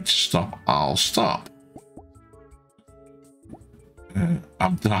want me to stop, I'll stop.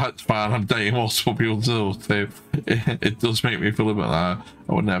 That's fine. I'm dating multiple people too. It does make me feel a bit like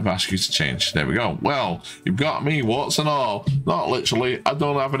I would never ask you to change. There we go. Well, you've got me, warts and all. Not literally. I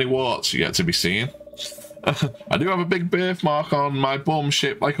don't have any warts yet to be seen. I do have a big birthmark on my bum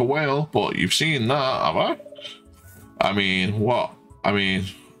shaped like a whale, but you've seen that, have I? I mean, what? I mean,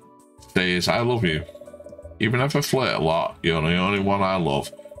 days, I love you. Even if I flirt a lot, you're the only one I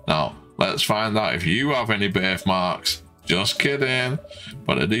love. Now, let's find out if you have any birthmarks. Just kidding.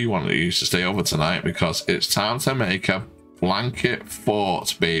 But I do want you to stay over tonight because it's time to make a blanket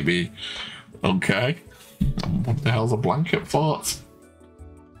fort, baby. Okay. What the hell's a blanket fort?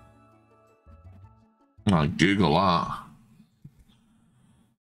 I'll Google that.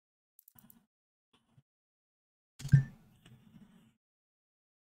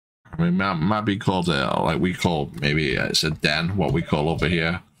 I mean, might be called like we call, maybe it's a den, what we call over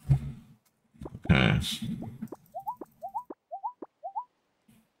here. Okay.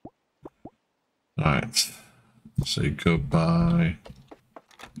 Right. Say goodbye.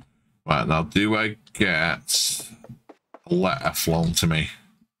 Right, now do I get a letter flown to me?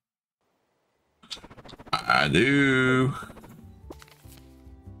 I do.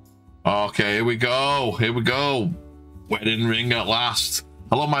 Okay, here we go. Here we go. Wedding ring at last.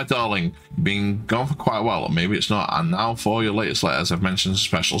 Hello, my darling. You've been gone for quite a while, or maybe it's not. And now for your latest letters, I've mentioned a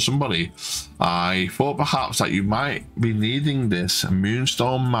special somebody. I thought perhaps that you might be needing this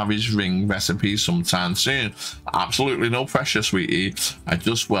Moonstone marriage ring recipe sometime soon. Absolutely no pressure, sweetie.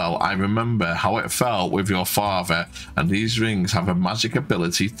 I remember how it felt with your father, and these rings have a magic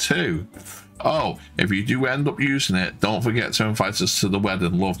ability too. Oh, if you do end up using it, don't forget to invite us to the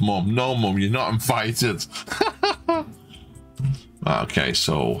wedding. Love, Mum. No, Mum, you're not invited. Okay,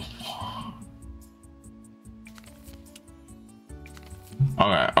 so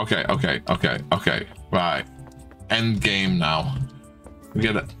okay, right, end game now. We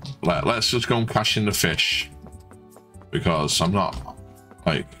get it. Let's just go and cash in the fish, because I'm not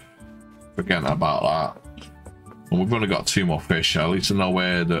like forgetting about that. And we've only got 2 more fish. At least I know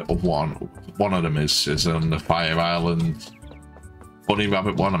where the one of them is on the Fire Island. Bunny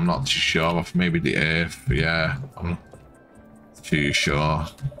Rabbit one, I'm not too sure of. Maybe the Earth. Yeah, I'm not too sure. I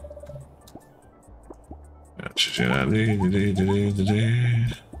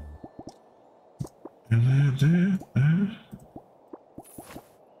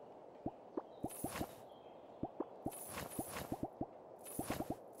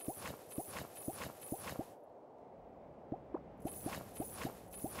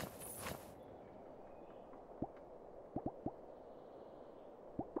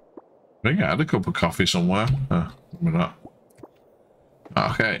think I had a cup of coffee somewhere. Maybe not.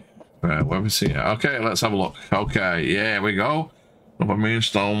 Okay, where we see it? Okay, let's have a look. Okay, yeah, here we go. Another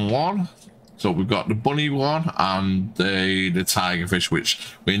Moonstone one. So we've got the bunny one and the tigerfish,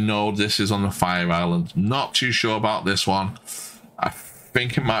 which we know this is on the Fire Island. Not too sure about this one. I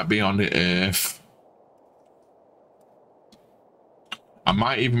think it might be on the Earth. I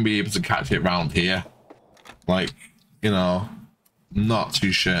might even be able to catch it around here. Like, you know, not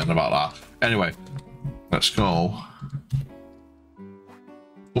too certain about that. Anyway, let's go.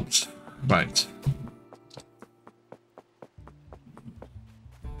 Oops, right.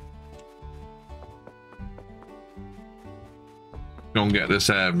 Go and get this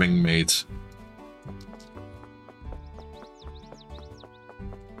ring made.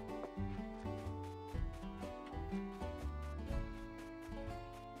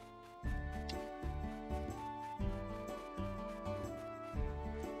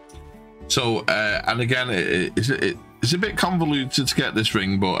 So, and again, it's a bit convoluted to get this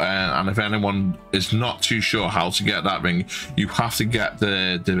ring, but and if anyone is not too sure how to get that ring, you have to get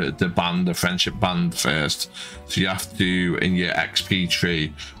the band, the friendship band first. So you have to, in your XP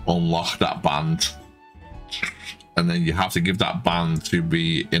tree, unlock that band, and then you have to give that band to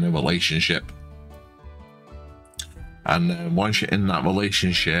be in a relationship. And then once you're in that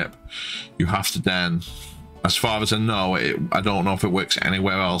relationship, you have to then as far as I know, I don't know if it works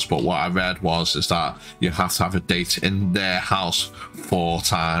anywhere else, but what I read is that you have to have a date in their house 4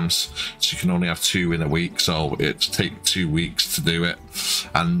 times, so you can only have 2 in a week, so it takes 2 weeks to do it.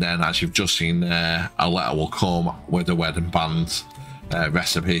 And then, as you've just seen there, a letter will come with a wedding band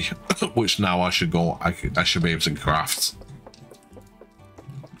recipe, which now I should be able to craft.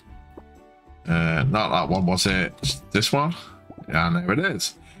 Not that one, was it? This one? Yeah, there it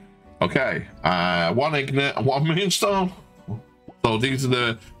is. Okay, 1 Ignet and 1 Moonstone. So these are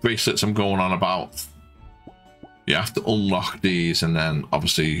the bracelets I'm going on about. You have to unlock these and then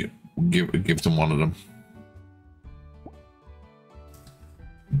obviously give them one of them.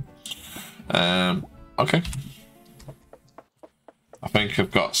 Okay. I think I've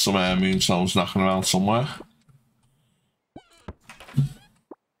got some Moonstones knocking around somewhere. I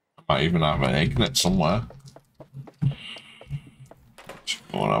might even have an Ignet somewhere. Let's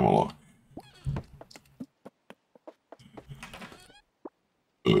go and have a look.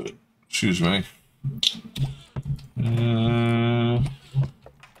 Excuse me.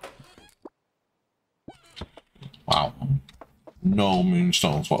 Wow. No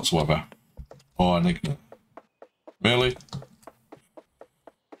Moonstones whatsoever. Oh, an Ignet. Really?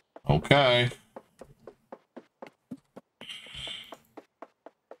 Okay.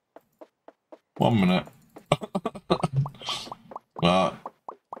 One minute. Well.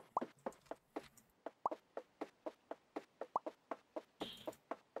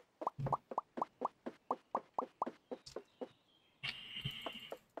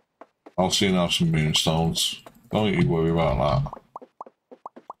 I'll soon have some Moonstones. Don't you worry about that.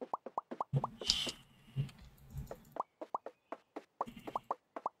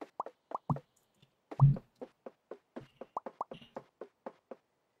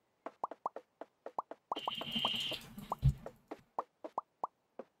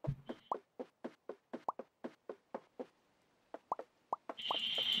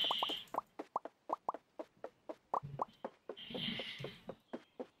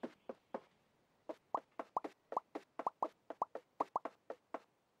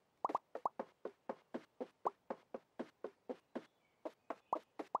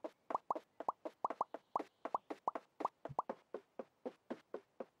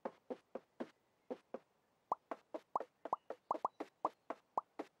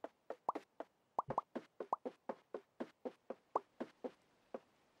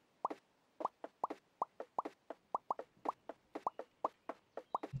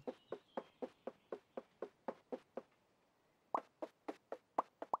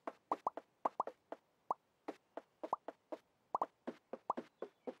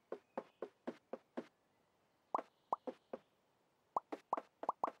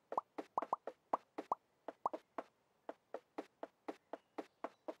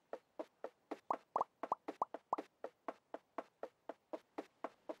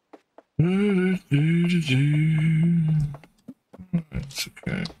 It's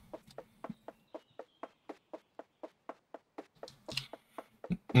okay.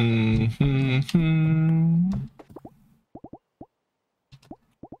 Boom.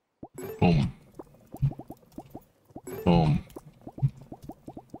 Boom.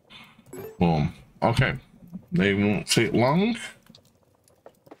 Boom. Okay. They won't take long.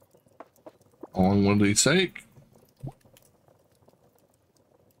 How long will they take?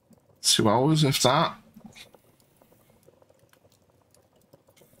 2 hours, if that.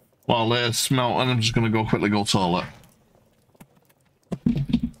 While they're smelting, I'm just going to quickly go toilet.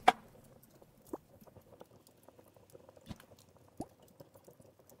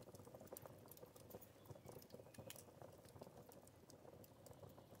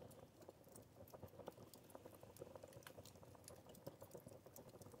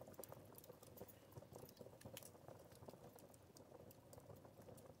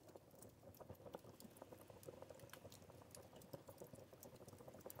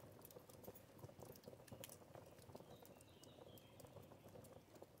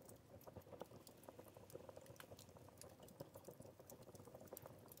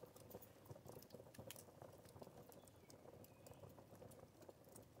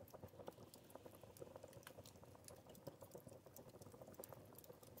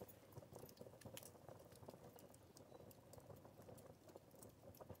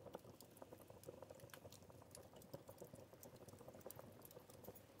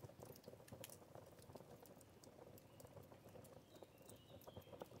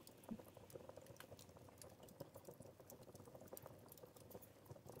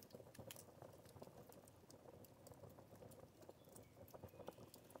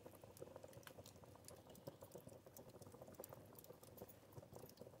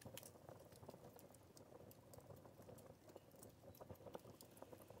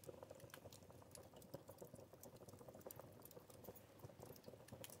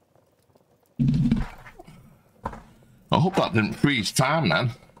 hope that didn't freeze time,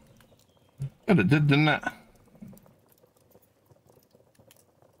 man. Yeah, it did, didn't it?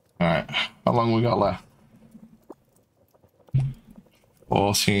 Alright, how long we got left?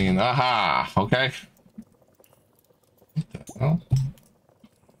 14. Aha! Okay. What the hell?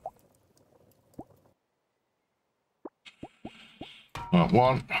 Right,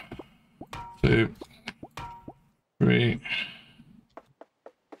 1, 2, 3.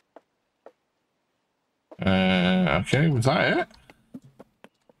 Okay, was that it?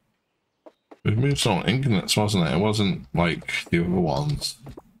 We moved some ingots, wasn't it? It wasn't like the other ones.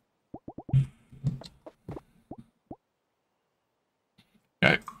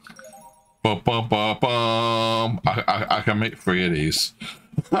 Okay. Bum, bum, bum, bum. I can make 3 of these.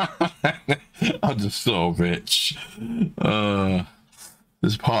 I'm just so rich.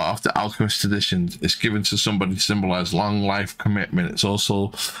 This part of the Alchemist Edition. It's given to somebody to symbolize long life commitment. It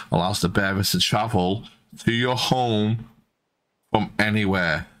also allows the bearer to travel to your home from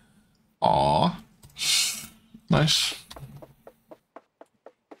anywhere. Aww. Nice.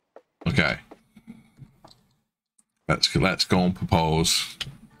 Okay. Let's go and propose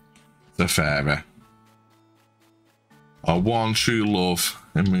the fairy. Our one true love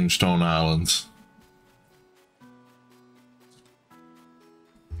in Moonstone Island.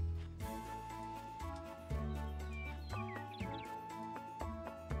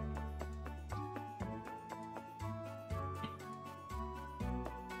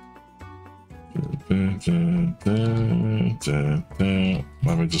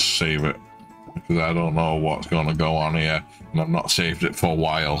 Let me just save it because I don't know what's going to go on here and I've not saved it for a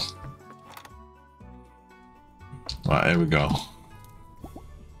while. Right, here we go.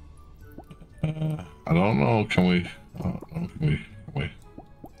 I don't know, can we?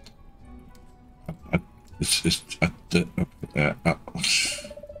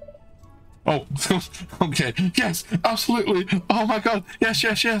 Oh, okay, yes, absolutely. Oh my god,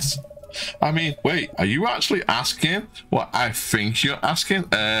 yes. I mean, wait, are you actually asking what I think you're asking?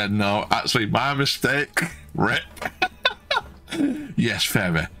 No, actually, my mistake. Rip. Yes,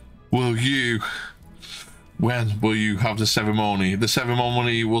 fairy. When will you have the ceremony? The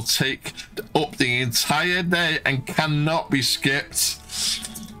ceremony will take up the entire day and cannot be skipped.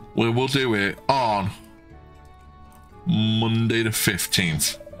 We will do it on Monday the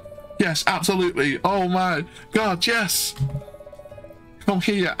 15th. Yes, absolutely. Oh my god, yes. Come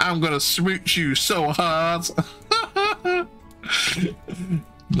here, I'm gonna smooch you so hard.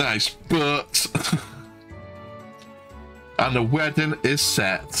 Nice, but and the wedding is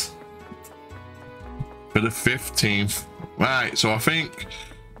set for the 15th. Right, so I think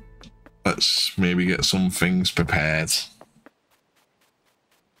let's maybe get some things prepared.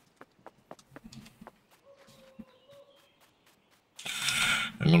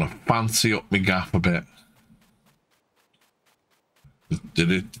 I'm gonna fancy up my gaff a bit.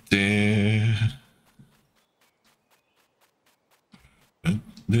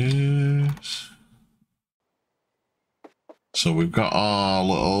 So we've got our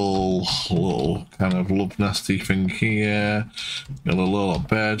little kind of love nasty thing here. Got a little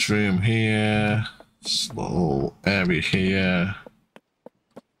bedroom here. This little area here.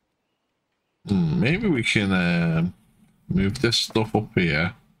 Maybe we can move this stuff up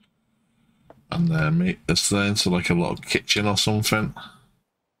here and then make this into like a little kitchen or something.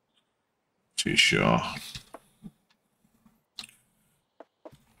 Too sure.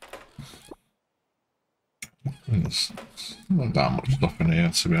 There's not that much stuff in here,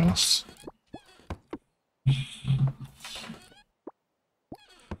 to be honest.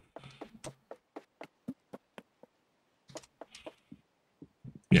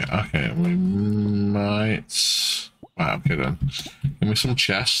 Yeah, okay, we might... Right, okay then. Give me some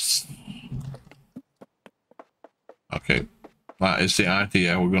chests. Okay, that is the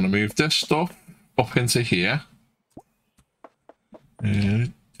idea. We're going to move this stuff up into here.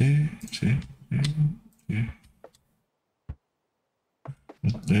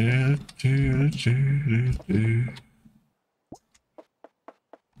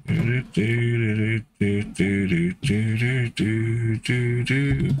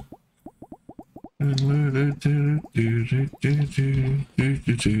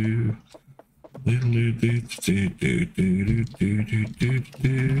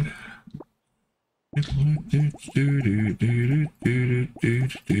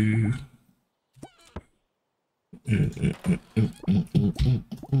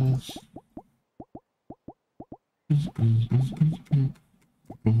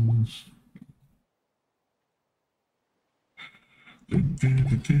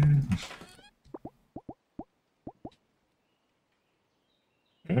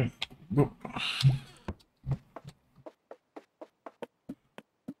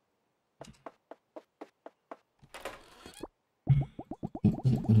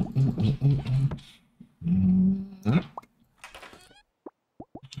 Yep.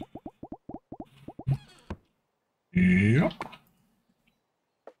 Yep.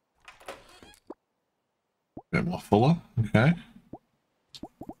 Bit more fuller. Okay.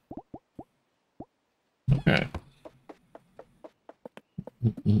 Okay.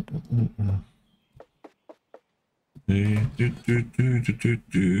 Boom, boom, boom, boom.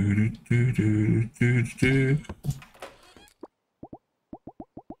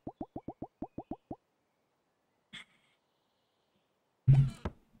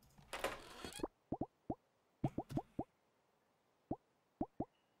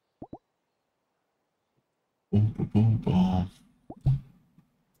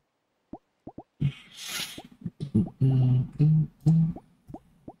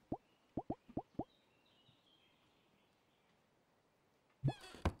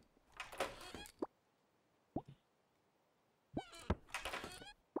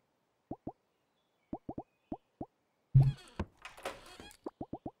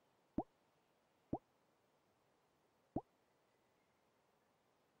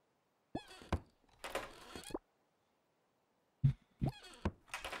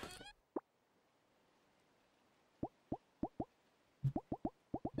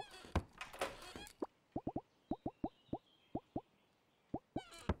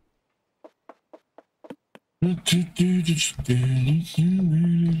 I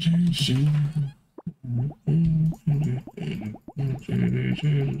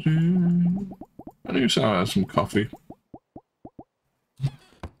knew I had some coffee.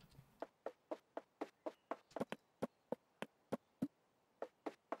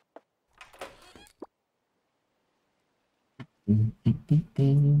 You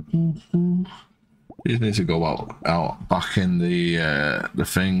need to go out back in the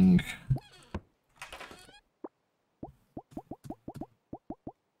thing.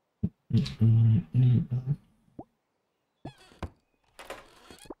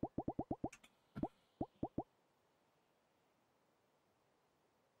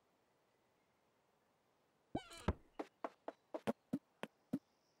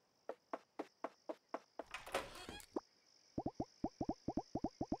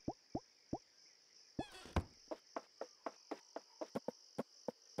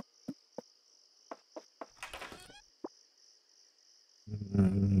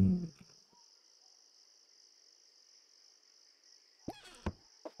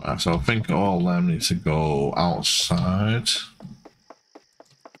 So I think all of them need to go outside.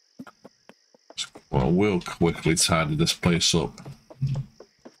 Well, we'll quickly tidy this place up.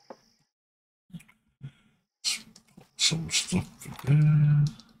 Some stuff there.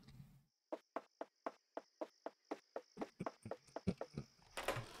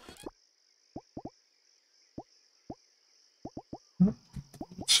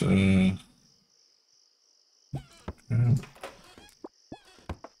 So, yeah.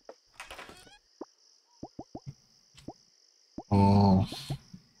 Oh,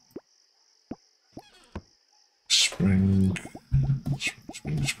 spring,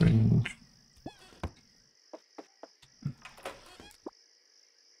 spring.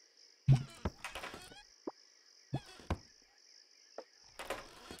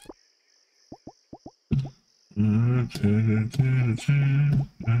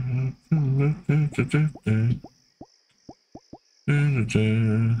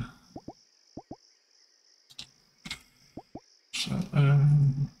 So,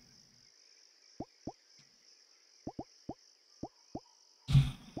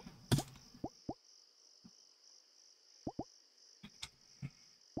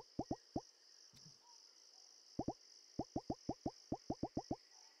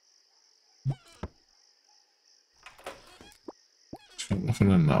 got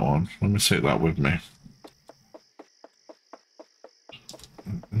nothing in that one. Let me take that with me.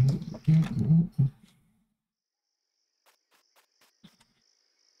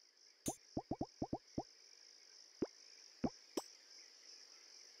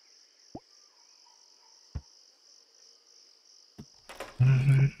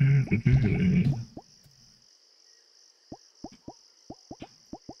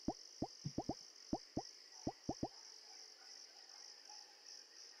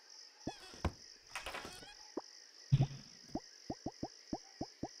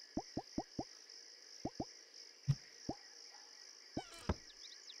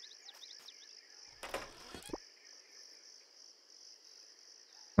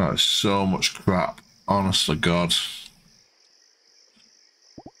 That is so much crap, honestly, God.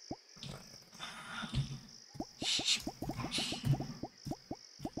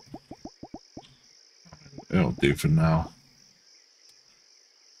 It'll do for now.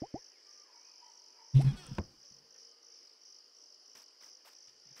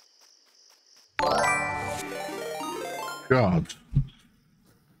 God.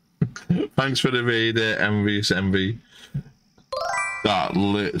 Thanks for the raid, Envious Envy. That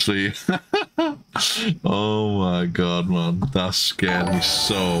literally... Oh my God, man. That scared me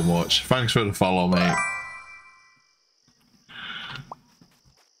so much. Thanks for the follow, mate.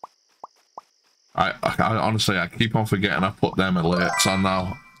 I honestly, I keep on forgetting I put them alerts on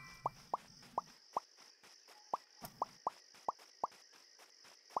now.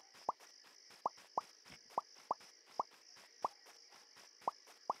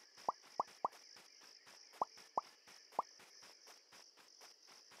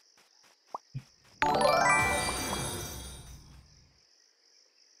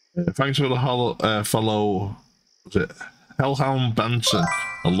 Thanks for the follow. Was it Hellhound Benson?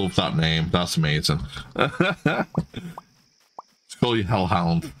 I love that name. That's amazing. Let's call you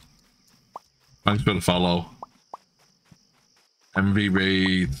Hellhound. Thanks for the follow. MV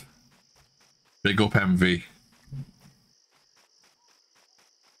raid. Big up MV.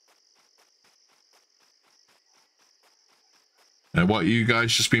 What you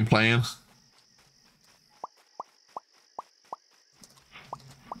guys just been playing?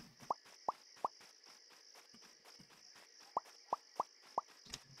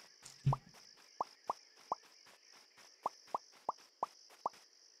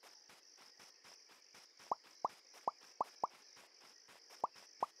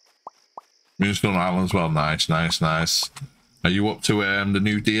 Moonstone Island as well. Nice, nice, nice. Are you up to the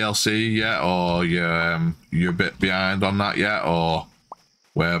new DLC yet, or you're a bit behind on that yet, or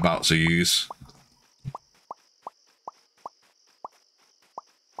whereabouts are yous?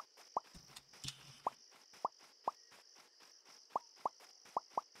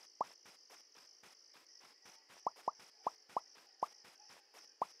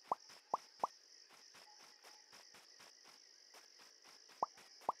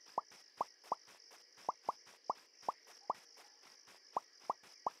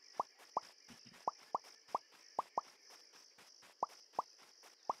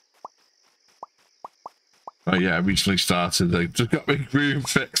 Oh yeah, I recently started. I just got my room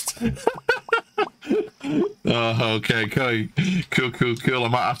fixed. Oh, okay, cool. I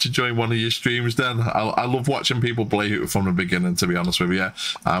might have to join one of your streams then. I love watching people play it from the beginning, to be honest with you.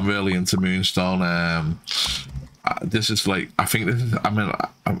 I'm really into Moonstone. This is like, I think this is,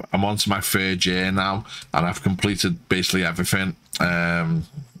 I'm on to my third year now, and I've completed basically everything.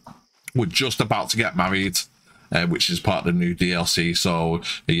 We're just about to get married. Which is part of the new DLC, so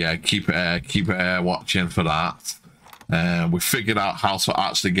yeah, keep watching for that. We figured out how to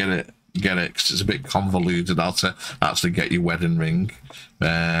actually get it because it's a bit convoluted how to actually get your wedding ring.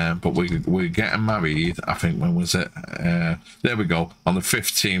 But we're getting married, I think. When was it? There we go, on the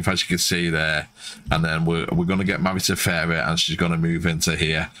 15th, as you can see there. And then we're gonna get married to Farah, and she's gonna move into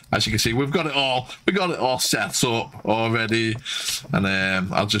here. As you can see, we've got it all set up already. And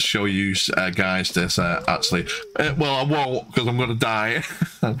I'll just show you guys this actually. Well, I won't, because I'm gonna die.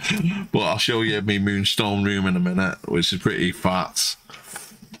 But I'll show you my Moonstone room in a minute, which is pretty fat.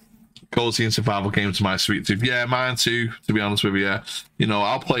 Cozy and survival games, my sweet tooth. Yeah, mine too, to be honest with you. You know,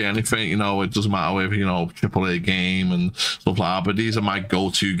 I'll play anything, you know, it doesn't matter if, you know, AAA game and stuff like that, but these are my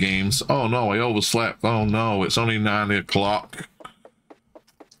go-to games. Oh no, I overslept. Oh no, it's only 9 o'clock.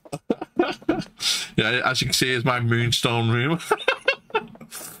 Yeah, as you can see, it's my Moonstone room.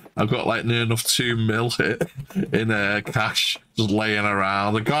 I've got like near enough 2 mil in cash just laying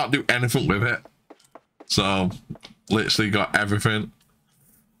around. I can't do anything with it. So, literally got everything.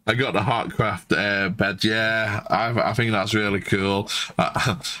 I got the Heartcraft bed, yeah. I think that's really cool.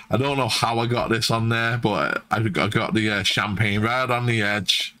 I don't know how I got this on there, but I got the champagne right on the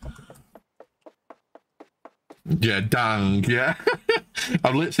edge. Yeah, dang, yeah.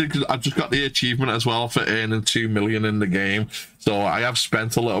 I've just got the achievement as well for earning 2 million in the game. So I have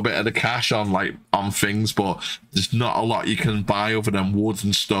spent a little bit of the cash on things, but there's not a lot you can buy other than wood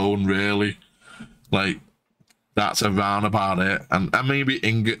and stone, really. Like, that's around about it, and maybe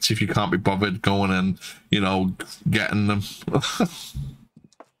ingots if you can't be bothered going and, you know, getting them.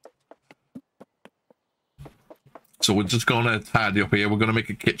 So we're just going to tidy up here. We're going to make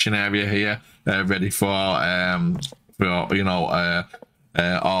a kitchen area here ready for you know,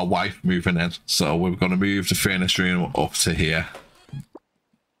 our wife moving in. So we're going to move the furnace room up to here.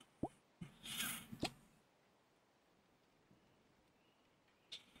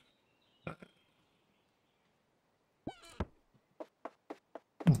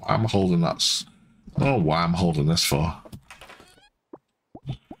 I'm holding that. I don't know why I'm holding this for.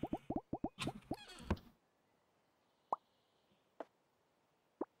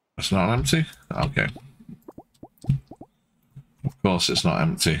 It's not empty? Okay. Of course it's not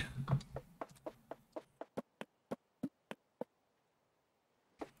empty.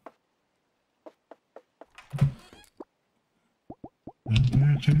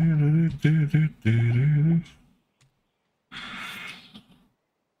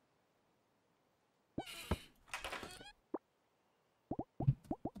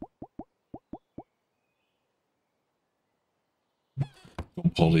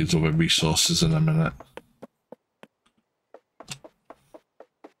 Dump all these other resources in a minute.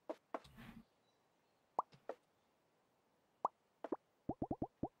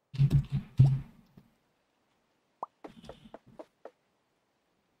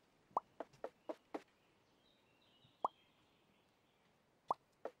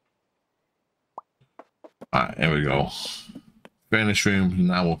 Alright, here we go. Furnace room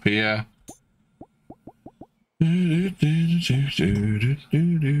now up here.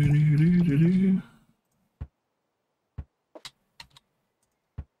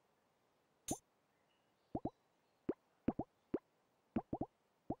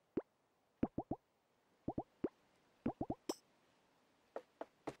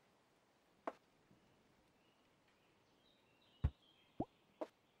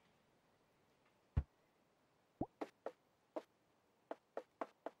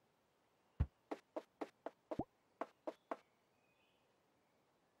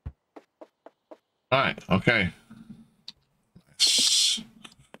 Right, okay. Nice.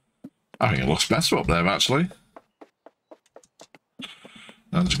 I think it looks better up there, actually.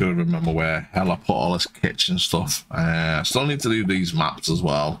 I'm just going to remember where hell I put all this kitchen stuff. I still need to do these maps as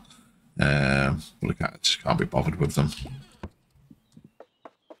well. But I just can't be bothered with them.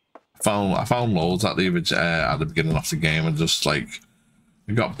 I found loads at the beginning of the game and just like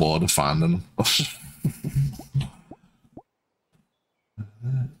I got bored of finding them.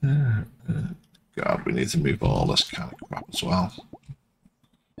 God, we need to move all this kind of crap as well.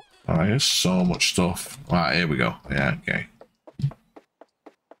 Alright, here's so much stuff. Right, here we go. Yeah, okay.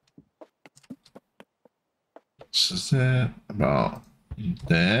 This is about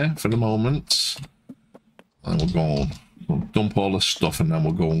there for the moment. And we'll dump all this stuff and then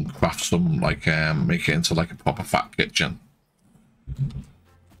we'll go and craft some, like, make it into like a proper fat kitchen.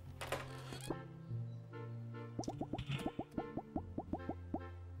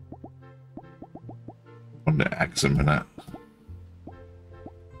 On the eggs in a minute.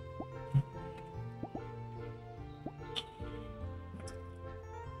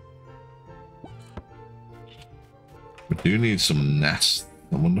 We do need some nests.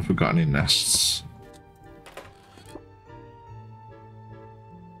 I wonder if we've got any nests.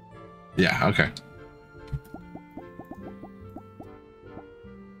 Yeah, okay.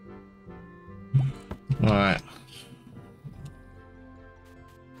 Alright.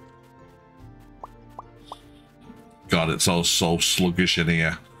 God, it's all so sluggish in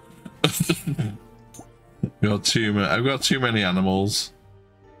here. I've got too many animals.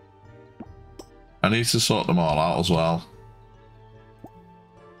 I need to sort them all out as well.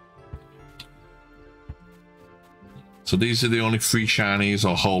 So these are the only 3 shinies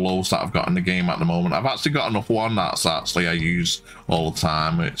or holos that I've got in the game at the moment. I've actually got enough one that's actually I use all the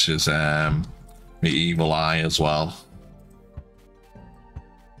time, which is the Evil Eye as well.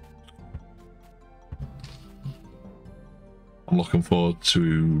 I'm looking forward to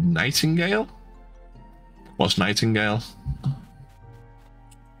Nightingale. What's Nightingale?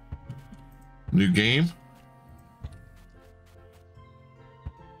 New game?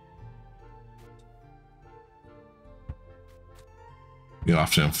 You'll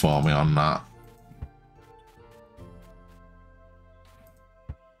have to inform me on that.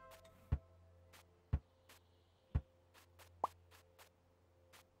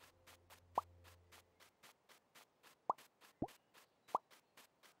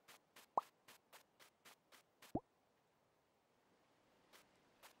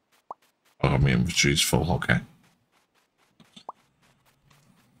 Oh, my inventory's full, okay.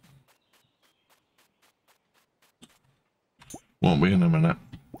 Won't be in a minute.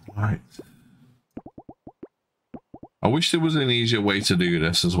 Right. I wish there was an easier way to do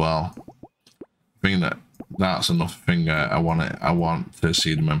this as well. I think that's another thing I want to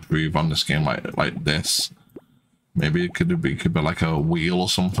see them improve on this game like this. Maybe it could be like a wheel or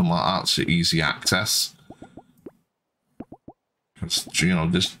something like that, so easy access. Because, you know,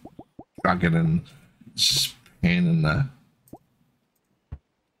 just dragging and just pain in there.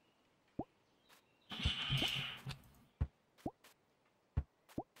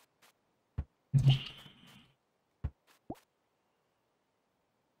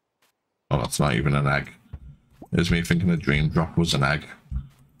 Oh, that's not even an egg. There's me thinking a dream drop was an egg.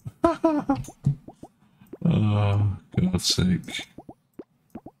 Oh, God's sake.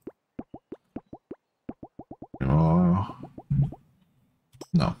 Oh.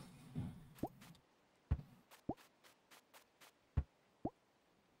 No.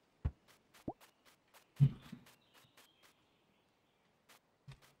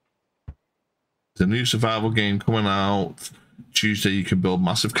 The new survival game coming out Tuesday. You can build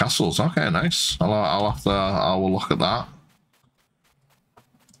massive castles. Okay, nice. I will look at that.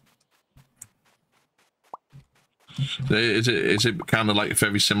 Is it kind of like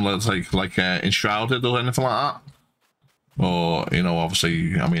very similar to like Enshrouded or anything like that? Or, you know,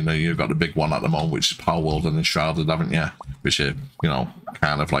 obviously, I mean, you've got the big one at the moment, which is Power World and Enshrouded, haven't you? Which are, you know,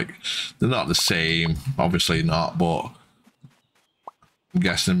 kind of like, they're not the same, obviously not, but I'm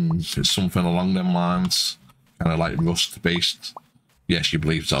guessing it's something along them lines, kind of like Rust-based. Yes, you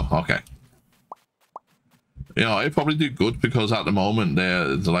believe so. Okay. You know, it'd probably do good because at the moment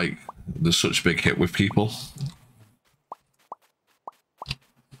they're such a big hit with people.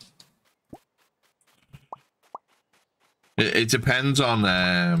 It depends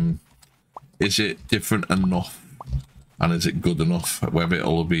on is it different enough and is it good enough, whether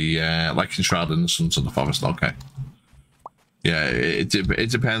it'll be like Enshrouded in the Sons of the Forest. Okay, yeah, it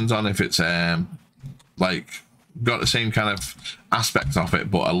depends on if it's like got the same kind of aspect of it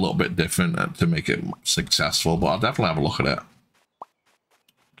but a little bit different to make it successful. But I'll definitely have a look at it.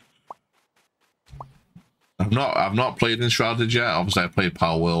 I've not played Enshrouded yet. Obviously I played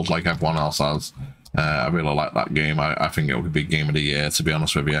Power World like everyone else has. I really like that game. I think it would be game of the year, to be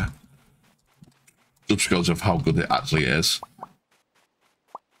honest with you. Just because of how good it actually is.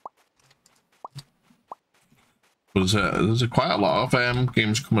 But there's quite a lot of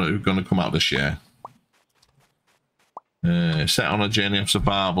games going to come out this year. Set on a journey of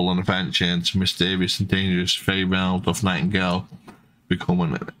survival and adventure into mysterious and dangerous fey realm of Nightingale. Become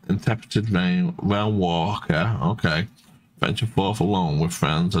an intrepid rail walker. Okay. Venture forth alone with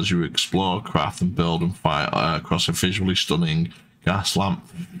friends as you explore, craft, and build and fight across a visually stunning gas lamp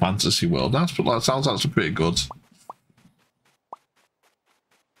fantasy world. That sounds actually pretty good.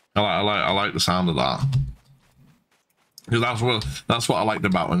 I like the sound of that. Because that's what I liked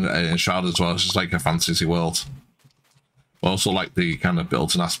about Enshrouded as well. It's just like a fantasy world. I also like the kind of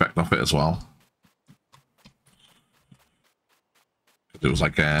built-in aspect of it as well. It was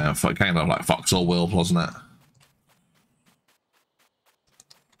like a kind of like Foxhole world, wasn't it?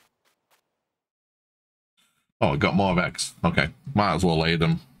 Oh, I got more of X. Okay, might as well lay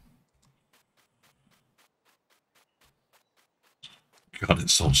them. God,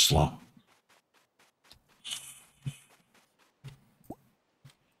 it's so slow.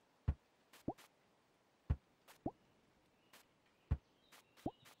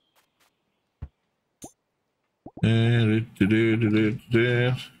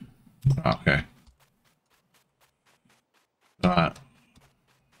 Okay. Alright.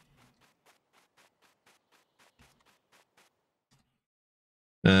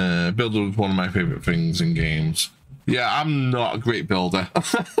 Builder was one of my favorite things in games. Yeah, I'm not a great builder.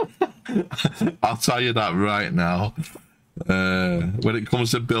 I'll tell you that right now. When it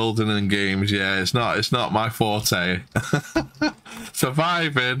comes to building in games, yeah, it's not my forte.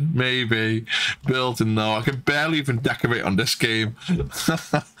 Surviving, maybe. Building, no. I can barely even decorate on this game.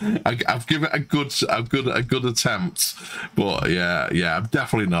 I've given it a good attempt, but yeah, I'm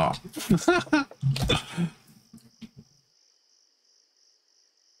definitely not.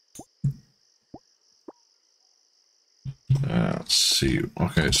 Let's see.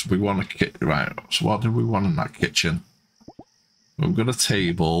 Okay, so we want a kit, right? So what do we want in that kitchen? We've got a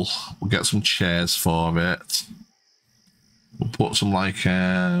table. We'll get some chairs for it. We'll put some like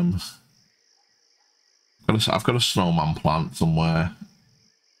I've got a snowman plant somewhere.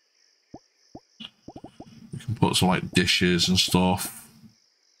 We can put some like dishes and stuff.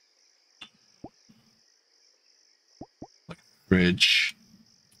 Like a fridge.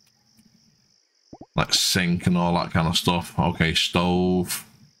 Like sink and all that kind of stuff. Okay, stove.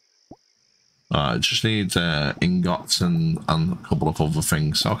 It just needs ingots and a couple of other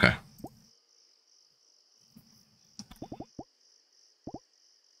things. Okay.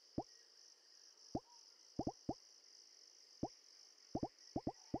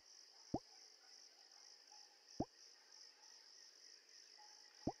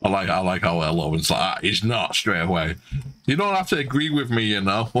 I like how Logan's like, ah, he's not straight away. You don't have to agree with me, you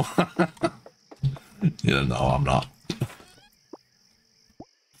know. Yeah, no, I'm not.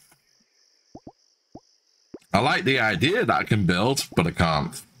 I like the idea that I can build, but I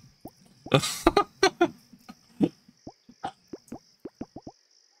can't.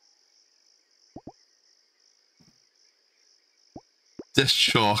 This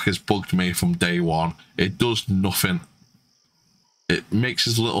chalk has bugged me from day one. It does nothing. It makes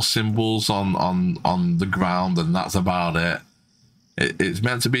its little symbols on the ground, and that's about it. It's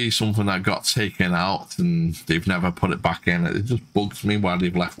meant to be something that got taken out, and they've never put it back in. It just bugs me why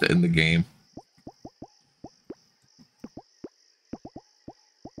they've left it in the game.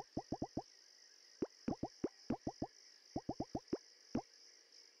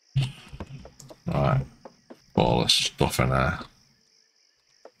 stuff in there.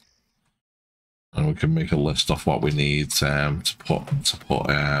 And we can make a list of what we need to put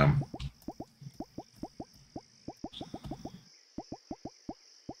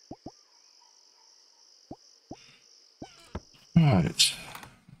right.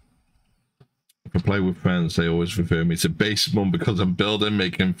 If I play with friends, they always refer me to Basic Mum because I'm building,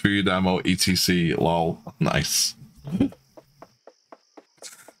 making food, ammo, etc. Lol. Nice.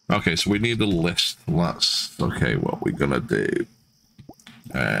 Okay, so we need a list. That's okay. What we're gonna do?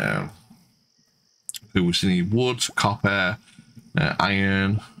 We need wood, copper,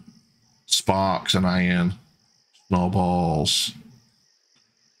 iron, sparks and iron, snowballs,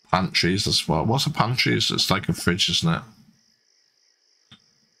 pantries as well. What's a pantry? It's like a fridge, isn't it?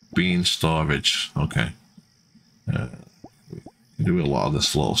 Bean storage. Okay. We do a lot of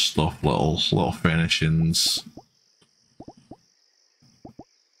this little stuff, little furnishings.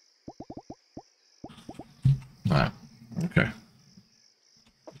 Right. Okay.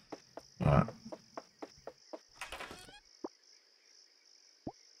 Right.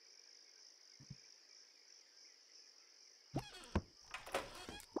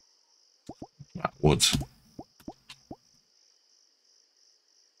 Wood.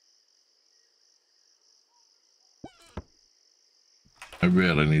 I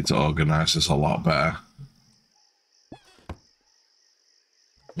really need to organize this a lot better.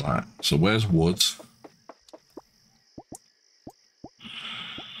 Right, so where's wood?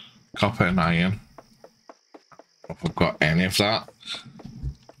 Copper and iron. If I've got any of that,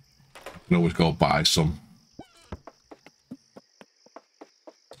 I can always go buy some.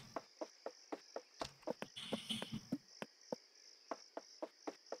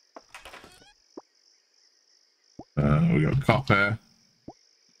 We got copper.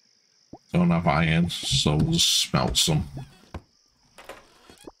 Don't have iron, so we'll just smelt some.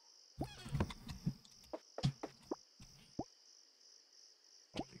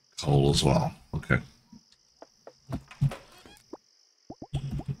 Coal as well. Okay.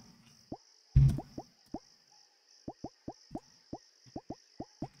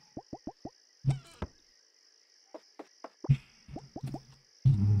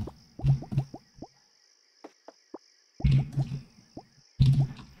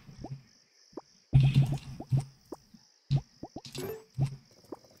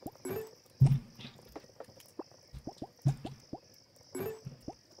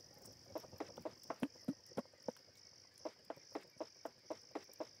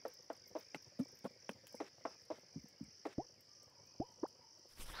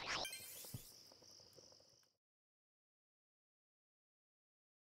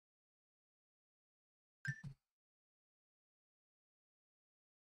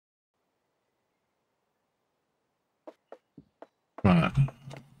 Right.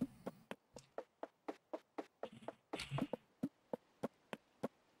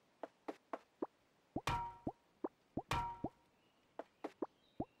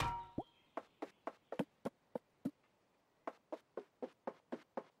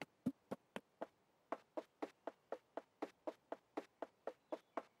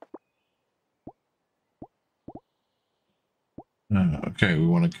 Okay, we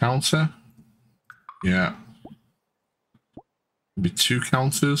want a counter. Yeah. Maybe 2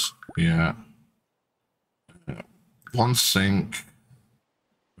 counters. Yeah. One sink.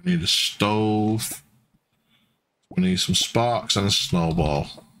 We need a stove. We need some sparks and a snowball.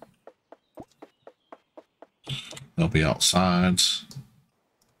 They'll be outside.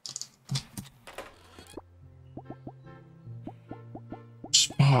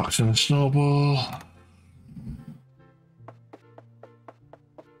 Sparks and a snowball.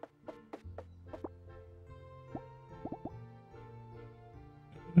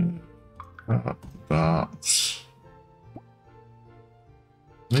 That.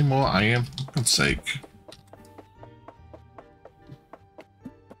 Need more iron, for God's sake.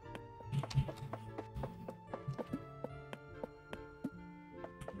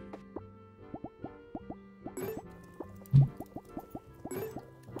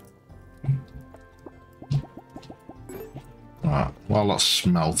 Right, while that's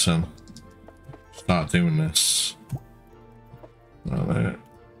smelting, start doing this. Right.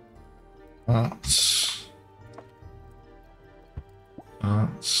 That's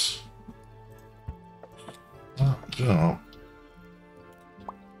oh.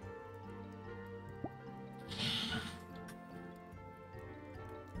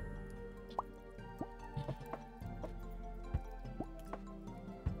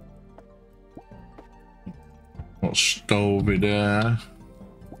 Got stove there.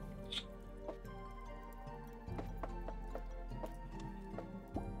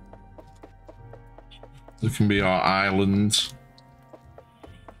 The can be our island.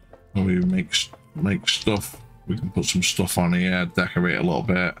 Where we make stuff. We can put some stuff on here, decorate a little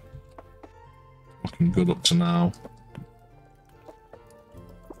bit. Looking good up to now.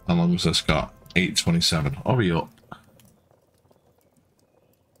 How long has this got? 8:27. Hurry up.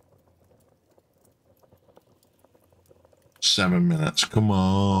 Seven minutes. Come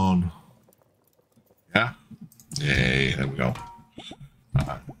on. Yeah? Yay, there we go.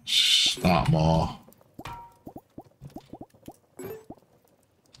 Alright, start more.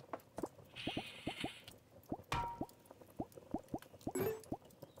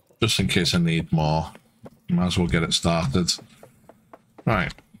 Just in case I need more. Might as well get it started.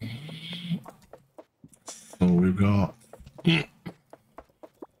 Right. So we've got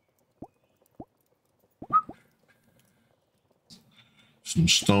some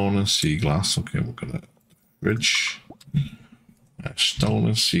stone and sea glass. Okay, we're gonna bridge. Stone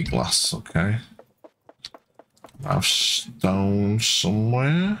and sea glass. Okay. I have stone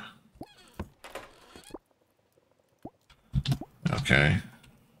somewhere. Okay.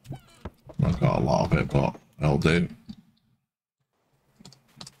 I've got a lot of it, but I'll do.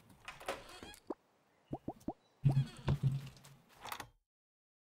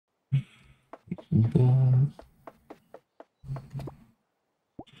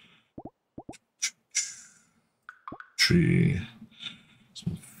 Tree,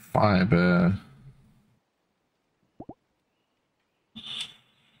 some fiber.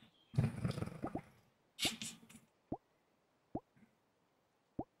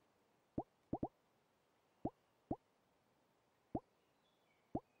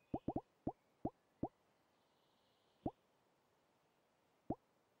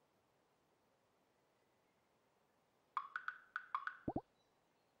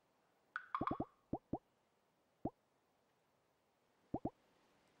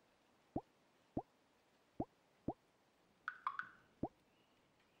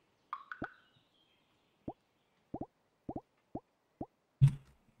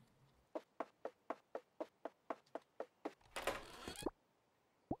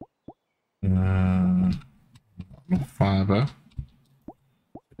 Fiber.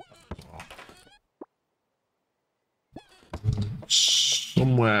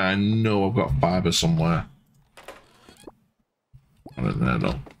 Somewhere I know I've got fiber somewhere. I don't know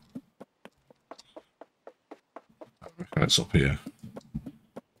though. I reckon it's up here.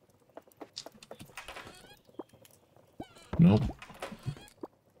 Nope.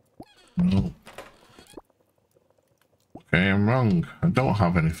 Nope. Okay, I'm wrong. I don't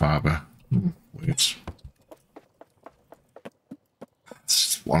have any fiber. Wait.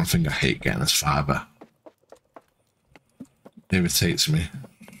 That's one thing I hate getting is fiber. It irritates me.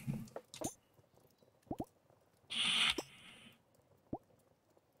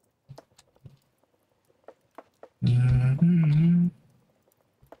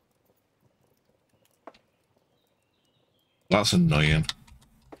 That's annoying.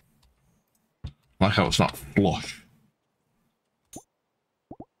 Like how it's not flush.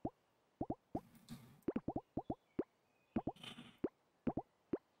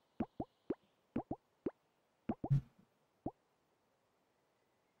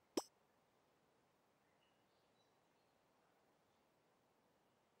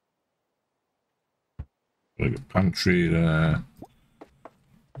 Like a pantry there.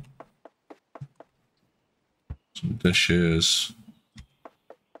 Some dishes.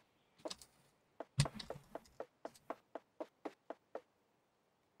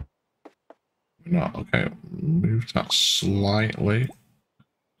 Not okay. Move that slightly.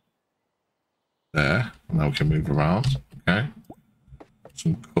 There. And now we can move around. Okay.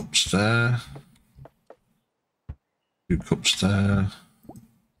 Some cups there. 2 cups there.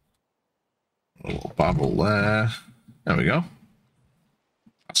 A little barrel there. There we go.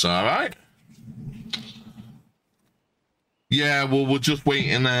 That's all right. Yeah, well, we're just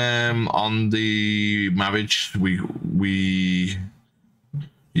waiting on the marriage.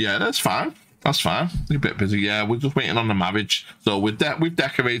 Yeah, that's fine. That's fine. We're a bit busy. Yeah, we're just waiting on the marriage. So we've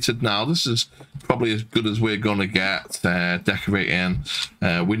decorated now. This is probably as good as we're gonna get decorating.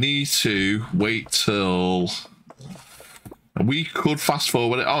 We need to wait till. We could fast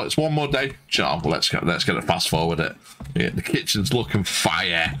forward it. Oh, it's one more day. Sure, well, let's get it fast forward it. Yeah, the kitchen's looking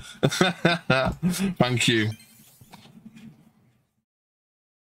fire. Thank you.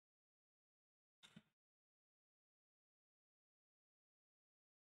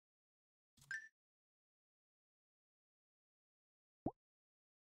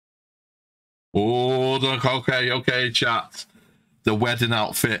 Oh, okay, chat. The wedding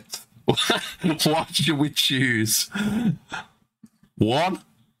outfit. What should we choose? 1,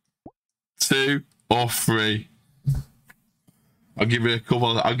 2, or 3. I'll give you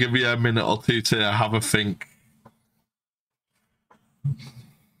I'll give you a minute or 2 to have a think.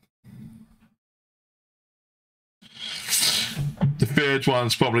 The third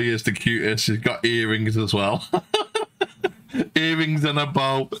one's probably is the cutest. He's got earrings as well. Earrings and a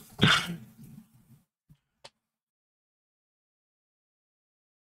bow. Let's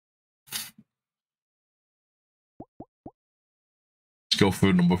go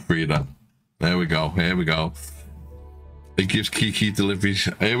through number 3 then. There we go. Here we go. It gives Kiki deliveries.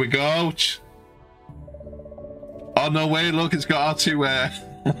 Here we go. Oh no way! Look, it's got our two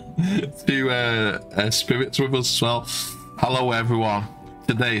spirits with us as well. Hello everyone.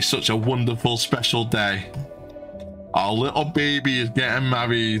 Today is such a wonderful, special day. Our little baby is getting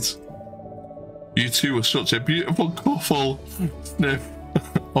married. You two are such a beautiful couple. Sniff.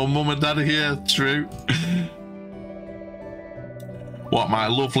 Oh, mum and dad are here. True. What my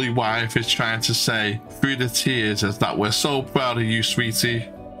lovely wife is trying to say through the tears is that we're so proud of you, sweetie.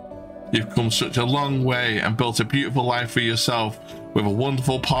 You've come such a long way and built a beautiful life for yourself with a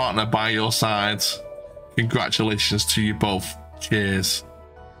wonderful partner by your side. Congratulations to you both. Cheers.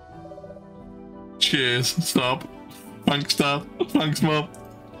 Cheers. Stop. Thanks, Dad. Thanks, Mum.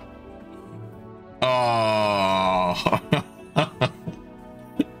 Oh.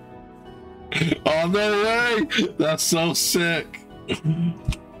 Oh, no way. That's so sick.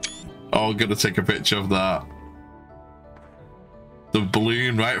 Oh, I'm gonna take a picture of that. The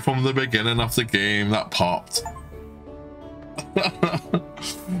balloon right from the beginning of the game that popped.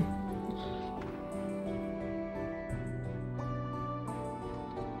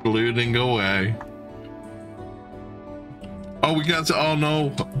 Ballooning away. Oh, we got to. Oh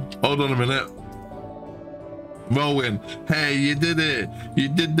no. Hold on a minute. Rowan, hey, you did it. You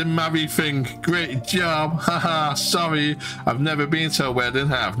did the marry thing. Great job. Haha, sorry. I've never been to a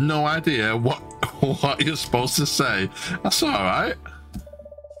wedding. I have no idea what you're supposed to say. That's all right.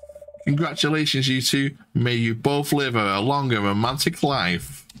 Congratulations, you two. May you both live a long and romantic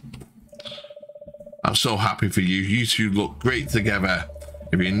life. I'm so happy for you. You two look great together.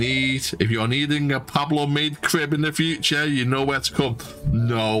 If you're needing a Pablo-made crib in the future, you know where to come.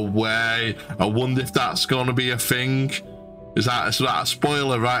 No way. I wonder if that's going to be a thing. Is that a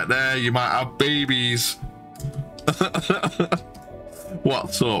spoiler right there? You might have babies.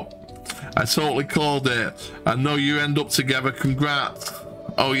 What's up? I totally called it. I know you end up together. Congrats.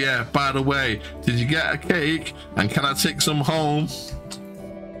 Oh yeah, by the way, did you get a cake? And can I take some home?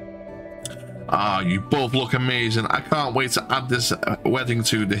 Ah, you both look amazing. I can't wait to add this wedding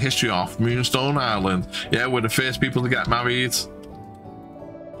to the history of Moonstone Island. Yeah, we're the first people to get married.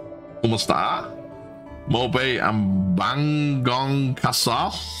 ¿Cómo está? Mobe and Bangong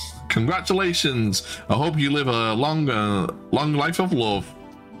Castle. Congratulations. I hope you live a long life of love.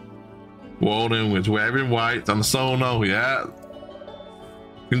 Warning was wearing white and so no, yeah.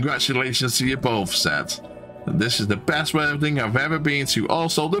 Congratulations to you both, said. This is the best wedding I've ever been to.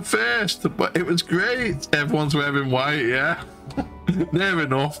 Also the first, but it was great. Everyone's wearing white, yeah. Near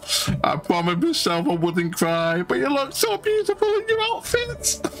enough. I promised myself I wouldn't cry, but you look so beautiful in your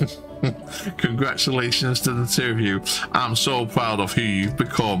outfits. Congratulations to the two of you. I'm so proud of who you've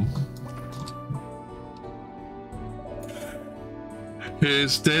become.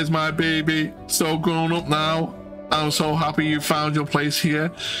 There's my baby, so grown up now. I'm so happy you found your place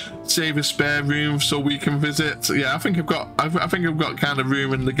here. Save a spare room so we can visit. Yeah, I think I've got kind of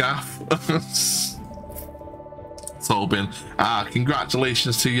room in the gaff. Tobin.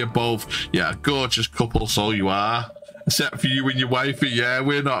 Congratulations to you both. Yeah, gorgeous couple, so you are. Except for you and your wifey, yeah,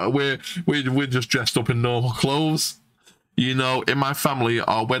 we're just dressed up in normal clothes. You know, in my family,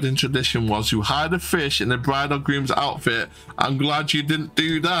 our wedding tradition was to hide a fish in the bride or groom's outfit. I'm glad you didn't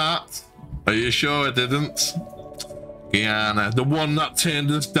do that. Are you sure I didn't? Guyana, the one that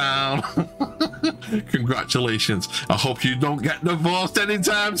turned us down. Congratulations. I hope you don't get divorced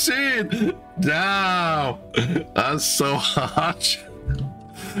anytime soon. Damn, that's so harsh.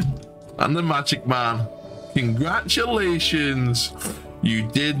 And the magic man. Congratulations. You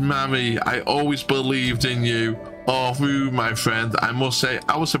did marry. I always believed in you. Oh, through my friend, I must say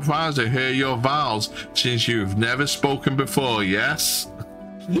I was surprised to hear your vows since you've never spoken before, yes?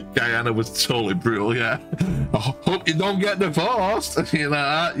 Guyana was totally brutal, yeah. I hope you don't get divorced. You know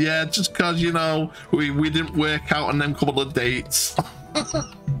that? Yeah, just because, you know, we didn't work out on them couple of dates.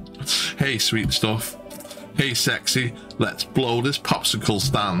 Hey, sweet stuff. Hey, sexy, let's blow this popsicle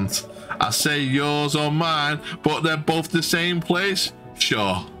stand. I say yours or mine, but they're both the same place.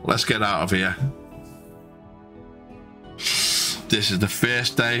 Sure, let's get out of here. This is the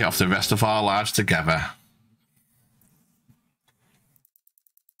first day of the rest of our lives together.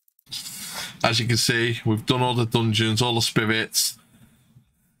 as you can see, we've done all the dungeons, all the spirits.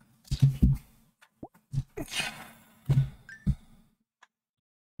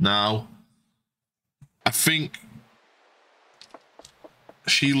 Now, I think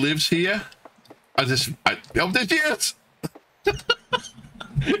she lives here. Oh, there she is!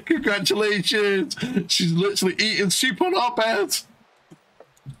 Congratulations! She's literally eating soup on our bed.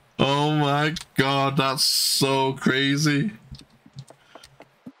 Oh my god, that's so crazy.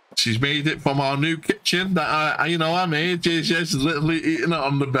 She's made it from our new kitchen that I made. She's literally eating it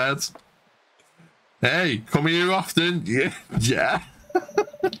on the bed. Hey, come here often. Yeah, yeah.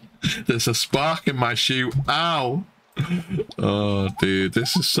 There's a spark in my shoe. Ow. Oh, dude,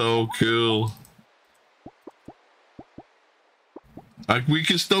 this is so cool. Like, we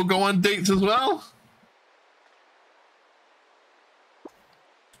can still go on dates as well.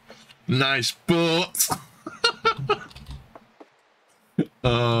 Nice butt.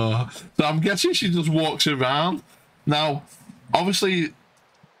 So I'm guessing she just walks around. Now, obviously,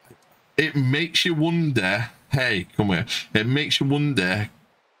 it makes you wonder. Hey, come here. It makes you wonder,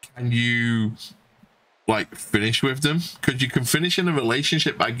 can you, like, finish with them? Because you can finish in a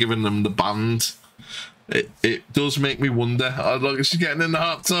relationship by giving them the band. It does make me wonder. Oh, look, she's getting in the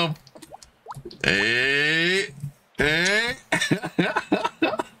hot tub. Hey. Hey.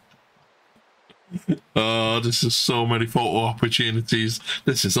 Oh, this is so many photo opportunities.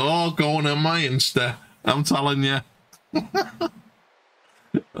 This is all going on my Insta. I'm telling you.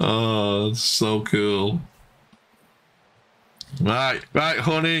 Oh, it's so cool. Right,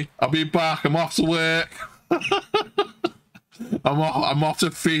 honey. I'll be back. I'm off to work. I'm off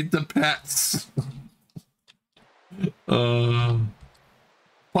to feed the pets. Pop.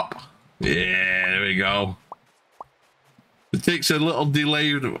 Yeah, there we go. It takes a little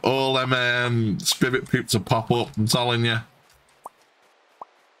delay with all them spirit poop to pop up, I'm telling you.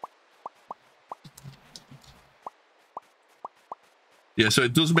 Yeah, so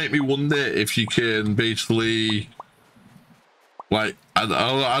it does make me wonder if you can basically, like,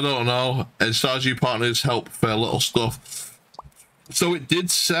 I don't know, as far as your partners help for little stuff. So it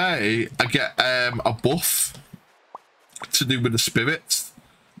did say I get a buff to do with the spirits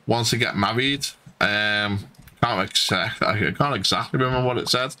once I get married. I can't exactly remember what it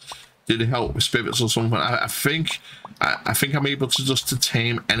said. Did it help with spirits or something? I think I'm able to just to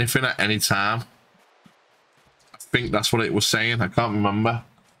tame anything at any time. I think that's what it was saying. I can't remember.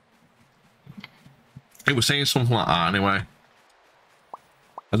 It was saying something like that anyway.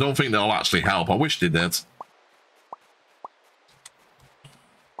 I don't think they'll actually help. I wish they did.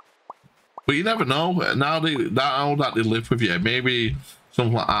 But you never know. Now that they live with you, maybe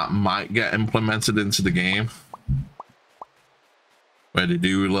something like that might get implemented into the game, where they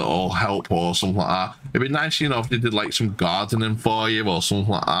do a little help or something like that. It'd be nice, you know, if they did like some gardening for you or something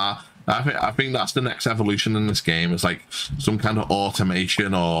like that. I think that's the next evolution in this game. It's like some kind of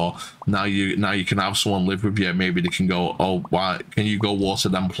automation, or now you can have someone live with you. Maybe they can go, oh, why can you go water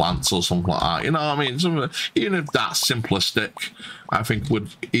them plants or something like that? You know what I mean? Something, even if that's simplistic, I think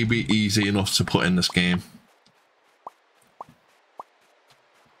would be easy enough to put in this game.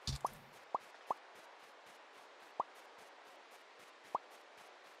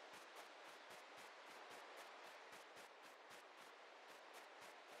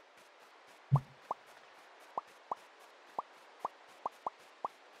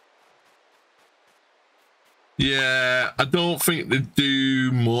 Yeah, I don't think they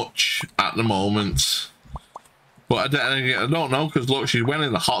do much at the moment. But I don't know, because look, she went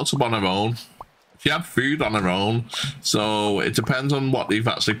in the hot tub on her own. She had food on her own. So it depends on what they've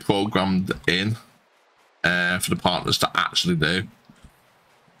actually programmed in for the partners to actually do.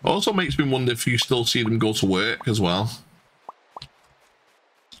 Also makes me wonder if you still see them go to work as well.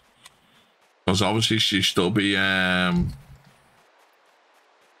 Because obviously she'd still be...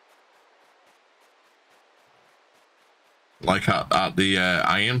 like at the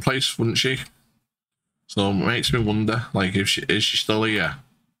iron place, wouldn't she? So it makes me wonder, like, if is she still here?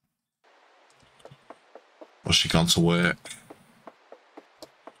 Or she gone to work?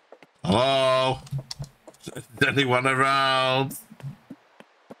 Hello? Is anyone around?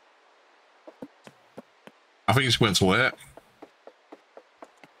 I think she went to work.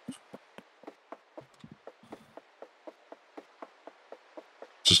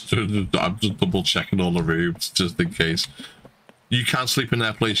 I'm just double checking all the rooms just in case. You can sleep in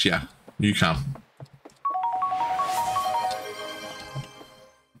their place, yeah. You can.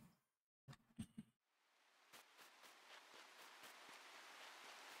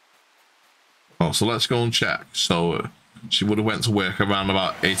 Oh, so let's go and check. So she would have went to work around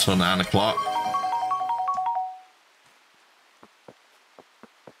about 8 or 9 o'clock.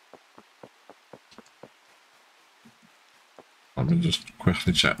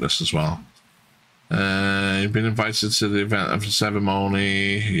 quickly check this as well. You've been invited to the event of the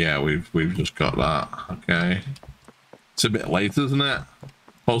ceremony. Yeah, we've just got that. Okay. It's a bit late, isn't it?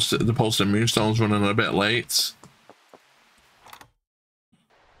 The post of Moonstone's running a bit late.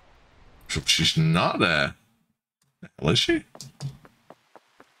 She's not there. Is she?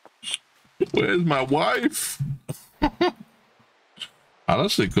 Where's my wife?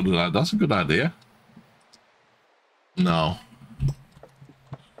 Honestly, that's a good idea. No.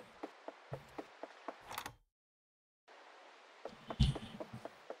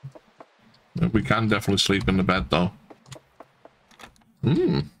 We can definitely sleep in the bed though.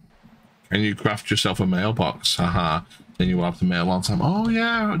 Can you craft yourself a mailbox? Haha. Then you will have to mail on time. Oh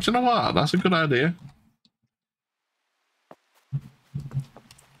yeah, do you know what? That's a good idea.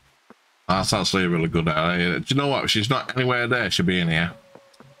 That's actually a really good idea. Do you know what? She's not anywhere there. She'll be in here.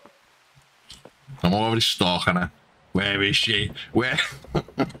 I'm already stalking her. Where is she? Where?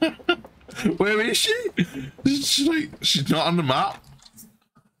 Where is she? She's not on the map.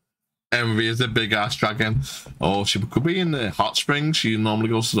 Envy is a big ass dragon. Oh, she could be in the hot springs. She normally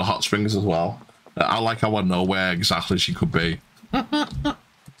goes to the hot springs as well. I like how I know where exactly she could be.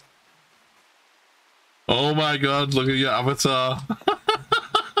 Oh my god, look at your avatar.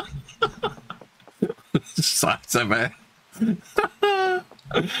 Sight of it.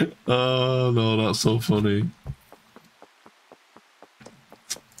 Oh no, that's so funny.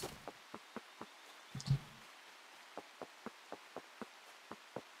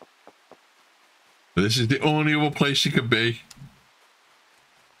 This is the only other place she could be.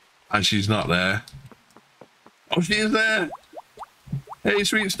 And she's not there. Oh, she is there. Hey,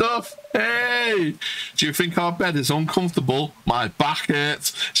 sweet stuff. Hey. Do you think our bed is uncomfortable? My back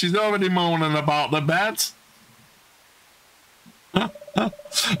hurts. She's already moaning about the bed.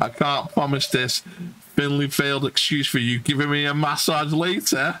 I can't promise this thinly veiled excuse for you giving me a massage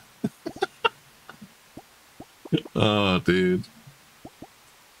later. Oh, dude.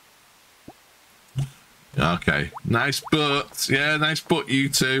 Okay. Nice butt. Yeah, nice butt, you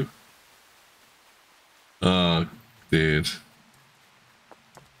two. Oh, dude.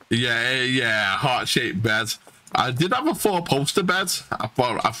 Yeah, heart-shaped bed. I did have a 4-poster bed.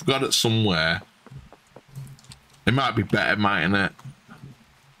 I forgot it somewhere. It might be better, mightn't it?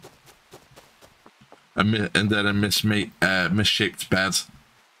 And then a misshaped bed.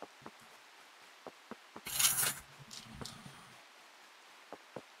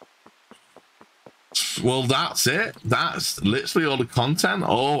 Well, that's it. That's literally all the content.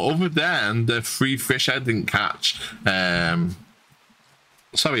 All over there, and the 3 fish I didn't catch.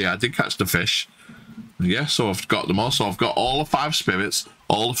 Sorry, I did catch the fish. Yeah, so I've got them all. So I've got all the 5 spirits,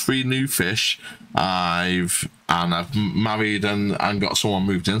 all the 3 new fish. I've married and got someone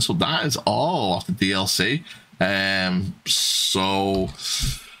moved in. So that is all off the DLC. So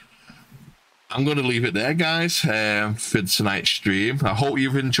I'm going to leave it there, guys, for tonight's stream. I hope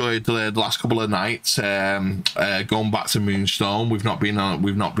you've enjoyed the last couple of nights. Going back to Moonstone, we've not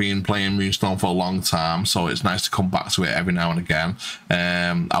been playing Moonstone for a long time, so it's nice to come back to it every now and again.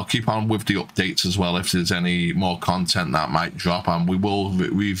 I'll keep on with the updates as well if there's any more content that might drop, and we will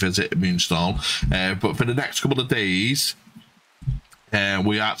revisit Moonstone. But for the next couple of days,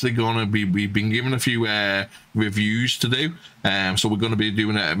 we're actually going to be, we've been given a few reviews to do, so we're going to be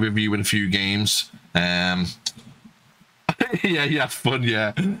doing a review in a few games. Yeah, you had fun,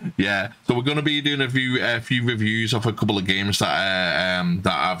 yeah. So we're going to be doing a few reviews of a couple of games that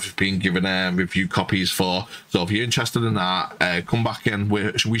I've been given review copies for. So if you're interested in that, come back in.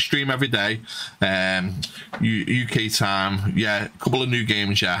 We stream every day, UK time. Yeah, a couple of new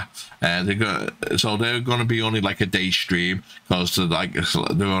games. Yeah, they're going to be only like a day stream because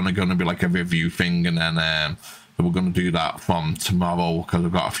they're only going to be like a review thing, and then we're going to do that from tomorrow because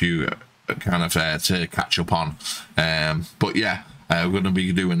we've got a few kind of to catch up on. But yeah, we're going to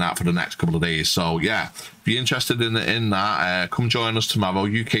be doing that for the next couple of days. So yeah, if you're interested in that, come join us tomorrow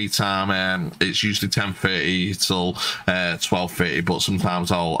UK time. It's usually 10:30 till 12:30, but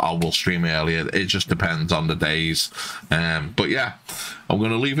sometimes I will stream earlier. It just depends on the days. But yeah, I'm going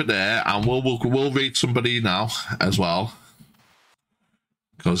to leave it there, and we'll read somebody now as well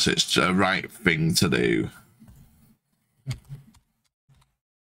because it's the right thing to do.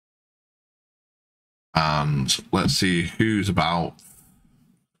 And let's see who's about.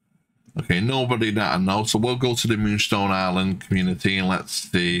 Okay, nobody that I know. So we'll go to the Moonstone Island community and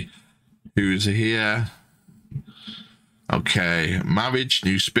let's see who's here. Okay, marriage,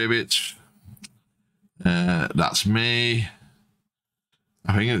 new spirit. That's me.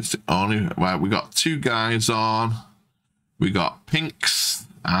 I think it's the only. Right, we got 2 guys on. We got Pinks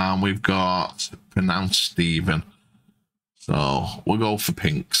and we've got pronounced Stephen. So we'll go for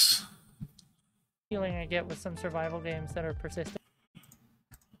pinks. Feeling I get with some survival games that are persistent.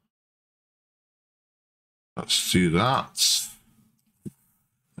 Let's do that.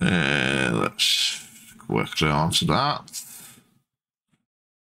 Let's work on to that.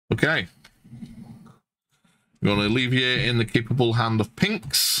 Okay. We're going to leave you in the capable hand of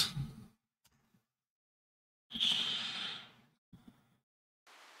pinks.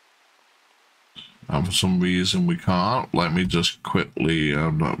 And for some reason we can't. Let me just quickly,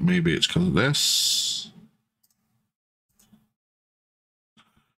 maybe it's because of this.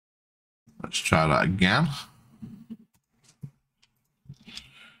 Let's try that again.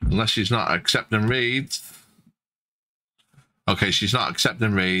 Unless she's not accepting raids. Okay, she's not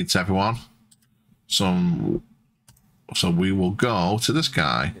accepting raids, everyone. So we will go to this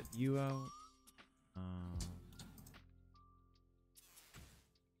guy. You out.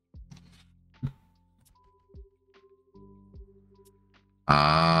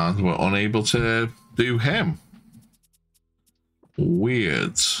 And we're unable to do him.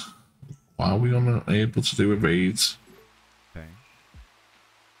 Weird. Why are we unable to do a raid? Okay.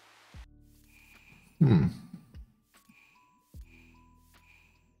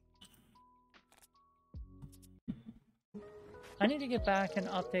 I need to get back and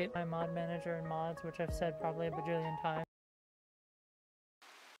update my mod manager and mods, which I've said probably a bajillion times.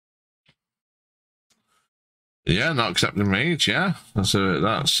 Yeah, not accepting raids, yeah. That's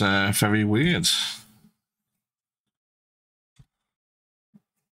very weird.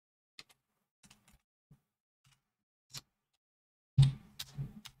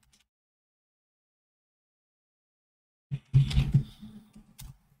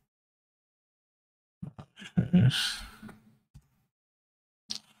 Okay.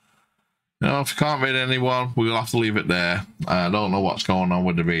 No, if you can't raid anyone, we'll have to leave it there. I don't know what's going on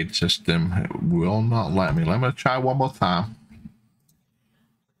with the raid system. It will not let me. Let me try one more time.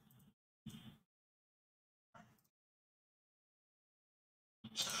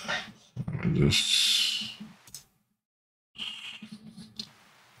 Let me just...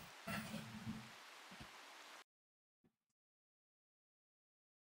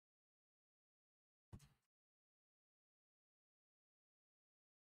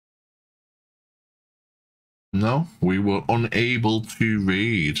 No, we were unable to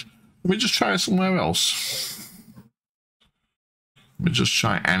raid. Let me just try somewhere else. Let me just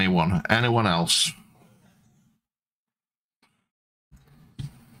try anyone else.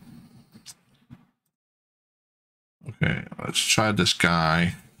 Okay, let's try this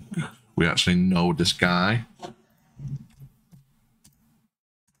guy. We actually know this guy.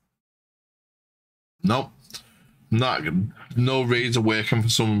 Nope. No raids are working for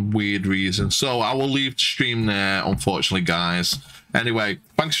some weird reason. So I will leave the stream there, unfortunately, guys. Anyway,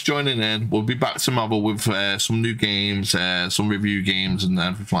 thanks for joining in. We'll be back tomorrow with some new games, some review games and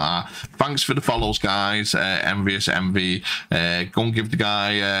everything like that. Thanks for the follows, guys. Envious Envy. Go and give the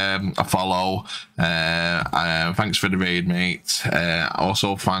guy a follow. Thanks for the raid, mate.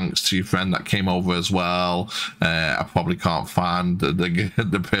 Also, thanks to your friend that came over as well. I probably can't find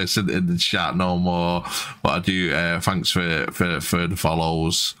the person in the chat no more, but I do. Thanks for the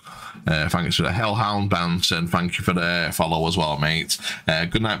follows. Thanks for the Hellhound Benson. Thank you for the follow as well, mate.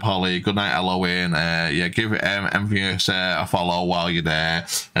 Good night, Polly. Good night, Halloween. Yeah, give Envious a follow while you're there,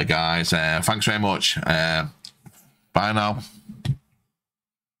 guys. Thanks very much. Bye now.